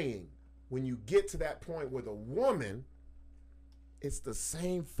saying when you get to that point with a woman, it's the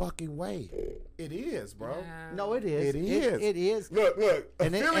same fucking way. It is, bro. No, it is. It is. It is. Look,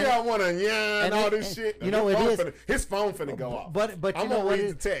 And it- Aphelion and- want to and all this and- shit. you know his it phone is. his phone finna go off. But you I'm know gonna what? read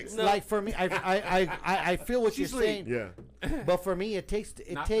the text. Like for me, I feel what you're She's saying. Yeah. But for me, it takes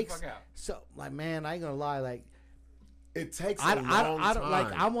Knock the fuck out. so like man, I ain't gonna lie. Like It takes I a long don't like.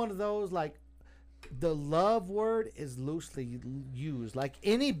 time. I'm one of those like. The love word is loosely used. Like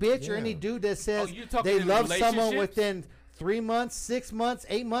any bitch or any Yeah. dude that says Oh, you talking they in love someone relationships? within 3 months, 6 months,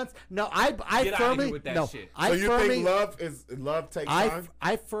 8 months. No, I Get outta firmly here with that no. shit. I So you firmly think love takes time?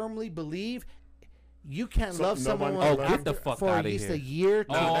 I firmly believe you can't So love someone nobody- Oh, get the fuck for outta at least here. a year.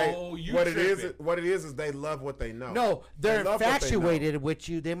 To, Oh, you what it tripping. is they love what they know. no, they're They love what they know. infatuated with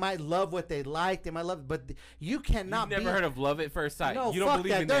you. They might love what they like. They might love, but you cannot. You've never heard of love at first sight. No, you don't fuck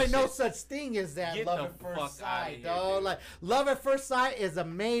believe that. in There that ain't no shit. such thing as that. Get Love the at fuck first outta sight, here, dog. dude. Like love at first sight is a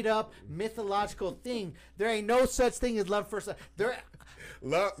made up mythological thing. There ain't no such thing as love at first sight.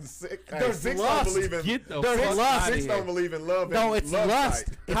 Love six There's don't lust. believe in Get the There's fuck lust. outta six here. don't believe in love. No, and it's love lust.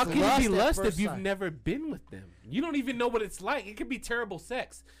 sight. How It's can you be at lust first if you've sight. never been with them? You don't even know what it's like. It could be terrible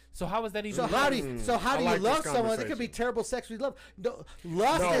sex. So how is that even? So how do you, I you like this love someone? It conversation. could be terrible sex we love. No,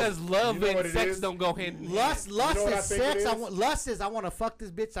 lust No. is Because love You know what and it sex is? don't go hand in hand. lust You know what I is think it sex. is? Lust is I want to fuck this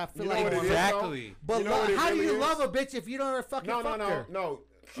bitch. I feel You know like what it is, Exactly. But You know what it how do really you is? love a bitch if you don't ever fucking No, fuck her? no.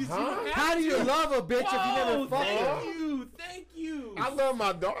 Huh? How do you love a bitch if you never fuck her? Thank you. I love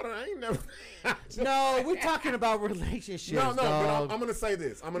my daughter. I ain't never. No, we're talking about relationships. No, but dog. I'm gonna say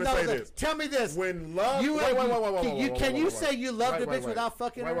this. I'm gonna No, say no, this. Tell me this. When love, You- wait, can you wait. say you love the bitch without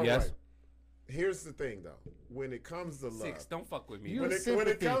fucking her? Yes. Here's the thing, though. When it comes to love, Six, don't fuck with me. You When a it- when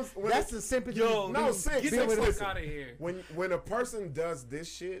it sympathy. comes- when That's it- the sympathy. Yo, no, dude, six. get Six, the fuck listen. out of here. When a person does this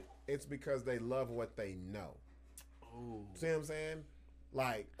shit, it's because they love what they know. See what I'm saying?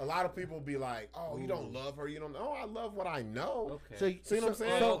 Like, a lot of people be like, "Oh, you don't love her. You don't know." I love what I know. Okay. So, see what I'm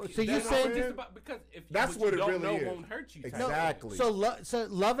saying? So you saying just about, because if that's what, you it don't really know is. won't hurt you. Exactly. So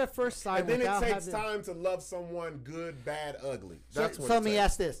love at first sight. And then it takes time to love someone good, bad, ugly. That's what. So let me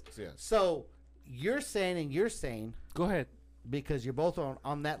ask this. Yeah. So you're saying. Go ahead. Because you're both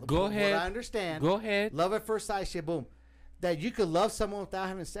on that. Go ahead. What I understand. Go ahead. Love at first sight, shit, boom. That you could love someone without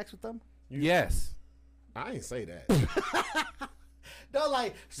having sex with them. Yes. I ain't say that. No,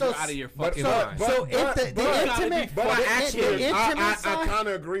 like, so you're out of your fucking I mind. kind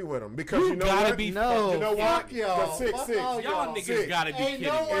of agree with him because you know what? You know what? Y'all niggas gotta be kidding me.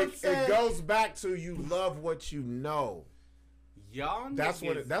 It goes back to you love what you know. Y'all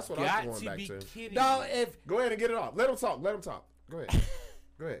niggas that's what I'm going back to. No, go ahead and get it off. Let him talk. Go ahead.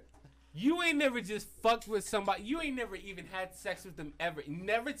 Go ahead. You ain't never just fucked with somebody. You ain't never even had sex with them ever.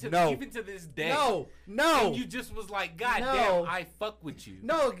 Never even to this day. No. And you just was like, God damn, I fuck with you.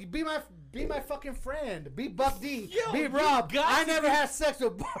 No, be my fucking friend. Be Buck D. Be Rob. I never had sex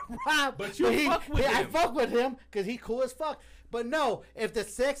with Rob. But you fuck with him. I fuck with him because he cool as fuck. But no, if the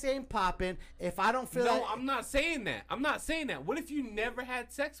sex ain't popping, if I don't feel No, I'm not saying that. What if you never had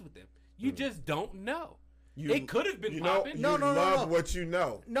sex with them? You just don't know. It could have been popping. No, love what you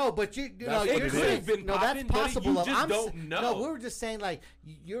know. No, but you're saying that's possible. You just don't know. No, we were just saying like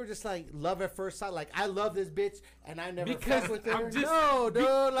you're just like love at first sight. Like I love this bitch and I never fucked with her. No,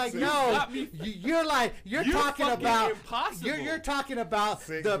 dude, like no. You're talking about impossible. You're talking about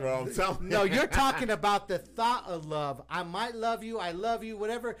no. You're talking about the thought of love. I might love you. I love you.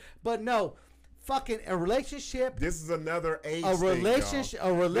 Whatever. But no. Fucking a relationship. This is another age thing. Relationship,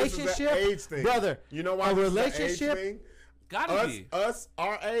 this is an age thing. Brother. You know why a this relationship is an age thing? Gotta be. Us,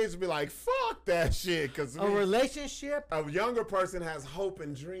 our age, be like, fuck that shit. Because a relationship. A younger person has hope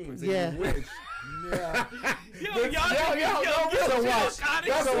and dreams. Yeah. And wish. Yeah. So watch.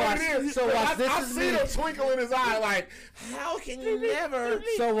 I see the twinkle in his eye, like, how can you never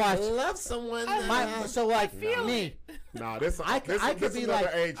love someone? Me. Nah, this is I could be another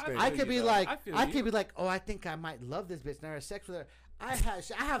like, age thing. I could be like, oh, I think I might love this bitch. Never had sex with her. I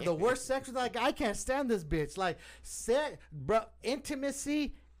have the worst sex with her. Like I can't stand this bitch. Like bro,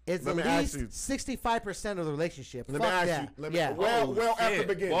 intimacy is at least 65% of the relationship. Let me ask you. Well, at the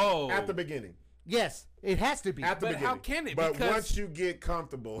beginning. Whoa. At the beginning. Yes, it has to be. At the beginning. How can it? But once you get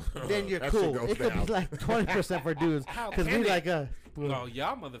comfortable, then you're cool. It could be like 20% for dudes. Because we like no,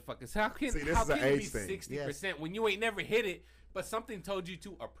 y'all motherfuckers. How can it be 60% when you ain't never hit it? But something told you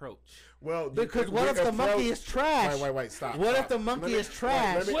to approach. Well, because what if the monkey is trash? Wait, stop. What if the monkey is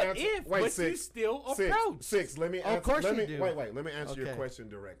trash? What if? But you still approach. Six. Let me answer. Of course you do. Wait. Let me answer your question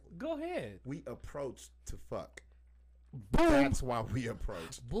directly. Go ahead. We approach to fuck. Boom. That's why we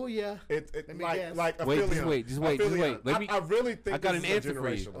approach. Booyah. Like Aphelion. Just wait. I really think I got an answer for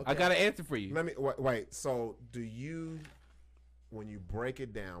you. Okay. I got an answer for you. Let me wait. So do you, when you break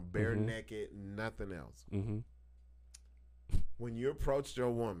it down, bare naked, nothing else? Mm-hmm. When you approached your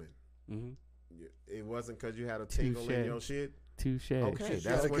woman, it wasn't because you had a tingle in your shit. Touche. Okay,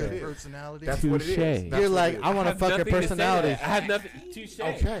 that's what it is. Personality. That's what it is. You're like, I want to fuck your personality. I had nothing. Touche.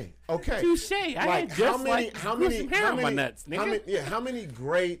 Okay. Touche. I had just how many hair on my nuts, nigga. How many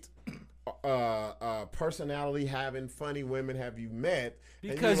great personality having funny women have you met?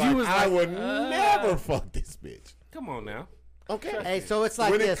 Because you was I like, would never fuck this bitch. Come on now. Okay. Hey, so it's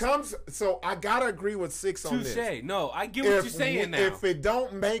like when this. It comes, so I gotta agree with Six on this. Touche. No, I get what you're saying now. If it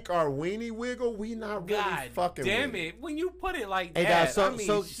don't make our weenie wiggle, we not really fucking. Damn it! When you put it like hey, that, so think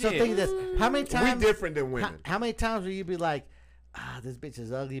of this. How many times we different than women? How many times will you be like, this bitch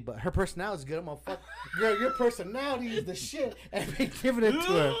is ugly, but her personality is good. I'm gonna fuck. Girl, your personality is the shit, and be giving it to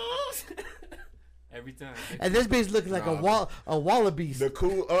her. Every time. And this bitch looking like a wallaby. The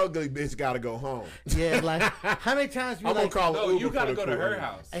cool ugly bitch gotta go home. Yeah, like how many times I'm gonna call Uber. You gotta go to her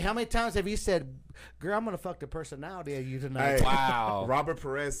house. Hey, how many times have you said, "Girl, I'm gonna fuck the personality of you tonight"? Hey, wow. Robert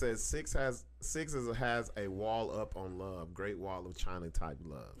Perez says Six has a wall up on love, great wall of China type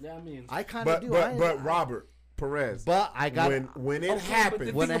love. Yeah, I mean, I kind of do. But Robert Perez. But I got when it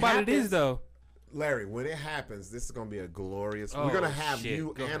happens. When it happens, is though, Larry, when it happens, this is gonna be a glorious. We're gonna have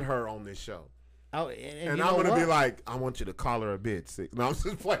you and her on this show. Oh, and I'm gonna be like, I want you to call her a bitch. Six. No, I'm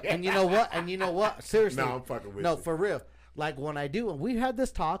just playing. And you know what? Seriously, no, I'm fucking with you. No, for real. Like when I do, and we had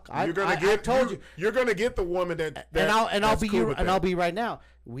this talk. I told you, you're gonna get the woman that I'll be right now.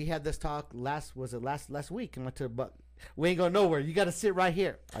 We had this talk last week, and went to but we ain't going nowhere. You got to sit right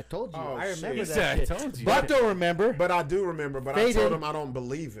here. I told you. I remember that. I told you. But don't remember. But I do remember. But I told him I don't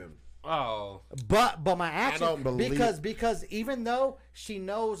believe him. Oh, but my action, I don't believe because even though she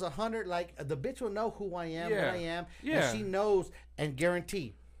knows 100, like the bitch will know who I am, what I am, and she knows and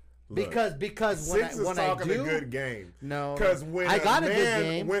guarantee. Look, because Six when is talking I do, a good game. No, because when I got man, a good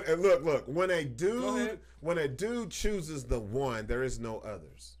game. When a dude chooses the one, there is no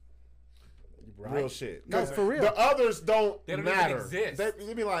others. Right. Real shit. No, for real. The others don't they don't matter. even exist.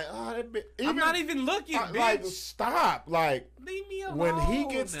 They be like, oh, I'm not even looking, bitch. Like, stop. Like, leave me alone. when he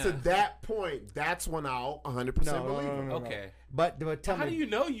gets to that point, that's when I'll 100% believe him. Okay. But tell me. How do you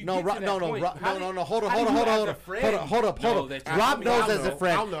know you no, get to that point? Hold up. Rob knows as a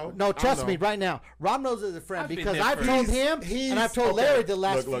friend. No, trust me right now. Rob knows as a friend because I've told him and I've told Larry the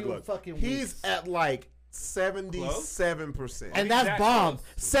last few fucking weeks. He's at like 77%, and that's bomb.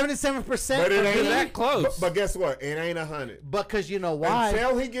 77%, but it ain't that close. But guess what? It ain't 100. Because you know why?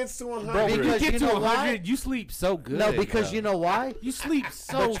 Until he gets to 100. Bro, when you get to 100, why? you sleep so good. No, because you know why? You sleep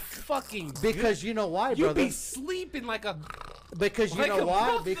so fucking good. Because you know why, you brother? be sleeping like a. Because you know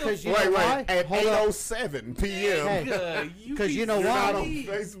why? Because you know why? At 8:07 p.m. Because you know why? You're not on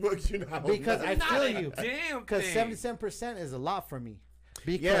Facebook. You're not. Because I feel you. Damn. Because 77% is a lot for me.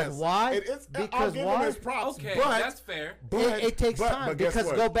 Because why? Because why? Props, okay, but that's fair. But it takes time.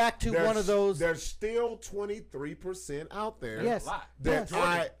 Because go back to one of those. There's still 23% out there. Yes.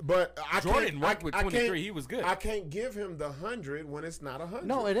 Jordan worked with 23. He was good. I can't give him the 100 when it's not 100.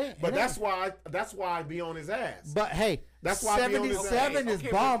 No, it ain't. But that's why I be on his ass. But hey, that's why 77 is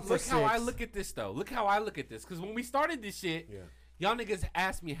bomb for Look 6. how I look at this though. Look how I look at this. Because when we started this shit, y'all niggas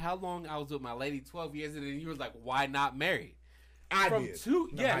asked me how long I was with my lady. 12 years, and then you was like, "Why not married?" I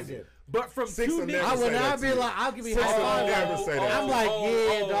did. But from 6 two niggas, I would not be like, I'll give you high five. I'm like,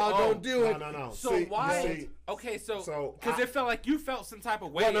 dog, don't do it. No. So why? Okay, so because it felt like you felt some type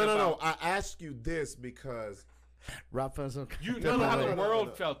of way. No. I ask you this because Rob Fuzzo. You know how the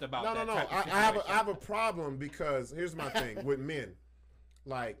world felt about that. No. I have a problem because here's my thing with men.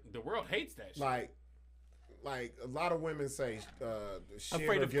 Like the world hates that shit. Like a lot of women say, shit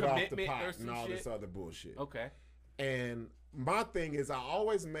afraid or of get off the commitment pot and all this other bullshit. Okay. And my thing is, I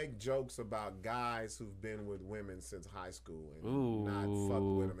always make jokes about guys who've been with women since high school and not fuck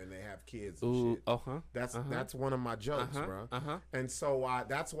with them, and they have kids and shit. That's one of my jokes, bro. And so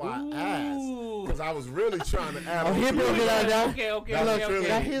that's why I asked, because I was really trying to add.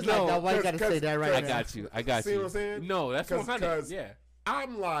 Okay. He's like, now why you gotta say that right now? I got you. See what I'm saying? No, that's 100. Yeah.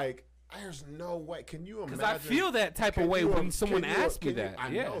 I'm like, there's no way. Can you imagine? Because I feel that type of way when someone asks me that. I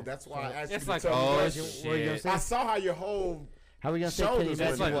know. That's why I asked you. It's like, shit. I saw how your whole how are we gonna say? Can you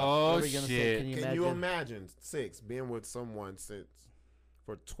imagine? Like, shit. Can you imagine 6 being with someone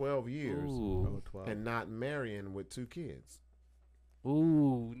for 12 years and not marrying with 2 kids?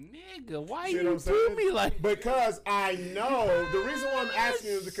 Ooh, nigga, why you do me like? Because I know the reason why I'm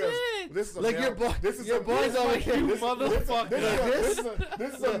asking you is because this is a your boy's over here, you motherfucker.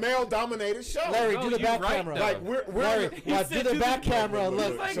 This is a male-dominated show. Larry, do the back camera. Like we're do the back camera.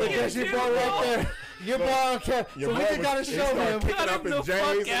 Look, there's your boy right there. Your boy on camera. So we just gotta show him. Kicking up his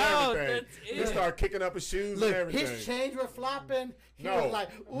J's and everything. He started kicking up his shoes and everything. His chains were flopping. He was like,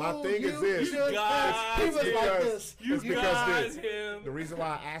 my thing is this. He was like this. It's because the reason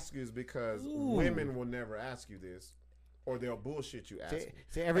why I ask you is because women will never ask you this, or they'll bullshit you.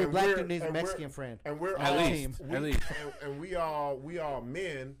 See, every black dude needs a Mexican friend. And we're at all least. And we all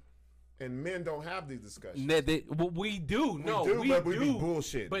men. And men don't have these discussions. We do. But we be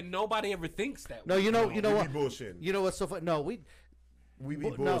bullshitting. But nobody ever thinks that. No, you know we what? Be bullshitting. You know what's so funny? No, we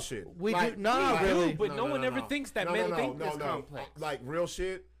be bullshit. We do. No, really. But no one ever thinks that men think this complex. Like real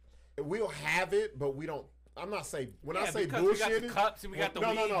shit. We'll have it, but we don't. I'm not saying when I say bullshit. We got the cups and we got the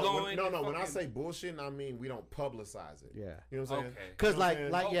weed going. No. When I say bullshit, I mean we don't publicize it. Yeah. You know what I'm saying?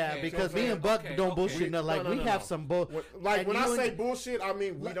 Because because me and Buck don't bullshit. We have some bull. Like when I say bullshit, I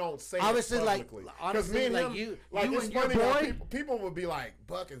mean we don't say obviously it publicly. Honestly, like you it's and your funny boy. People would be like,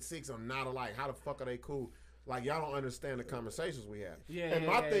 Buck and Six are not alike. How the fuck are they cool? Like y'all don't understand the conversations we have. And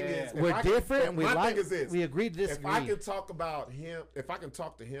my thing is, we're different. My thing is this: we agree to disagree. If I can talk about him, if I can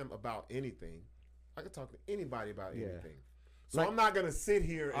talk to him about anything, I can talk to anybody about anything. So like, I'm not gonna sit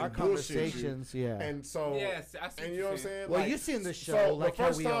here and conversations, you. And so, yes, I see and you know what I'm saying. Well, you've seen the show. So like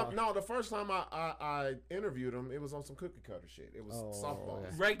the first time I interviewed him, it was on some cookie cutter shit. It was softball,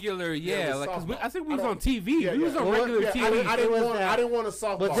 regular, like cause I think we was on TV. We was on regular TV. I didn't want a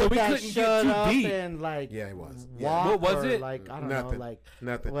softball, but so we couldn't get too deep. And like, it was. What was it? Like I don't nothing, know, like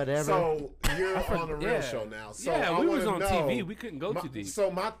nothing. Whatever. So you're on the real show now. So we was on TV. We couldn't go too deep.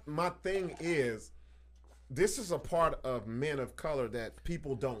 So my thing is, this is a part of men of color that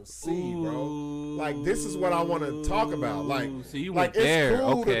people don't see, bro. Like, this is what I want to talk about. Like, so you like it's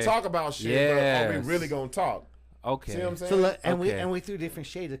cool to talk about shit, but are we really gonna talk? Okay. See what I'm saying? So look, and we threw different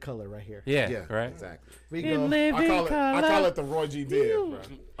shades of color right here. Yeah. Right. Exactly. We go. I call it the Roy G. Biv,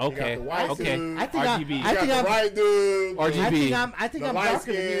 bro. Okay. The white dude. I think RGB. I think the I'm right dude. RGB. I think I'm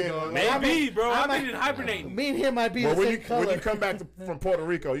darker than you, though. Maybe, bro. I've been hibernating. Me and him might be Well, the when same you color. come back from Puerto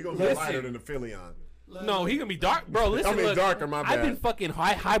Rico, you're gonna be lighter than the Aphelion. No, he gonna be dark, bro. Listen, look, darker. My bad. I've been fucking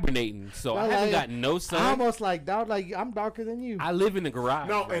hibernating, so I haven't gotten no sun. I almost like I'm darker than you. I live in the garage.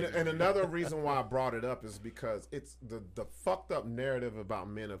 No, and another reason why I brought it up is because it's the fucked up narrative about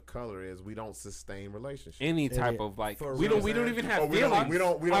men of color is we don't sustain relationships. Any type of like we don't even have we feelings.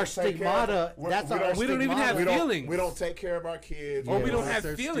 don't our take stigmata. That's our we don't even have feelings. We don't take care of our kids. Or we don't have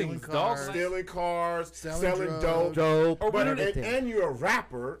feelings, dog. Stealing cars, selling dope. And you're a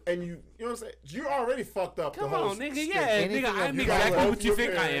rapper, and you know what I'm saying? You're already fucked up. Come on, nigga. Yeah, nigga. I'm exactly what you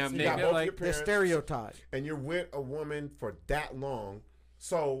think I am, nigga. Like the stereotype. And you're with a woman for that long.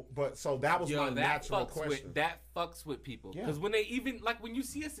 So that was my natural question. That fucks with people. Because when they even, like, when you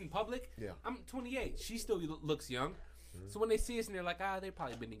see us in public, I'm 28. She still looks young. So when they see us and they're like, they've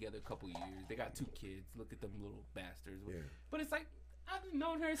probably been together a couple years. They got 2 kids. Look at them little bastards. Yeah. But it's like, I've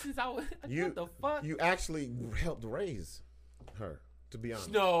known her since I was, what the fuck? You actually helped raise her, to be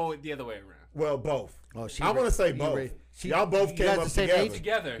honest. No, the other way around. Well, both. Oh, I want to say both. Y'all both came up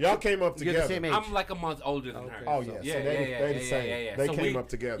together. Y'all came up together. The same age. I'm like a month older than her. Oh, yeah. So they the same. They came up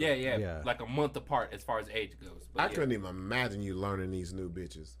together. Yeah. Like a month apart as far as age goes. But I couldn't even imagine you learning these new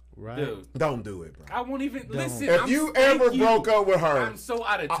bitches. Right. Dude. Don't do it, bro. I won't even listen. If you ever broke up with her, I'm so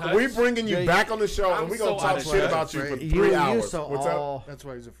out of touch. We bringing you back on the show, and we gonna talk shit about you for 3 hours. What's up? That's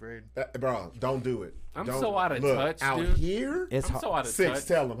why he's afraid. Bro, don't do it. I'm so out of touch, out dude. Here, I'm so out of Six, touch.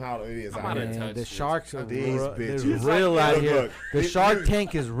 tell them how it is. I'm out of touch. The sharks are these bitches. real out here. Look, the Shark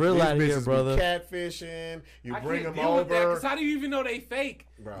Tank is real out here, brother. Catfishing. You bring them deal with that, over. 'cause how do you even know they fake?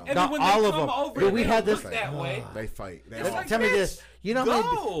 Bro. And Not when all they of come them. over, Dude, they we had look this that way. They fight. Tell me this. You know,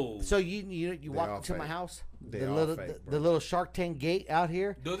 go. So you walk into my house. They The all little fake, the little Shark Tank gate out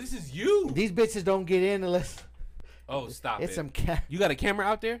here. No, this is you. These bitches don't get in unless Oh, stop it's it. some cat. You got a camera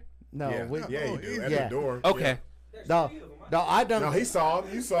out there? No, Yeah, we, you do. At yeah. the door. Okay. no, I done. No, he saw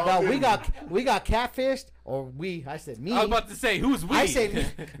him. You saw No, him. we got catfished, or we. I said me. I was about to say, who's we? I said me.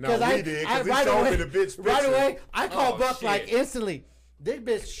 No, we did, 'cause he right showed away, me the bitch right picture. away, I called Oh, Buck shit. like instantly. This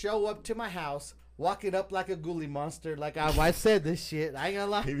bitch show up to my house, walking up like a ghoulie monster. Like I said this shit. I ain't gonna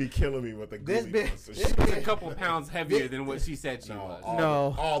lie. He be killing me with the This goofy bitch- monster this shit. She's a couple pounds heavier than what she said she was.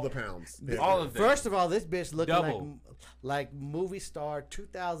 All the pounds. Yeah. All of them. First of all, this bitch looking Double. like movie star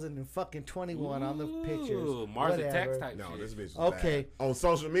 2021 on the pictures. Ooh, Mars Whatever. Attacks type No, shit. this bitch was Okay. bad. On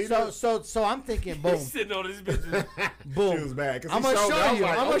social media, So I'm thinking, boom, He's sitting on this bitch. boom. she was bad. I'm gonna show you.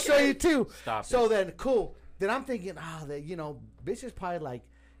 I'm gonna show you too. Stop So it. then, cool. Then I'm thinking, that bitch is probably like,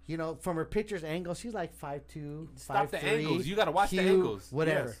 from her pictures angle, she's like 5'2", 5'3". Stop the angles. You gotta watch the cute, angles.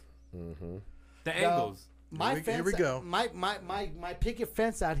 Whatever. Yes. The angles. My Here fence, we go. My picket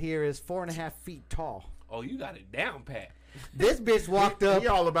fence out here is 4.5 feet tall. Oh, you got it down pat. This bitch walked up. He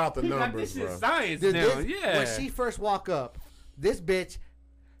all about the You got numbers, this shit bro. science This- now. this- Yeah. When she first walked up, this bitch,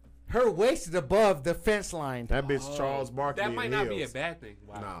 her waist is above the fence line. That bitch Charles Barkley. That might in not be a heels. bad thing.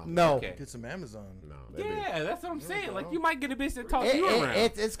 Wow. No. Okay. Get some Amazon. No, that bitch. Yeah, that's what I'm saying. Like, you might get a bitch that talks you around.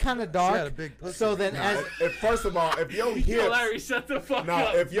 It's kind of She dark. had a big pussy. So then, as First of all, if your Yo, hips, Larry, shut the fuck no,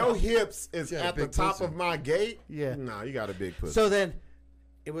 up. if your hips is Yeah, at the big top pussy. of my gate, Yeah. no, you got a big pussy. so then,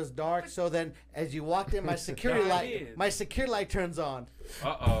 it was dark. So then, as you walked in, my security light turns on.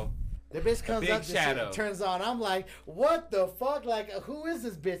 Uh-oh. The bitch comes big up, the shadow. shit turns on. I'm like, what the fuck? Like, who is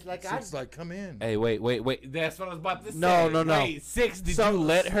this bitch? Like, It's like, come in. Hey, wait. That's what I was about to say. No. Wait, Six, did So- you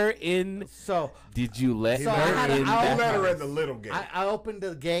let her in? So Did you let So I her had in? to- I you that let her house? in the little gate. I opened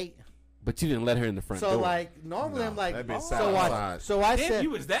the gate. But you didn't let her in the front So door. like normally No, I'm like, that bitch so sat I outside. so I Damn, said, you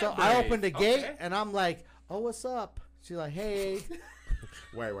was that so I brave. opened the gate Okay. and I'm like, oh, what's up? She's like, hey.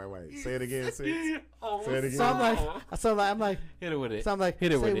 Wait. Say it again, Six. Oh, Say it again. So I'm like, hit her with it. so I'm like,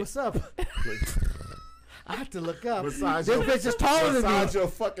 Hit her say with it. what's up? I have to look up. Besides This your- bitch is taller than Besides me. your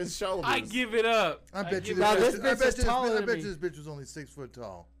fucking shoulders. I give it up. I bet you give this Now, bitch, this I bitch bet is this, taller I than bet me. this bitch was only 6 foot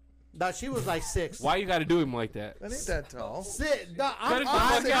tall. No, she was like 6. Why you got to do him like that? That ain't that tall. Sit. No, Cut I'm it the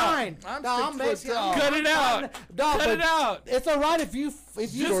fuck out. fine. I'm No, 6 I'm foot basically- tall. Cut it out. No, Cut but it out. It's all right if you Just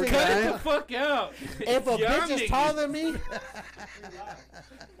sit cut down. it the fuck out. If a Y'all bitch is niggas- taller than me,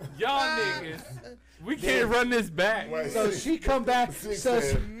 Y'all niggas. We can't run this back. Wait. so she come back. Six So,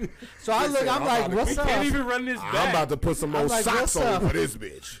 said- so I look. I'm like, We what's We up? can't even run this I'm back. about to put some more I'm like, socks what's on up? for this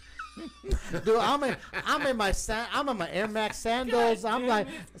bitch. Dude, I'm in my Air Max sandals. I'm like,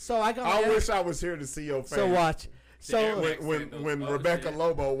 so I got. I wish I was here to see your face. So watch. So when Rebecca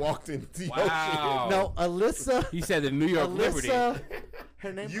Lobo walked into your shit. No, Alyssa. He said the New York Liberty. Her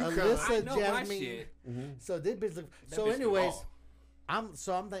name Alyssa Jasmine. Mm-hmm. So this bitch. So anyways. I'm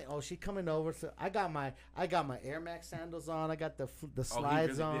like, oh, she coming over. So I got my Air Max sandals on. I got the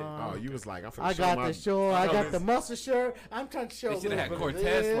slides on. Oh, you was like, I got the short. I got the muscle shirt. I'm trying to show. They should have had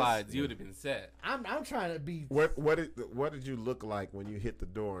Cortez slides. You would have been set. I'm trying to be. What did you look like when you hit the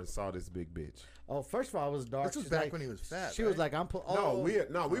door and saw this big bitch? Oh, first of all, I was dark. This was back when he was fat. She was like, I'm. We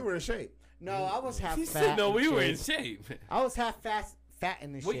were in shape. No, I was half he fat. Said, no, we were in shape. I was half fat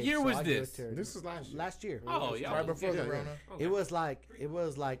in the shape. What year was this? This was last year. Last year. Oh, yeah. Right before the Corona. Okay. It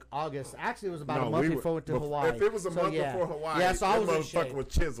was like August. Actually, it was about a month before we went to Hawaii. If it was a month before Hawaii, so I was motherfucker was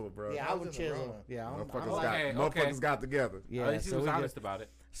chiseled, bro. Yeah, I was chiseled. Yeah, motherfuckers got together. Yeah, at least he was honest about it.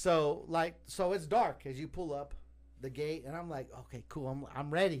 So it's dark as you pull up the gate, and I'm like, okay, cool,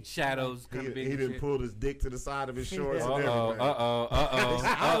 I'm ready. Shadows. He didn't pull his dick to the side of his shorts. I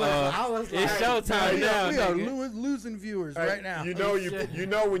was like, it's showtime now. We are losing viewers right now. You know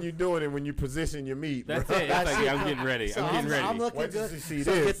when you're doing it when you position your meat. That's it. That's like, I'm getting ready. So I'm getting ready. I'm looking good. See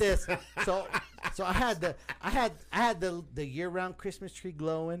so this. get this. So I had the year-round Christmas tree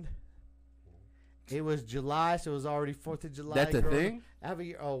glowing. It was July, so it was already 4th of July. That's a thing?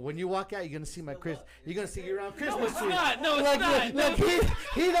 When you walk out, you're gonna see you're gonna see year-round Christmas tree. No, it's not. Look,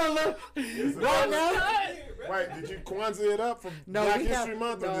 he don't look right now. Wait, did you Kwanzaa it up for Black History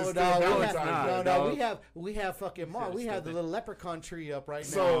Month? We have fucking Mark. We have the little leprechaun tree up right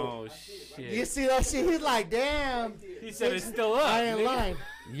now. Oh shit! You see that shit? He's like, damn. He said it's still up. I ain't lying.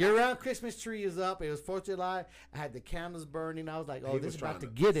 Year-round Christmas tree is up. It was 4th of July. I had the candles burning. I was like, oh, this is about to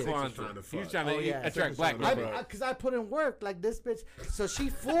get it. He was trying to attract black people. Because I put in work like this bitch. So she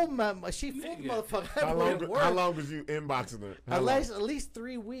fooled motherfucker. How long was you inboxing her? At least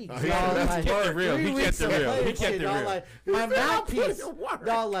 3 weeks. He kept it real. He kept it real. Like, my mouthpiece.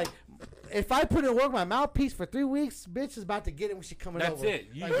 Dog, like, if I put in work my mouthpiece for 3 weeks, bitch is about to get it when she coming over. That's it.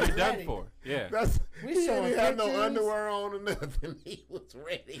 You're done for. Yeah. He didn't have no underwear on or nothing. He was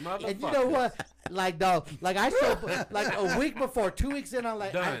ready. And you know what? Like, dog, like I showed like a week before, 2 weeks in, I'm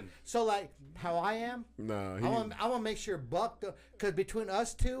like, done. So like how I am. No, I want to make sure Buck, because between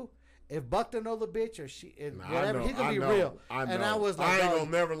us two, if Buck don't know the bitch or whatever, he's gonna be real. And I was like, I ain't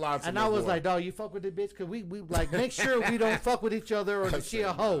gonna never lie to and I was like, dog, you fuck with the bitch, because we like make sure we don't fuck with each other, or that she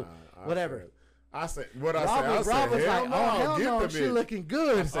a hoe, whatever. I said, what Rob I said, was like, no, oh hell get no, the she bitch. looking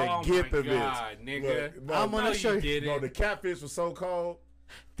good. I said, get the bitch, nigga. Look, I'm gonna show you. Bro, the catfish was so cold.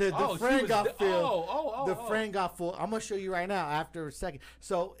 The friend got filled. The Oh. friend got full. I'm gonna show you right now after a second.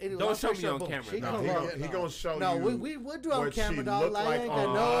 So don't show me on camera. He gonna show you. No, we would do on camera, dog. Like, I ain't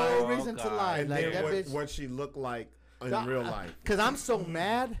got no reason to lie. And like then that bitch. what she looked like in real life. Cause I'm so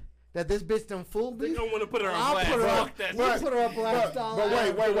mad that this bitch done fooled me. You don't want to put her on blast. Put her on blast.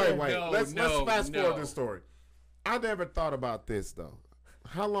 But wait. No, Let's fast forward this story. I never thought about this though.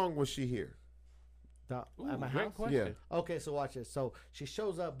 How long was she here? At my house? Yeah. Okay, so watch this. So she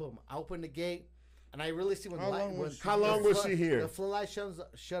shows up, boom. I open the gate, and I really see when the light was. How long was she here? The floodlight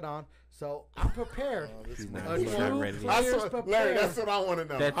shut on, so I'm prepared. Larry, that's what I want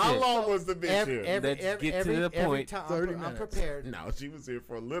to know. How long was the bitch here? Let's get to the point. 30 minutes. I'm prepared. No, she was here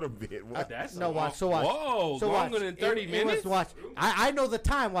for a little bit. That's watch. Whoa, so longer than 30 minutes? Watch. I know the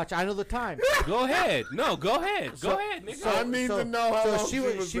time. Watch. I know the time. Go ahead. No, go ahead. Go ahead, nigga. I need to know how long she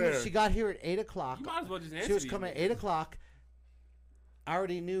was there. She got here at 8 o'clock. You might as well just answer. She was coming at 8 o'clock. I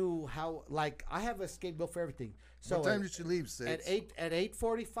already knew how. Like, I have a scapegoat for everything. So what time did she leave? 6? At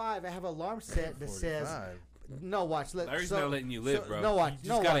 8:45, I have an alarm set that says. No, watch. Larry's not letting you live, bro. No, watch. You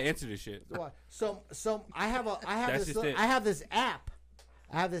just gotta answer this shit. So I have this app.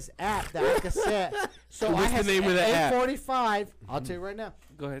 I have this app that I can set. So what's the name of the app? 8:45. I'll tell you right now.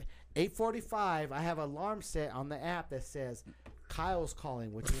 Go ahead. 8:45. I have an alarm set on the app that says Kyle's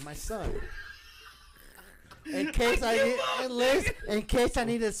calling, which is my son. In case I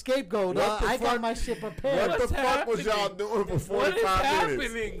need a scapegoat, I got my shit prepared. What the fuck was y'all doing for 45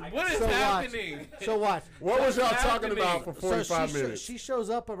 minutes? What is happening? So watch. What was y'all talking about for 45 minutes? She shows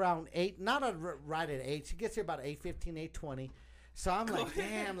up around 8, not right at 8. She gets here about 8:15, 8:20. So I'm like,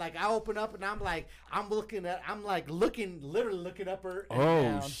 damn, like I open up and I'm literally looking up her.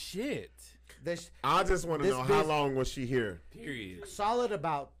 Oh shit! I just want to know how long was she here? Period. Solid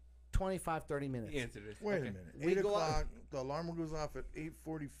about 25, 30 minutes. Answer this. Wait a minute. 8 o'clock the alarm goes off at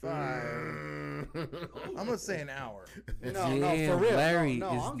 8:45. I'm gonna say an hour. No, for real. Larry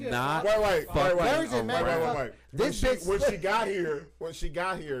no, is not. Wait. This when she got here,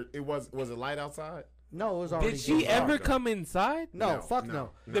 was it light outside? No, it was already. Did she ever come inside? No, fuck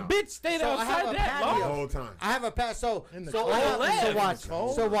no. The bitch stayed outside that long. The whole time. I have a patio. So In the so cold?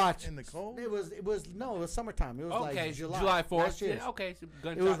 watch. In the cold? It was summertime. It was like July 4th. last year. Yeah, okay. So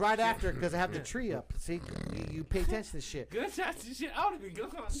It was right after because I have the tree up. See, you pay attention to this shit. Gunshots and shit. I don't even go.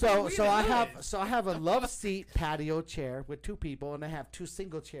 So I have a love seat patio chair with 2 people, and I have 2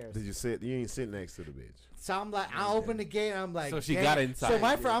 single chairs. Did you sit? You ain't sit next to the bitch. So I'm like, I open the gate. And I'm like, So she damn. got inside. So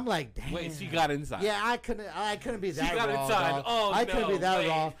my friend, I'm like, damn. Wait, she got inside. Yeah, I couldn't be that She got raw. inside. Dog. Oh, I couldn't be that wait.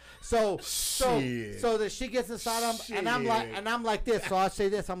 raw. So Shit. that she gets inside, and I'm like this. So I say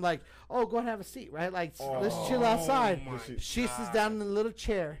this. I'm like, oh, go and have a seat, right? Like, let's chill outside. She sits down in the little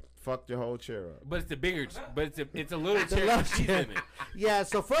chair. Fucked your whole chair up. But it's a bigger, but it's a little chair. She's in it. Yeah.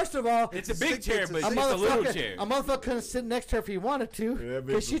 So first of all, It's a big chair, but a it's a little motherfucker, chair. a motherfucker couldn't sit next to her if he wanted to, Yeah, that bitch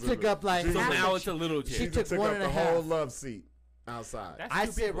because she was took up like So half now of it's a little chair. She took took one up and a the half. whole love seat outside. That's I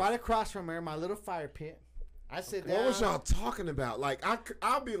two sit people. right across from her in my little fire pit. I sit down. What was y'all talking about? Like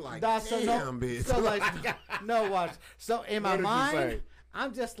I'll be like, Nah, damn, bitch. So like, no, watch. So in my What did you mind, say?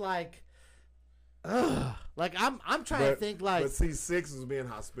 I'm just like, ugh. Like I'm trying to think like. But see, Six was being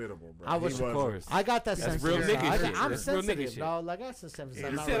hospitable, bro. I was, He of course. I got that That's sensitive. real nigga side. shit. I'm That's real nigga sensitive, shit. dog. Like I'm sensitive. Yeah,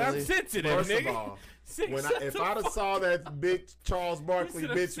 He Not said, I'm really. sensitive, First nigga. of all, Six, if I'd have saw that big Charles Barkley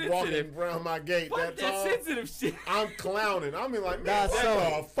Listen, I'm bitch walking sensitive. around my gate Fuck that that tall, sensitive shit. I'm clowning. I mean, like, man, Nah, what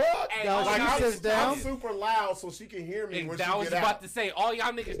so- the fuck? Hey, Nah, Like, she sits down. I'm super loud so she can hear me when she That was get about out. to say, all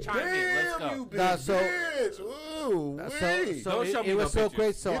y'all niggas chime in. Let's Damn, go. you big Nah, so- bitch. Ooh, wee. So Don't show me it no was so pictures.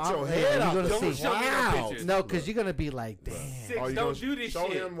 great. So Get I'm your hey, head you're out. gonna Don't see. show me no Wow. pictures. No, because you're gonna be like, damn. Six, Oh, you don't gonna do this show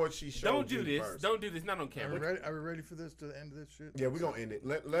shit. him what she showed Don't do you this. first. Don't do this. Not on Are we camera. ready? Are we ready for this to the end of this shit? Yeah, we're going to end it.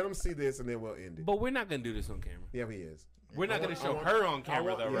 Let them see this, and then we'll end it. But we're not gonna do this on camera. Yeah, he is. We're not gonna show I want- her on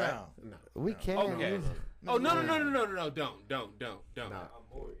camera though, right? No. We can. Okay. we- Oh no. Don't. Nah,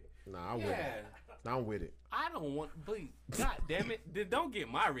 nah, I'm with Yeah. it. Nah, I'm with it. I don't want. Please, God damn it! Then don't get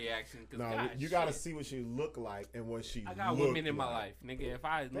my reaction. Cause No, God, you got to shit. see what she look like and what she I got looked women in my like. life, nigga. If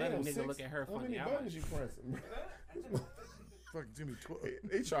I let a Damn, nigga Six, look at her how funny, many I buttons might. you pressing? Fuck, it's gonna be 12.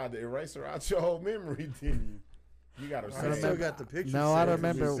 He tried to erase her out your whole memory, didn't you? You got her. I still remember. got the picture. No, I don't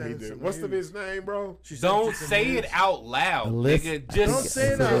saved. remember. She He sent did. some What's the news. bitch name, bro? She sent Don't you some say news. it out loud, Alyssa- nigga. Just, Don't say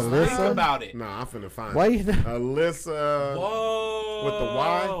it just out loud. think about it. Nah, I'm finna find Why it. you? Alyssa. Whoa. With the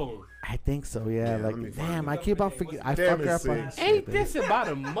Y? I think so. Yeah. Yeah, let me Like, find damn, it. I keep on forgetting. I Damn fuck it, her up on Six. shit, Ain't dude. this about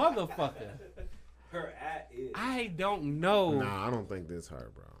a motherfucker? Her at is. I don't know. Nah, I don't think this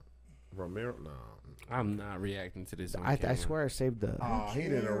her, bro. Romero? Nah. I'm not reacting to this on I camera. swear I saved the. Oh, he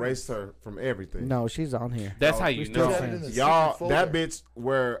didn't erase her from everything. No, she's on here. That's how we you still know. friends. Y'all, Secret that folder. bitch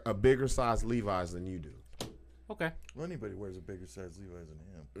wear a bigger size Levi's than you do. Okay. Well, anybody wears a bigger size Levi's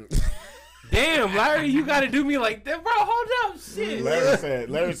than him. Damn, Larry, you gotta do me like that, bro. Hold up, shit.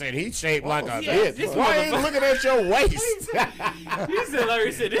 Larry said he's shaped like a yeah, bitch. this Why ain't motherfucker- looking at your waist? He said,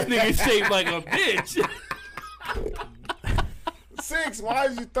 Larry said, this nigga shaped like a bitch. Six, why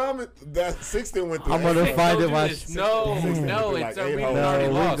is you thumbing? That 16 went through. I'm gonna eight. find Don't it. do Watch. this. No, Damn. no, Like it's eight we've holes. already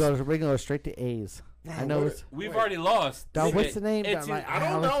No, lost. we go straight to A's. I know what it's. We've already lost. Dog, what's the name? It's Like, I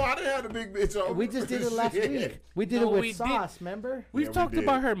don't know. I didn't have the big bitch on. We just did it last Shit. week. We did No, it with we sauce. Remember? We've Yeah, we talked did.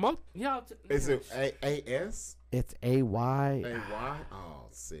 about her. Y'all. Is it A-S? It's A-Y. A-Y? Oh,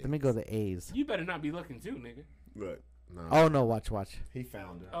 sick. Let me go to A's. You better not be looking too, nigga. Look. No. Oh no! Watch. He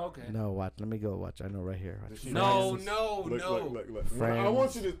found her. Okay. No, watch. Let me go. Watch. I know right here. Did she No, write this? no, Look, no. Look. Friends. I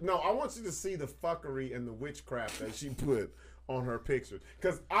want you to see the fuckery and the witchcraft that she put on her picture.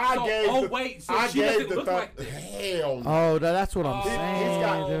 Because I So- gave oh, the, wait, so I she gave doesn't the look thought. like this. Hell no. Oh, that's what I'm Oh,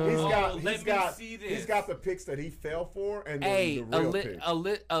 saying, dude. He's got the pics that he fell for and then Hey, the real pics.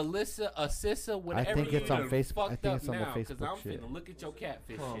 Alyssa, Assissa, whatever. think it's you on done Facebook. I fucked think up it's on the now, 'cause Facebook I'm shit. finna look at your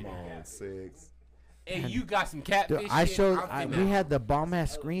catfish Come shit. on, Six. And you got some catfish Dude, I shit. showed. I'm finna- We had the bomb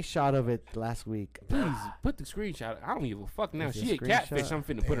ass screenshot of it last week. Please put the screenshot. I don't give a fuck now. Is it She a catfish. screenshot? I'm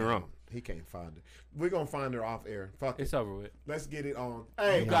finna put her on. He can't find her. We're going to find her off air. Fuck It's it. over with. Let's get it on.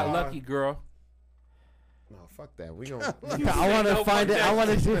 Hey, You got lucky, girl. No, fuck that. We gonna. I want to no, find fuck it. I that.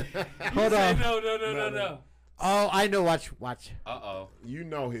 want to. Hold Say on. no. Oh, I know. Watch. Uh-oh. You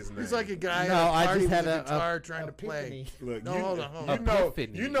know his name. He's like a guy No, at a I party just with had a a guitar trying to play. epiphany. Look, No, you, hold on.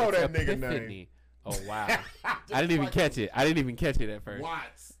 You know It's that nigga Epiphany. name. Oh, wow. I didn't even catch it. I didn't even catch it at first.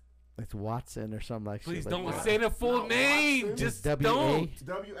 Watts. It's Watson or something like. Please shit don't like that. say the full No, name. Watson. Just W.A. don't.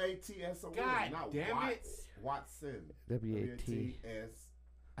 W-A-T-S-O-N. God not damn Watts. it. Watson. W-A-T. W-A-T-S.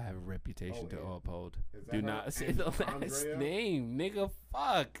 I have a reputation to uphold. Do her? not say the last Andrea? name, nigga.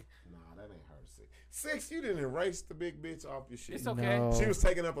 Fuck. Nah, that ain't her. Six, you didn't erase the big bitch off your shit. It's okay. No. She was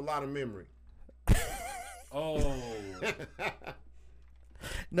taking up a lot of memory. Oh.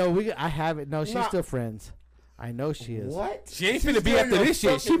 No, I haven't. No, she's still friends. I know she is. What? She ain't finna be after this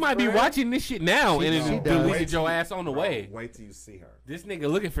shit. She might be watching this shit now She and does. deleted your ass on the way. Wait till you see her. This nigga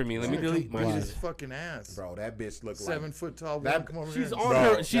looking for me. Let me delete my Beat shit. his fucking ass. Bro, that bitch look 7 foot tall. That- Come over She's here. on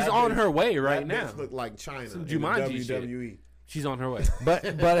Bro, her. She's that on bitch- her way right that now. bitch look like China Some in the Jumanji shit. WWE. She's on her way. But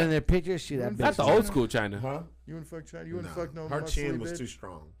in the picture, she that That's bitch. the old school China. Huh? You wouldn't fuck China. You wouldn't Nah. fuck no. Her muscly chin was bitch? too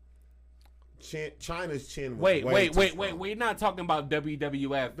strong. China's chin was Wait. way too strong. We're not talking about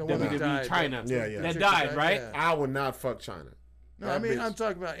WWF, The one that WWE died, China. Yeah, yeah. That Chick died, right? yeah. I would not fuck China. No, That I mean bitch- I'm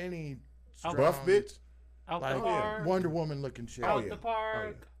talking about any strong, Buff bitch? Out like the park. Wonder Woman looking chick. Oh, Out yeah. the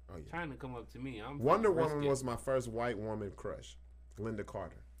park. Oh, yeah. Trying to come up to me. I'm Wonder fucking Woman risky. was my first white woman crush. Linda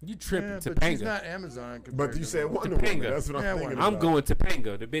Carter. You tripping Yeah, Topanga. but she's not Amazon. compared But you to said them. Wonder Topanga. Woman. That's what I'm Yeah, thinking Wonder I'm about. going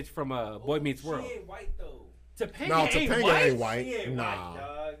Topanga, the bitch from Boy Meets She World. ain't white though. Topanga, No, ain't Topanga white. ain't white. She ain't Nah. white,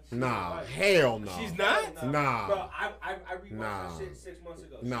 dog. She Nah. ain't white. Hell no. She's not? Hell Nah. Bro, I rewatched Nah. that shit 6 months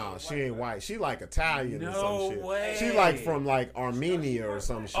ago. Nah, she ain't white. She like Italian or No some shit. way. She like from like Armenia or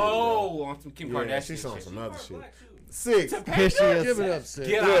some shit. Oh, on some Kim bro. Yeah, Kardashian she's on shit. some other shit. Black too. 6. Here she is. Give it up, sis.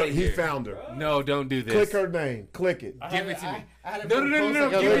 Get out Look, of he here. found her. No, don't do this. Click her name. Click it. Give it to me. I had to No, put no, a no, post no,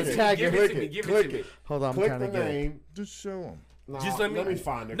 like, no. yo, Give let's it to me. tag Give her. it to me. Give it Click to me. it. Hold on, I'm Click trying the to get it. name. Just show him. Nah, Just let me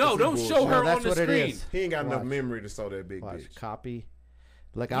find her. No, 'cause he don't show bullshit. her that's on the what it screen. is. He ain't got enough Watch. memory to show that big Watch, bitch. copy.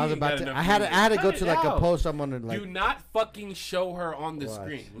 Like You I was ain't about got to. enough I had to memory. go Cut to it like a out. post. I'm gonna like. Do not fucking show her on the Watch.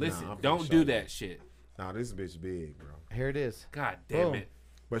 screen. Nah, Listen, I'm finna don't show do you. that shit. Nah, this bitch big, bro. Here it is. God damn Boom. it.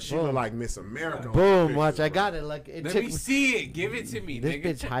 But she Boom. look like Miss America. on Boom. the Watch. picture, I bro. got it. Like it Let took me me. see it. Give it to me, This nigga.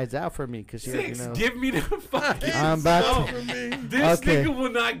 bitch hides out for me because she already Six, knows. give me the fucking I'm about stuff. to- For me. This Okay. nigga will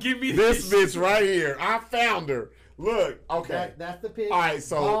not give me This this. bitch right here. I found her. Look. Okay. That's the picture. All right,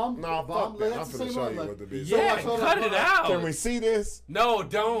 so Bomb, no, bomb, fuck that. I'm that's the finna same show one, you look. what the bitch. Yeah, hold cut on, it hold on. out. Can we see this? No,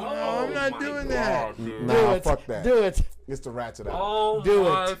 don't. I'm not my doing God, that. dude. Nah, Do it. fuck that. Do it. It's the ratchet out. Oh Do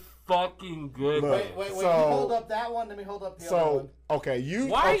my it. fucking goodness. Look. Wait. So- you hold up that one. Let me hold up the other So one. okay, you.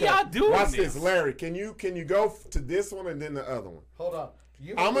 Why okay, y'all doing watch this? Larry. Can you go to this one and then the other one? Hold on.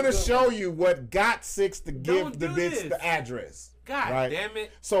 You I'm hold gonna the good show one. you what got Six to give Don't the do bitch this. the address. God right? damn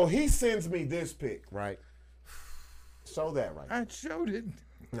it. So he sends me this pic, right? Show that right. I showed it.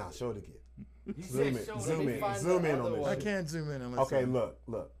 Nah, show it again. He Zoom said in, show zoom me. in, find zoom the in on other this. I shit. can't zoom in unless. Okay, I'm-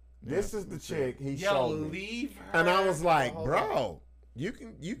 look. This is the chick he Yo, showed me, leave her. and I was like, Hold bro, you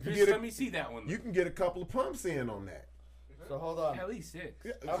can Just get let a, me see that one. you can get a couple of pumps in on that. So hold on. At least 6.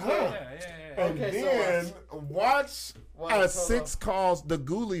 Okay. Yeah. And Okay, so then watch Watch, as hold Six calls the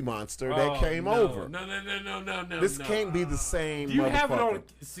ghoulie monster that came no. over. No. This can't be the same. Do you have it motherfucker. on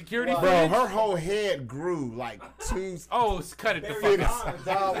security Wow. Bro, footage? her whole head grew like 2. Oh, cut it the fuck out.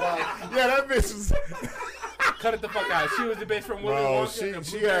 Dog, like, Yeah, that bitch was. Cut it the fuck out. She was the bitch from Willy Bro, Wonka. and the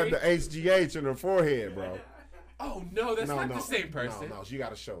she had the Blueberry. HGH in her forehead, bro. Oh no, that's not the same person. No, you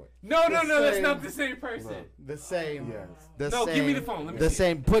gotta show it. No, that's same. not the same person. the same. Yes. The No, same. give me the phone. Let me The see.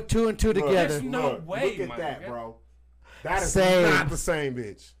 same. Put 2 and 2 together. There's no way, Look at my that, nigga. bro. That is Same. not the same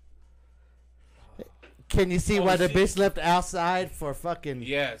bitch. Can you see Oh, why the shit. bitch left outside for fucking?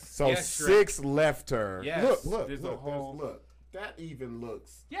 Yes. So yes, Shrek. Six left her. Yes, Look, there's a look, whole- look. That even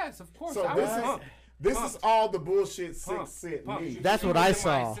looks. Yes, of course. So I this was is pumped. this Pumped. is all the bullshit Six Pumped. sent Pumped. me. That's She what was I in my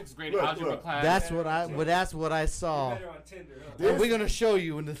saw. 6th grade Look, algebra look. class. That's what I. Well, that's what I saw. Better on Tinder, huh? This- And we're gonna show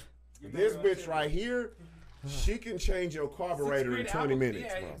you in the. This bitch right here, she can change your carburetor in 20 minutes,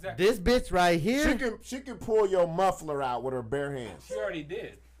 yeah, bro. Exactly. This bitch right here. She can pull your muffler out with her bare hands. She already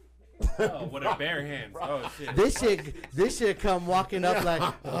did. Oh, with her bare hands. Oh shit. This shit come walking up like,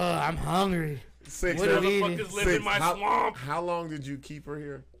 oh, I'm hungry. Six. What how- are we eating? Motherfuckers live in my swamp. How long did you keep her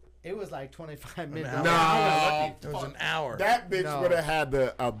here? It was like 25 minutes. hour. No, It was an hour. that bitch No. would have had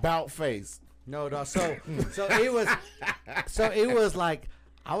the about face. No, no. So it was like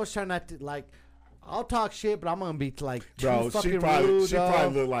I was trying not to like. I'll talk shit, but I'm gonna be like too Bro, fucking she probably rude.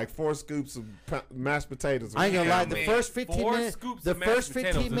 looked like 4 scoops of mashed potatoes. I ain't gonna lie. Yeah, The man. first 15 4 minutes, scoops the of mashed first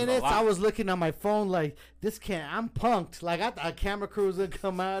potatoes 15 is a minutes, lot. I was looking on my phone like this can't. I'm punked. Like a camera crew's gonna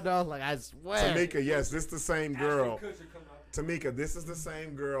come out. Dog. Like I swear. Tamika, yes, this the same girl. Ashton Kutcher come out. Tamika, this is the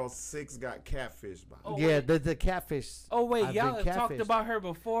same girl Six got catfished by. Oh, Yeah, wait. the catfish. Oh wait, I've y'all been have talked catfished. about her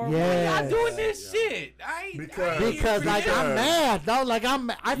before. Yes. Why y'all doing this shit? Because like I'm mad. No, like I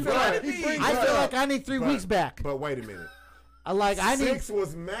feel like He brings I her feel up. like I need 3 weeks back. But wait a minute. I need. Six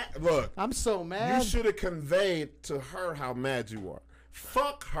was mad. Look, I'm so you mad. should have conveyed to her how mad you are.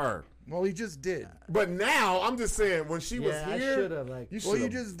 Fuck her. Well, he just did. But now I'm just saying, when she was I here, should have you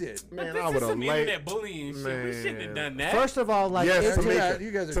just did. Man, this I would have some internet bullying shit. We shouldn't have done that. First of all, like, yes, Tamika,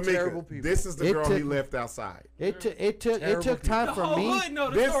 you guys are terrible people. This is the girl he left outside. It took time the for whole me. hood know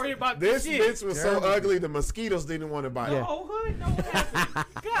the story about this shit. Bitch was so ugly, the mosquitoes didn't want to bite The her. whole hood know what happened.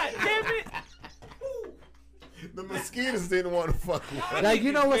 God damn it. The mosquitoes didn't want to fuck with her. Like,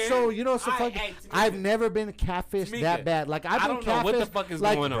 you know what's so funny? Tamika. I've never been catfished Tamika, that bad. Like, I've I been don't catfished. know what the fuck is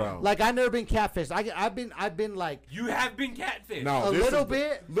going on. Like, I've never been catfished. I've been like You have been catfished. No, a this little is the-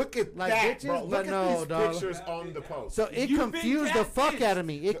 bit. Look at like that, bitches, bro. but Look no, at these dog. pictures on the post. So it You've been confused the fuck catfished. out of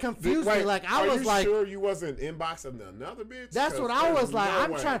me. It confused me. Like, I are was you like, sure you wasn't inboxing another bitch? that's 'Cause what I there's was like.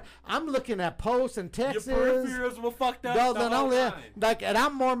 no way. I'm looking at posts and Your texts. peripherals were fucked up. No, the no, whole no, time. like, and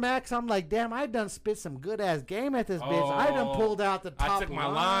I'm more max. I'm like, damn, I done spit some good ass game at this bitch. I done pulled out the top I took my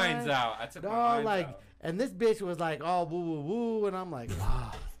lines out. Like, and this bitch was like, oh, woo, woo, woo, and I'm like,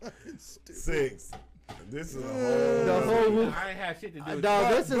 wow. 6. This is a The whole. whole, I ain't have shit to do with no,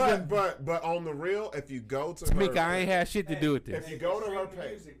 this. this is a, But on the real, if you go to Tamika, her, I ain't have shit to do with this. if you go to her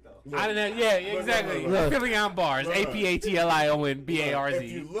page, I didn't have, yeah, exactly. Look. Aphelion Barz, Look. Aphelionbarz.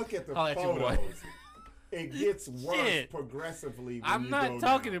 if you look at the I'll let you boy. photos, it gets worse Shit. progressively. When I'm you not go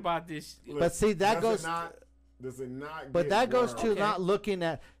talking down. about this. Look, But see, that does goes- it not, does it not? but get that goes worse? to Okay. not looking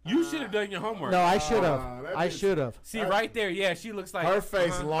at. You should have done your homework. No, I should that have. I bitch- should have. See, right there, yeah, she looks like Her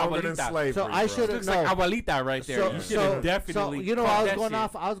face longer than abuelita. slavery. So I bro. should have Looks like known. abuelita right there. You should have definitely. So, you know, caught I was that going shit.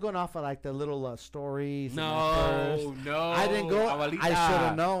 off. I was going off of like the little stories. and the No, first. no. I didn't go. Abuelita. I should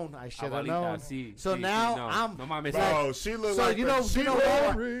have known. I should have Abuelita, known. see, So see, now no. I'm. No mames. Bro, she looked So like you know- she you know looked why?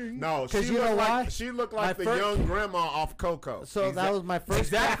 like- No, 'Cause she you know looked why? like she looked like My the first- young grandma off Coco. So that was my first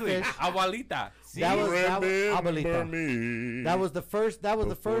Exactly, catfish. abuelita. See? That was Remember abuelita. me. That was the first. That was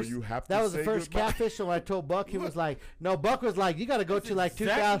the Before first. you have That to was the say first goodbye. catfish. So I told Buck, he was like, "No." Buck was like, "You got to go to like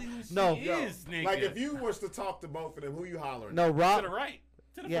exactly 2000." who No, she is, nigga. Like if you was to talk to both of them, who you hollering? no, To Rob. the right.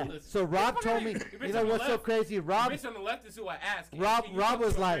 To the Yeah. fullest. So Rob Fuck told me. out of here. The You bitch know on the what's so left- crazy? The Rob. bitch on the left is who I asked. Rob. Can you Rob come was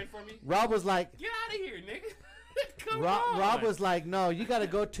to the like. right for me? Rob was like. Get out of here, nigga. Come on. Rob was like, "No, you got to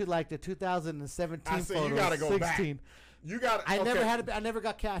go to like the 2017 I said, photos." you gotta go 16. back. You got. I never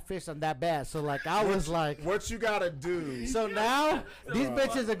got catfish on that bad. So like I was like. What you gotta do? So now these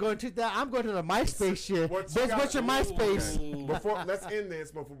bitches are going to that. I'm going to the MySpace shit. What you Bitch, what's your gotta- MySpace? Okay. Let's end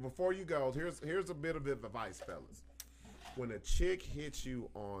this. Before you go, here's a bit of advice, fellas. When a chick hits you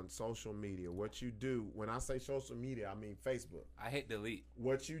on social media, what you do, when I say social media, I mean Facebook. I hate delete.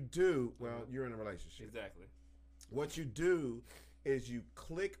 What you do, well, you're in a relationship. Exactly. What you do is you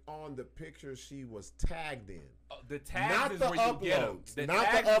click on the picture she was tagged in. The tags Not is the where you get 'em. uploads. The Not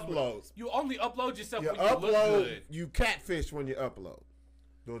tags the is where- uploads. You only upload yourself You when you look upload, good. you catfish when you upload.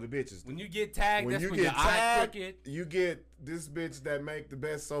 Though the bitches do. When you get tagged, When that's you when get your eye tagged, crooked. you get this bitch that make the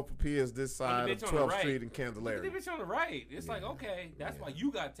best sopapillas this On side the of bitch on the 12th right. Street and Look at the Candelaria. bitch on the right. It's like, okay, that's why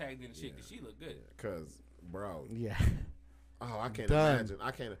you got tagged in the shit, because she look good. Cause, bro, Yeah. oh, I can't Done. imagine. I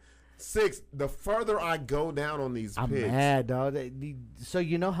can't. 6. The further I go down on these I'm pics, mad, dog. So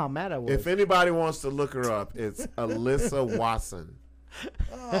you know how mad I was. if anybody wants to look her up, it's Alyssa Watson.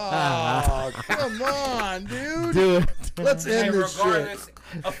 Oh, come on, dude. Do it. Let's end And this shit. regardless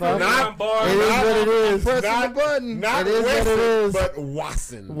of Fuck. Not- Barz, It is what it is. Pressing Not- the button. Not It is what it Watson, is. but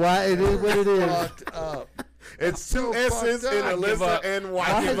Watson. Why it is what it is. Fucked up. It's two So S's fucked in up. I give Alyssa up. and I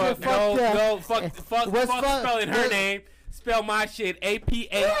Watson. give up. No, Fuck no, that. fuck What's fuck fuck- spelling her what- name. Spell my shit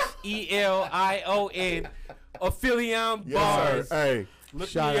Aphelion. Aphelion Yes, Barz. sir. Hey. Look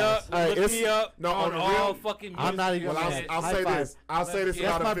Shout me outs. up. Hey, Look it's- me up no, on on the all real- fucking music. I'm not even Well, gonna- I'll High say five. this. I'll say this That's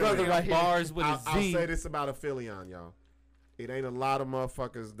about my brother Aphelion. right here. Barz with a I'll Z. say this about Aphelion, y'all. It ain't a lot of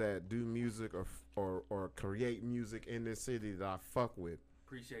motherfuckers that do music or create music in this city that I fuck with.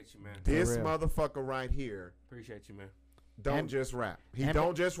 Appreciate you, man. This real. motherfucker right here Appreciate you, man. don't And- just rap. He and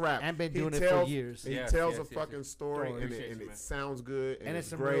don't just rap. and been He doing it for tells- years. He Yes, tells yes, a yes, fucking yes. story, and, Appreciate it, and you, it man. sounds good, and, And it's it's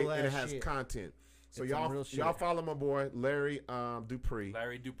some great, real and it ass has shit. content. So It's some real shit. y'all follow my boy Larry Dupree.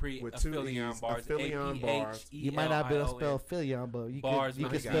 Larry Dupree, With two Aphelion E's, Barz. Aphelion Barz. You might not be able to spell Aphelion, but you Barz. can no,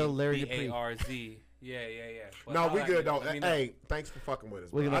 he got spell it. Larry Dupree. Barz. Yeah. But No, all we that good good. though. Let me know. Hey, thanks for fucking with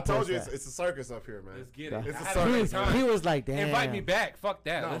us. We're Bro. gonna I told post you that. it's a circus up here, man. Let's get Yeah. it. It's a I had a great circus. time. He was like, "Damn." Invite me back. Fuck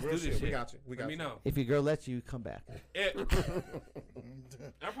that. No, Let's real do this shit. shit. We got you. We got Let me you. know. If your girl lets you, come back.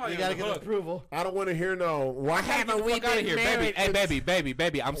 I'm probably You gotta on get the hook. approval. I don't want to hear no. Why haven't we Fuck out of been here, married? baby. Hey,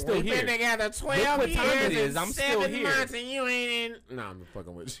 baby. I'm still We've here. been together 12 what time it years is. and I'm still 7 here. months and you ain't in. Nah, I'm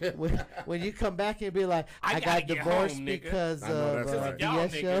fucking with you. When you come back and be like, I I gotta got get divorced home, nigga. because I know, of that's right. Y'all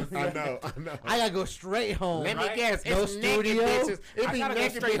BS show. niggas. I know. I gotta go straight home. Let me Right? guess. No It's naked studio? bitches. It I be gotta go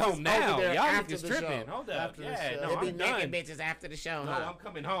naked straight bitches home now. over there Y'all after niggas the tripping. show. Hold up. After the Yeah, show. no, It be I'm done. naked bitches after the show, No, huh? I'm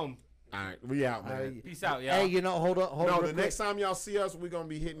coming home. All right, we out, man. Peace out, y'all. Hey, hold on. No, the next time y'all see us, we're gonna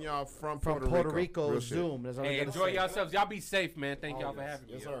be hitting y'all from Puerto Rico Zoom. Hey, enjoy yourselves. Y'all be safe, man. Thank y'all for having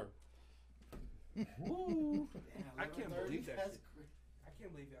me. Yes, sir. Ooh. I can't believe that shit. I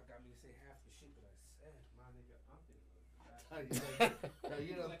can't believe y'all got me to say half the shit that I said. My nigga, I'm finna.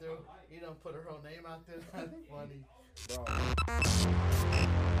 You don't put her whole name out there. That's funny,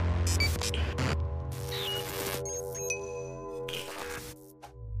 bro.